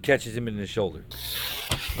 Boom! Catches him in the shoulder.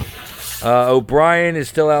 O'Brien is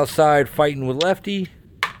still outside fighting with Lefty.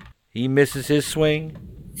 He misses his swing.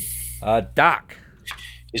 Doc.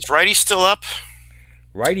 Is righty still up?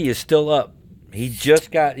 Righty is still up. He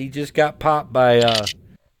just got popped by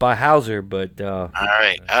Hauser, but all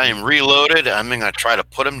right, I am reloaded. I'm gonna try to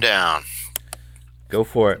put him down. Go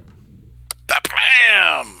for it.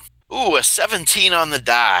 Bam! Ooh, a 17 on the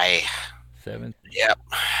die. 7. Yep.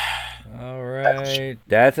 All right,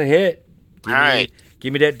 that's a hit. All right.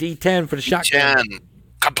 Give me that D10 for the shotgun. 10.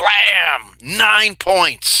 Kablam! 9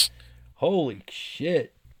 points. Holy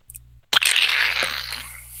shit.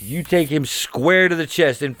 You take him square to the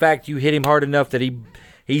chest. In fact, you hit him hard enough that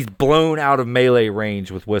he's blown out of melee range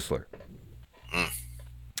with Whistler.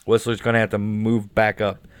 Whistler's going to have to move back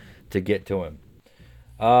up to get to him.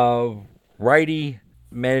 Righty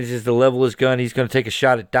manages to level his gun. He's going to take a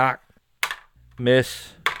shot at Doc.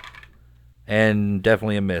 Miss. And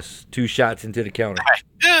definitely a miss. 2 shots into the counter.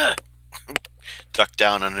 Duck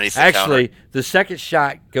down underneath the Actually, counter. the second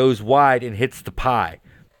shot goes wide and hits the pie.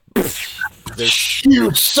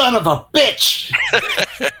 You son of a bitch!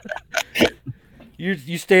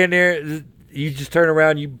 You stand there, you just turn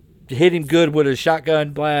around, you hit him good with a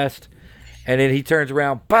shotgun blast, and then he turns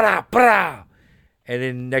around, ba-da, ba-da, And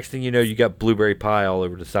then next thing you know, you got blueberry pie all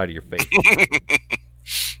over the side of your face.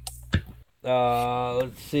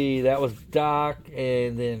 Let's see. That was Doc,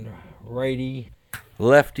 and then righty,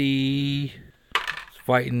 lefty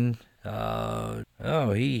fighting.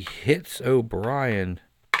 He hits O'Brien.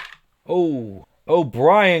 Oh,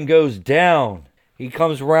 O'Brien goes down. He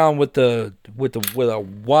comes around with a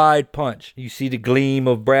wide punch. You see the gleam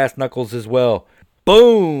of brass knuckles as well.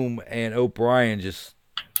 Boom! And O'Brien just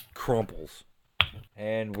crumples.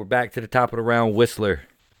 And we're back to the top of the round. Whistler.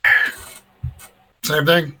 Same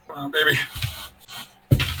thing, baby.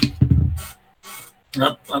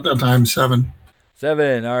 Yep, at that time, 7.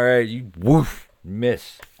 7. All right. You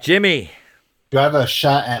miss. Jimmy. Do I have a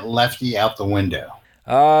shot at lefty out the window?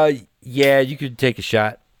 Yeah, you could take a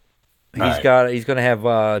shot. He's gonna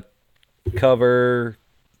have cover,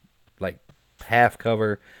 like half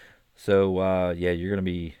cover. So yeah, you're gonna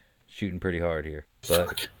be shooting pretty hard here.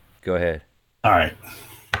 But go ahead. All right.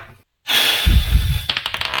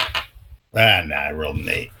 I rolled an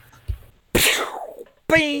 8.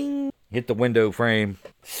 Bing! Hit the window frame.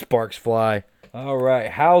 Sparks fly. All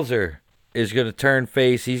right, Hauser is gonna turn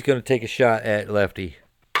face. He's gonna take a shot at lefty,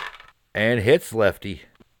 and hits lefty.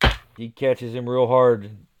 He catches him real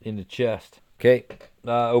hard in the chest. Okay,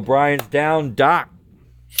 O'Brien's down. Doc.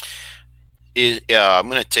 I'm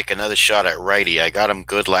going to take another shot at righty. I got him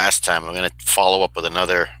good last time. I'm going to follow up with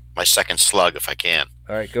my second slug if I can.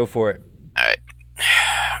 All right, go for it. All right.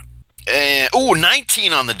 And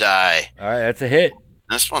 19 on the die. All right, that's a hit.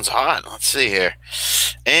 This one's hot. Let's see here.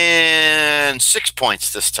 And 6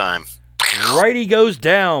 points this time. Righty goes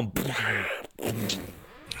down.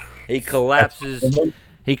 He collapses.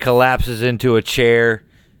 He collapses into a chair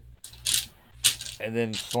and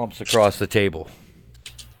then slumps across the table.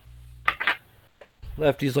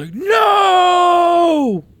 Lefty's like,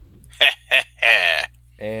 no!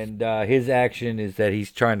 And his action is that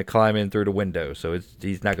he's trying to climb in through the window, so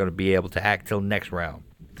he's not going to be able to act till next round.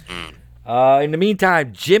 In the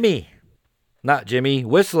meantime,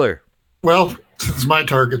 Whistler. Well, since my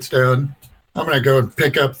target's down, I'm going to go and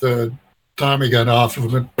pick up the Tommy gun off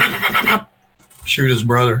of him and shoot his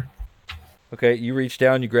brother. Okay, you reach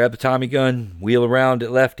down, you grab the Tommy gun, wheel around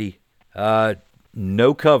at lefty.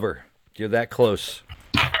 No cover. You're that close.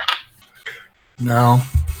 No.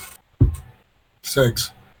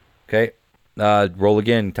 6. Okay. Roll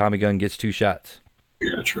again. Tommy gun gets 2 shots.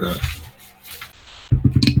 Yeah, try.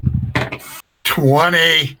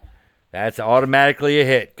 20. That's automatically a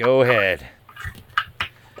hit. Go ahead.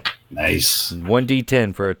 Nice.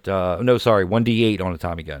 1d10 for it. 1d8 on a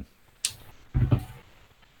Tommy gun.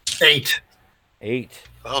 8. 8.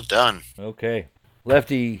 Well done. Okay.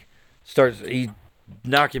 Lefty he's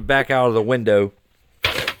knocking back out of the window,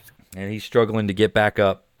 and he's struggling to get back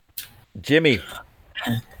up. Jimmy.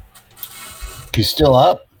 He's still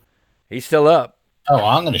up? He's still up. Oh,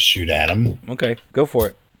 I'm going to shoot at him. Okay, go for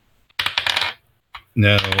it.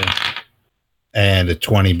 No. And a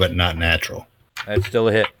 20, but not natural. That's still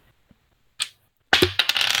a hit.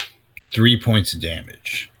 3 points of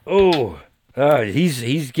damage. Oh,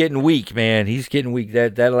 he's getting weak, man. He's getting weak.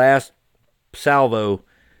 That last salvo,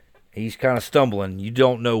 he's kind of stumbling. You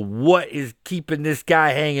don't know what is keeping this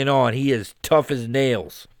guy hanging on. He is tough as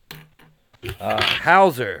nails.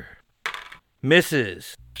 Hauser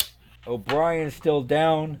misses. O'Brien's still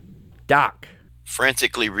down. Doc.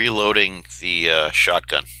 Frantically reloading the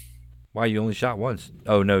shotgun. Why, you only shot once?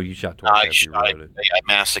 Oh, no, you shot twice. I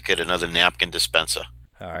massacred another napkin dispenser.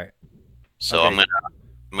 All right. So Okay.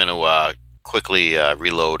 I'm gonna quickly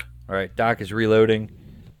reload. All right, Doc is reloading.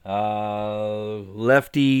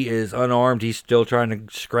 Lefty is unarmed. He's still trying to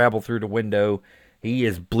scrabble through the window. He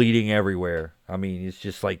is bleeding everywhere. I mean, it's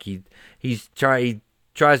just like he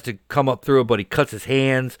tries to come up through it, but he cuts his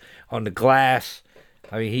hands on the glass.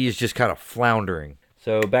 I mean, he is just kind of floundering.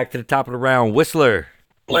 So back to the top of the round. Whistler.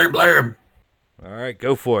 Blame. All right,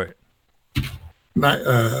 go for it.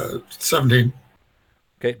 17.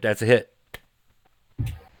 Okay, that's a hit.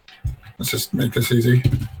 Let's just make this easy.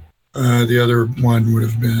 The other one would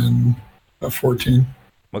have been a 14.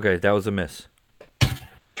 Okay, that was a miss.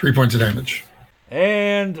 3 points of damage.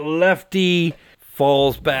 And Lefty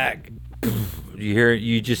falls back.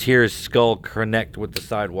 You just hear his skull connect with the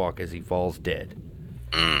sidewalk as he falls dead.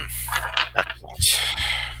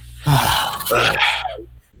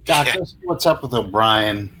 Doc, let's see what's up with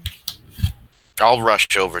O'Brien. I'll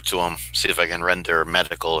rush over to him, see if I can render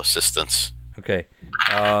medical assistance. Okay.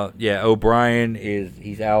 Yeah, O'Brien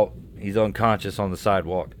he's out. He's unconscious on the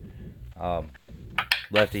sidewalk.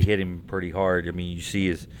 Lefty hit him pretty hard. I mean, you see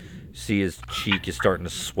his cheek is starting to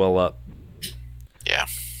swell up. Yeah.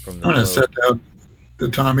 From I'm going to set down the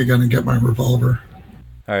Tommy gun and get my revolver.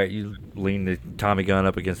 All right, you lean the Tommy gun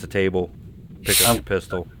up against the table, pick up your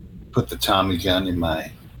pistol. Put the Tommy gun in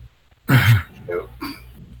my. I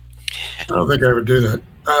don't think I would do that.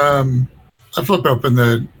 I flip open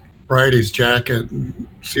the Righty's jacket and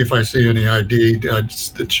see if I see any ID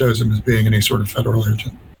that shows him as being any sort of federal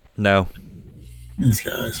agent. No. These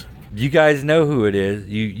guys. You guys know who it is.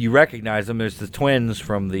 You recognize them. There's the twins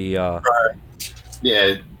from the... Right.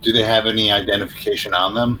 Yeah, do they have any identification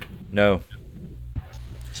on them? No.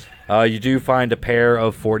 You do find a pair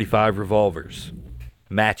of .45 revolvers.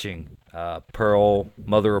 Matching.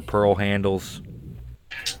 Mother of pearl handles.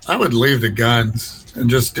 I would leave the guns and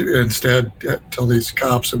just instead tell these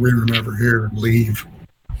cops that we were never here and leave.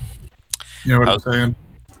 You know what I'm saying?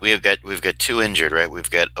 We've got 2 injured, right? We've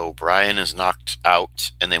got O'Brien is knocked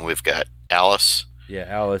out, and then we've got Alice. Yeah,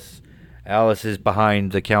 Alice. Alice is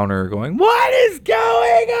behind the counter going, "What is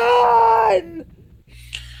going on?"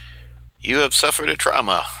 You have suffered a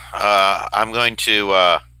trauma. I'm going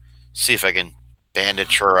to see if I can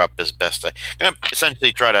bandage her up as best I'm going to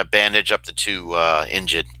essentially try to bandage up the 2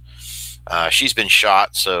 injured. She's been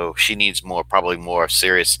shot, so she needs probably more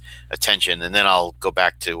serious attention. And then I'll go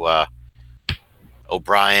back to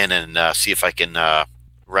O'Brien and see if I can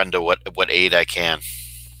render what aid I can.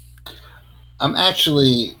 I'm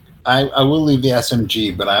actually, I will leave the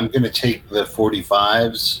SMG, but I'm going to take the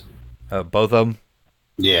 45s. Both of them?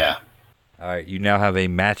 Yeah. All right, you now have a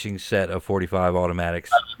matching set of .45 automatics.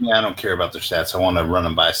 I don't care about their stats. I want to run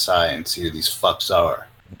them by side and see who these fucks are.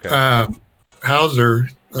 Okay. Hauser,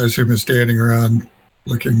 I assume, is standing around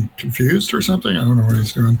looking confused or something. I don't know what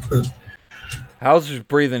he's doing. But Hauser's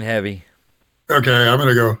breathing heavy. Okay, I'm going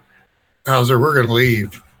to go. Hauser, we're going to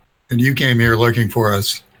leave. And you came here looking for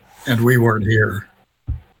us, and we weren't here.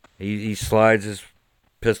 He slides his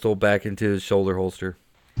pistol back into his shoulder holster.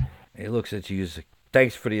 He looks at you. He's like,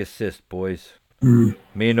 "Thanks for the assist, boys.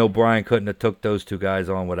 Me and O'Brien couldn't have took those 2 guys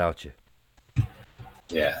on without you."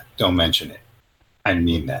 Yeah, don't mention it. I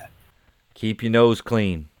mean that. Keep your nose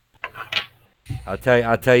clean. I'll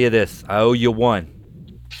tell you this. I owe you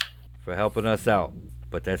 1 for helping us out.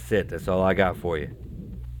 But that's it. That's all I got for you.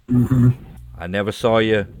 Mm-hmm. I never saw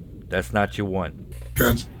you. That's not your 1.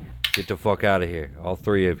 Good. Get the fuck out of here. All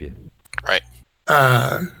 3 of you. Right.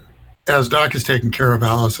 As Doc is taking care of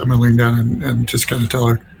Alice, I'm going to lean down and just kind of tell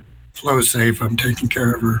her, Flo's safe. I'm taking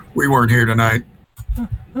care of her. We weren't here tonight.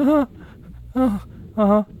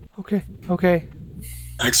 Okay.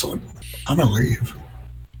 Excellent. I'm going to leave.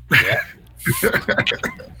 Yeah.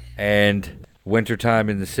 And wintertime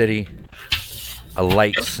in the city, a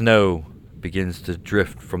light snow begins to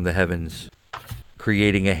drift from the heavens,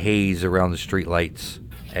 creating a haze around the streetlights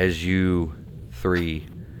as you 3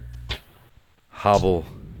 hobble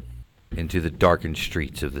into the darkened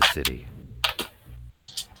streets of the city.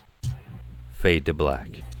 Fade to black.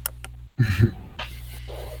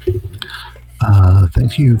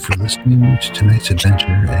 Thank you for listening to tonight's adventure,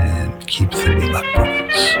 and keep 30 luck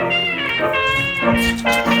points.